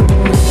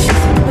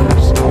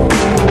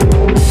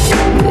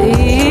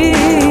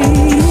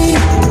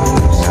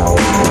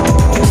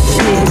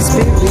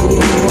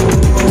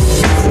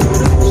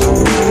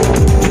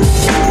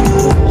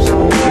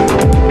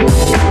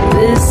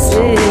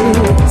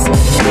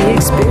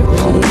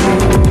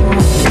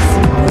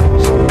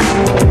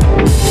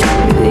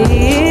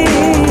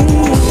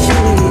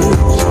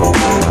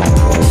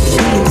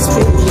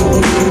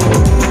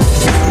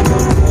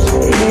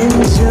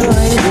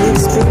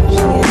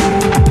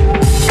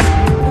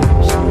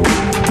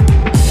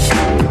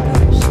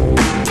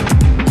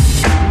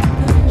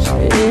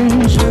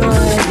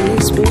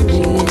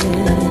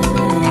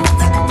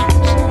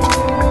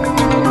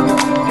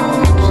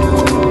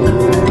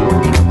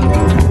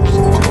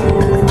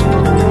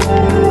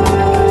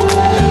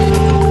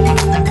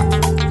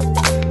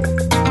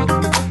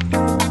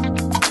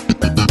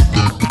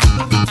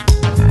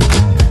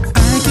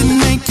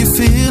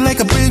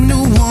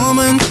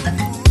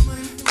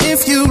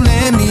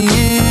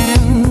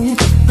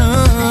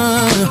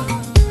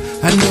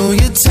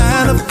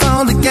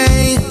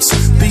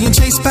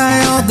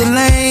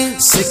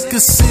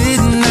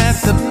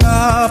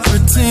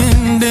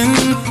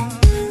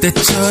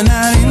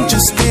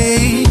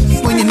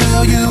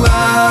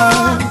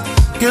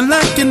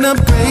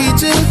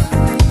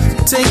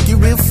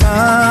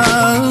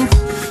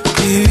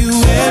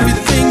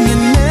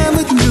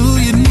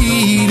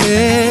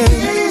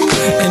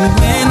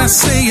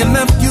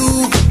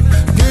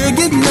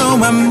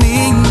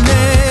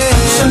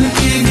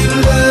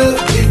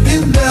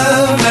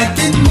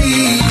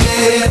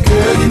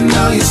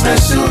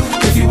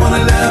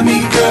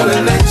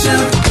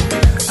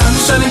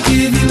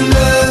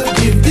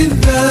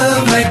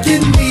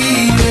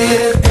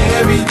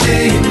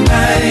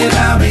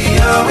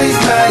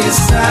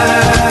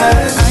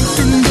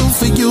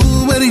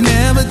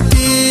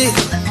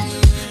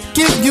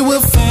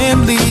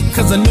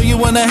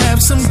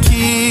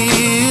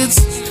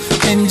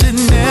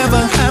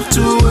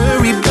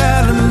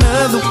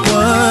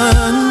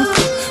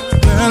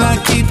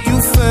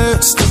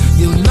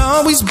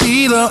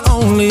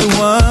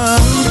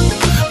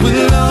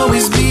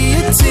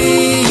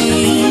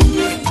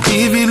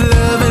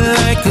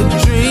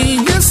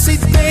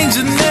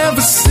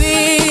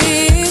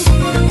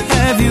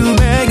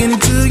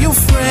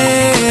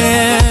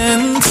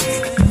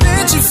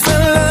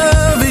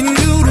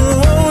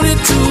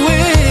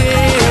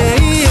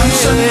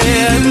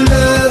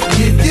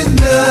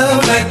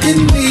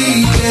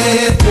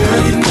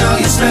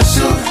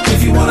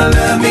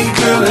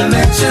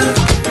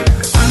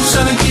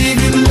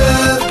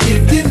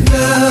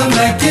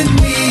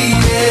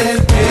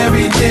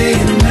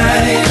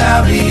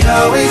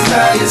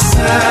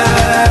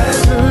 side.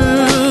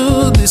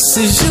 Girl, this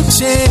is your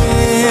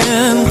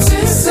chance.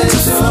 This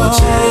is your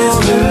chance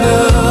to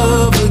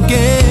love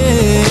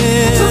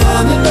again. To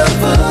fall in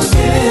love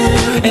again.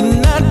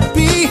 And not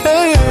be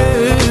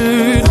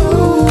hurt.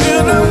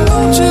 Girl, I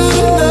want you to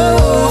know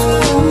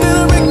that I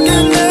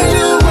recognize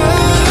your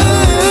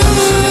worth.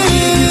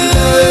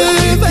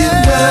 If you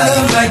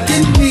love like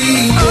you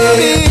need it,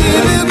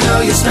 girl, you know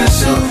you're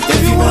special.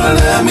 If you wanna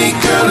love me,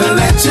 girl, I'll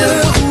let you.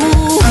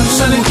 I'm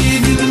tryna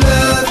give you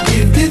love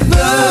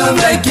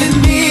like you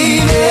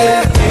need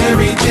it.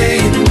 Every day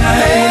and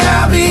night,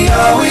 I'll be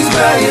always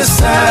by your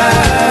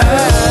side.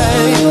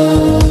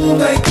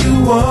 Like you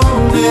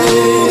want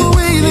it, the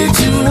way that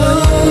you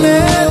want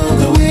it,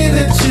 the way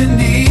that you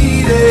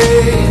need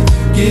it.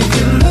 Give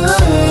you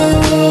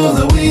love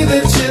the way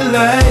that you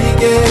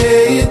like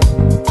it.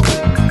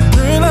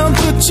 Girl, I'll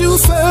put you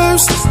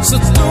first, so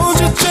don't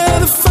you try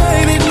to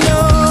fight it, no.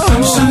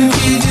 I'm tryna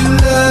give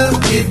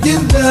you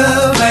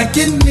love like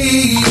you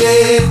need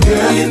it.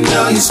 Girl, you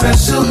know you're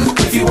special.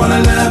 If you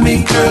wanna love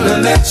me, girl,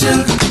 I'll let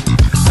you.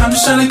 I'm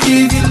just tryna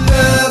give you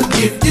love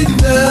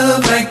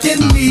like you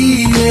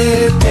need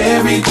it.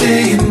 Every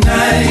day and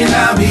night,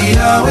 I'll be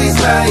always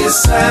by your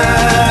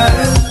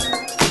side.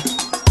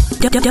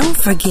 Don't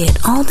forget,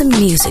 all the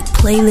music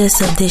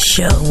playlists of this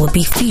show will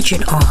be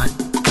featured on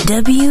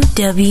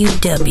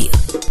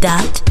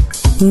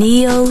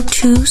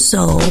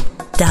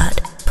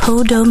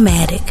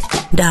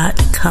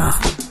www.neo2soul.podomatic.com.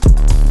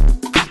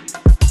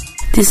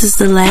 This is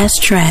the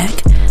last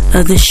track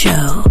of the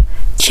show.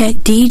 Check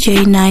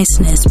DJ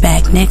Niceness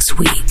back next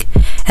week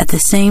at the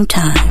same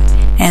time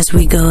as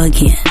we go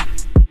again.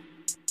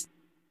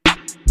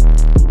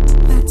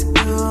 Let's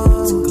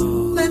go,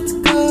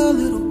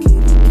 little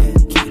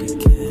kitty cat.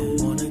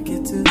 Wanna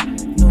get to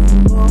know you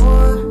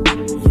more.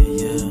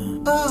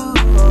 Yeah. Oh.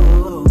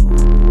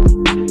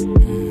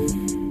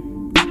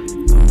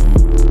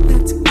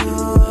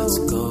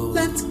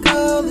 Let's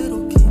go,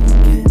 little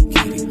kitty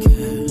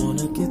cat.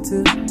 Wanna get to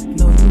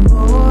know you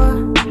more.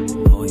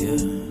 Oh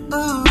yeah.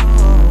 Oh.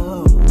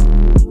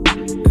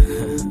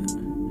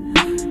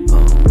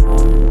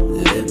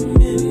 Let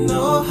me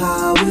know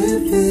how it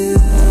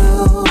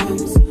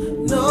feels.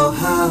 Know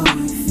how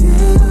it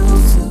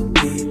feels to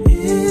be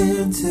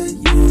into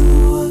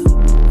you.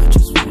 I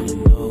just wanna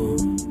know.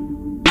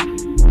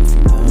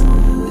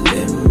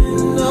 Let me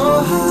know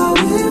how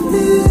it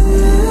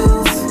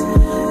feels.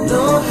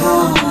 Know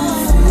how it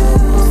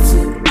feels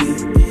to be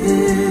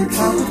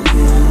into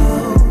you.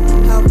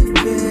 How it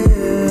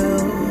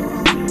feels.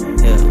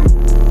 Yeah.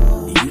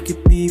 You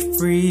could be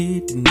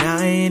free,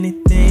 deny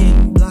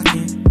anything,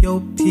 blocking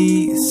your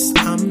peace.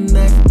 I'm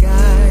that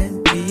guy,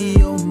 be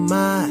your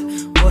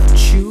mind.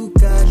 What you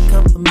got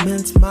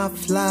compliments my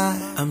fly.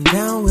 I'm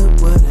down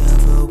with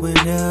whatever,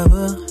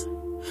 whenever.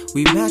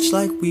 We match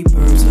like we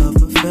birds of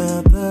a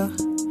feather.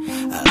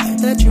 I like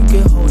that you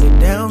can hold it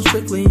down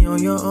strictly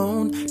on your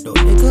own. No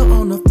nigga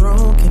on the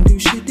throne can do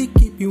shit to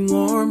keep you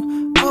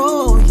warm.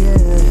 Oh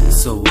yeah.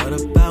 So what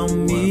about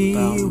me?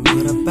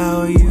 What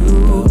about you?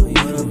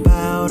 What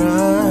about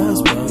us?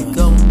 What we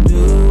gon' do?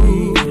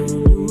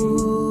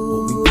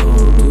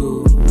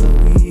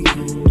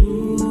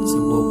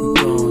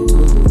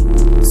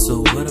 So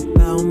what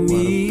about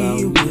me?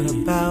 What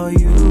about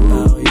you?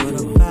 What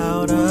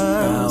about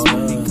us?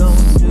 What we gon'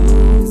 do?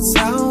 'Cause I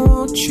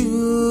want you.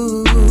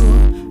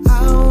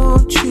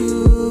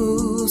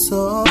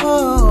 So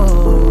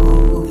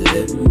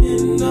let me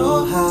know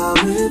how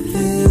it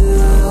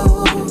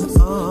feels.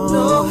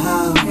 Know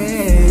how it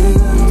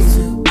feels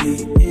to be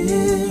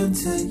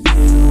into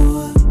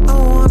you. I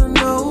wanna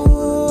know.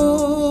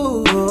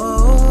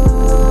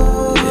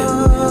 Let me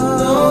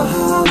know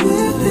how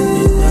it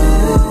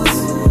feels.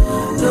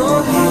 Know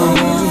how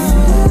it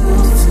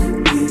feels to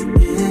be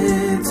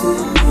into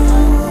you.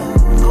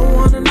 I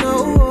wanna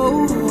know.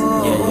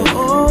 I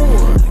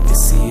can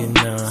see it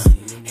now.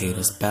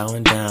 Haters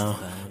bowing down.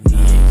 Me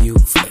and you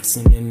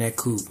flexing in that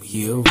coupe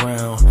year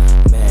round.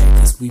 Mad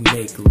cause we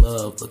make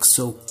love look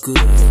so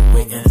good.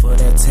 Waiting for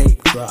that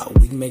tape drop.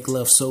 We make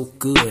love so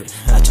good.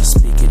 I just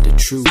speak it the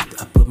truth.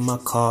 I put my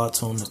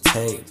cards on the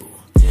table.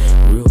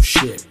 Real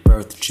shit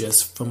birthed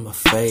just from a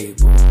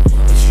fable.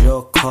 It's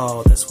your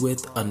call that's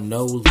with a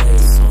no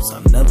labels.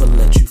 I'll never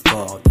let you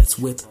fall. That's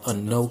with a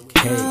no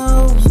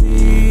cables.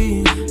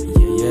 Yeah.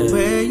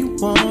 Where you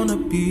wanna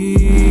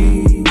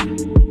be,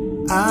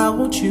 I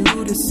want you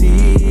to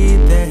see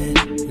that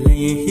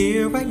laying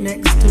here right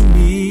next to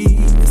me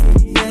is the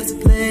best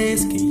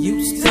place. Can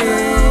you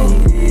stay?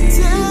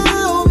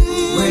 Tell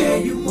me where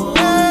you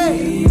wanna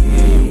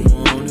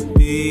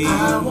be. I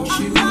want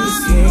you to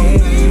see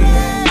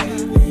that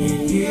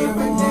laying here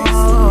right next to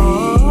me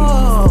is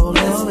the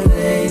best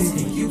place.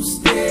 Can you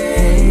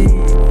stay?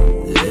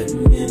 Let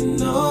me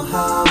know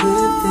how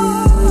it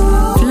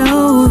feels.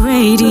 Flow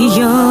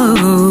Radio.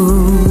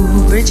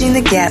 Bridging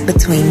the gap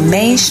between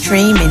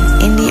mainstream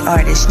and indie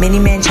artists. Minnie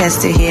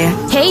Manchester here.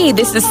 Hey,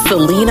 this is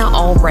Selena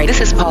Albright.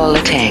 This is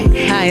Paula Tang.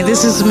 Hi,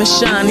 this is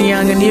Michonne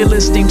Young, and you're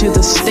listening to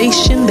the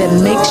station that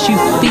makes you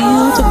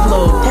feel the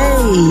flow.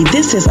 Hey, Hey,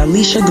 this is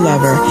Alicia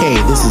Glover. Hey,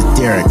 this is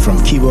Derek from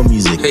Kibo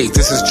Music. Hey,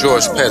 this is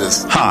George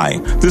Pettis. Hi,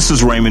 this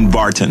is Raymond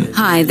Barton.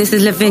 Hi, this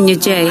is Lavinia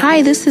J.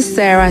 Hi, this is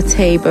Sarah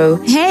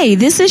Tabo. Hey,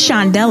 this is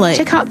Shondella.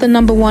 Check out the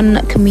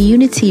 #1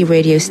 community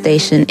radio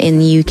station in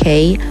the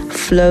UK,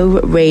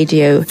 Flow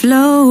Radio.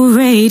 Flow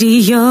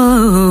Radio.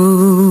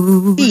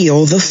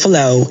 Feel the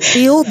flow.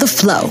 Feel the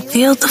flow.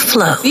 Feel the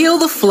flow. Feel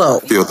the flow.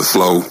 Feel the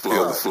flow.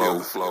 Feel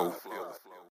the flow.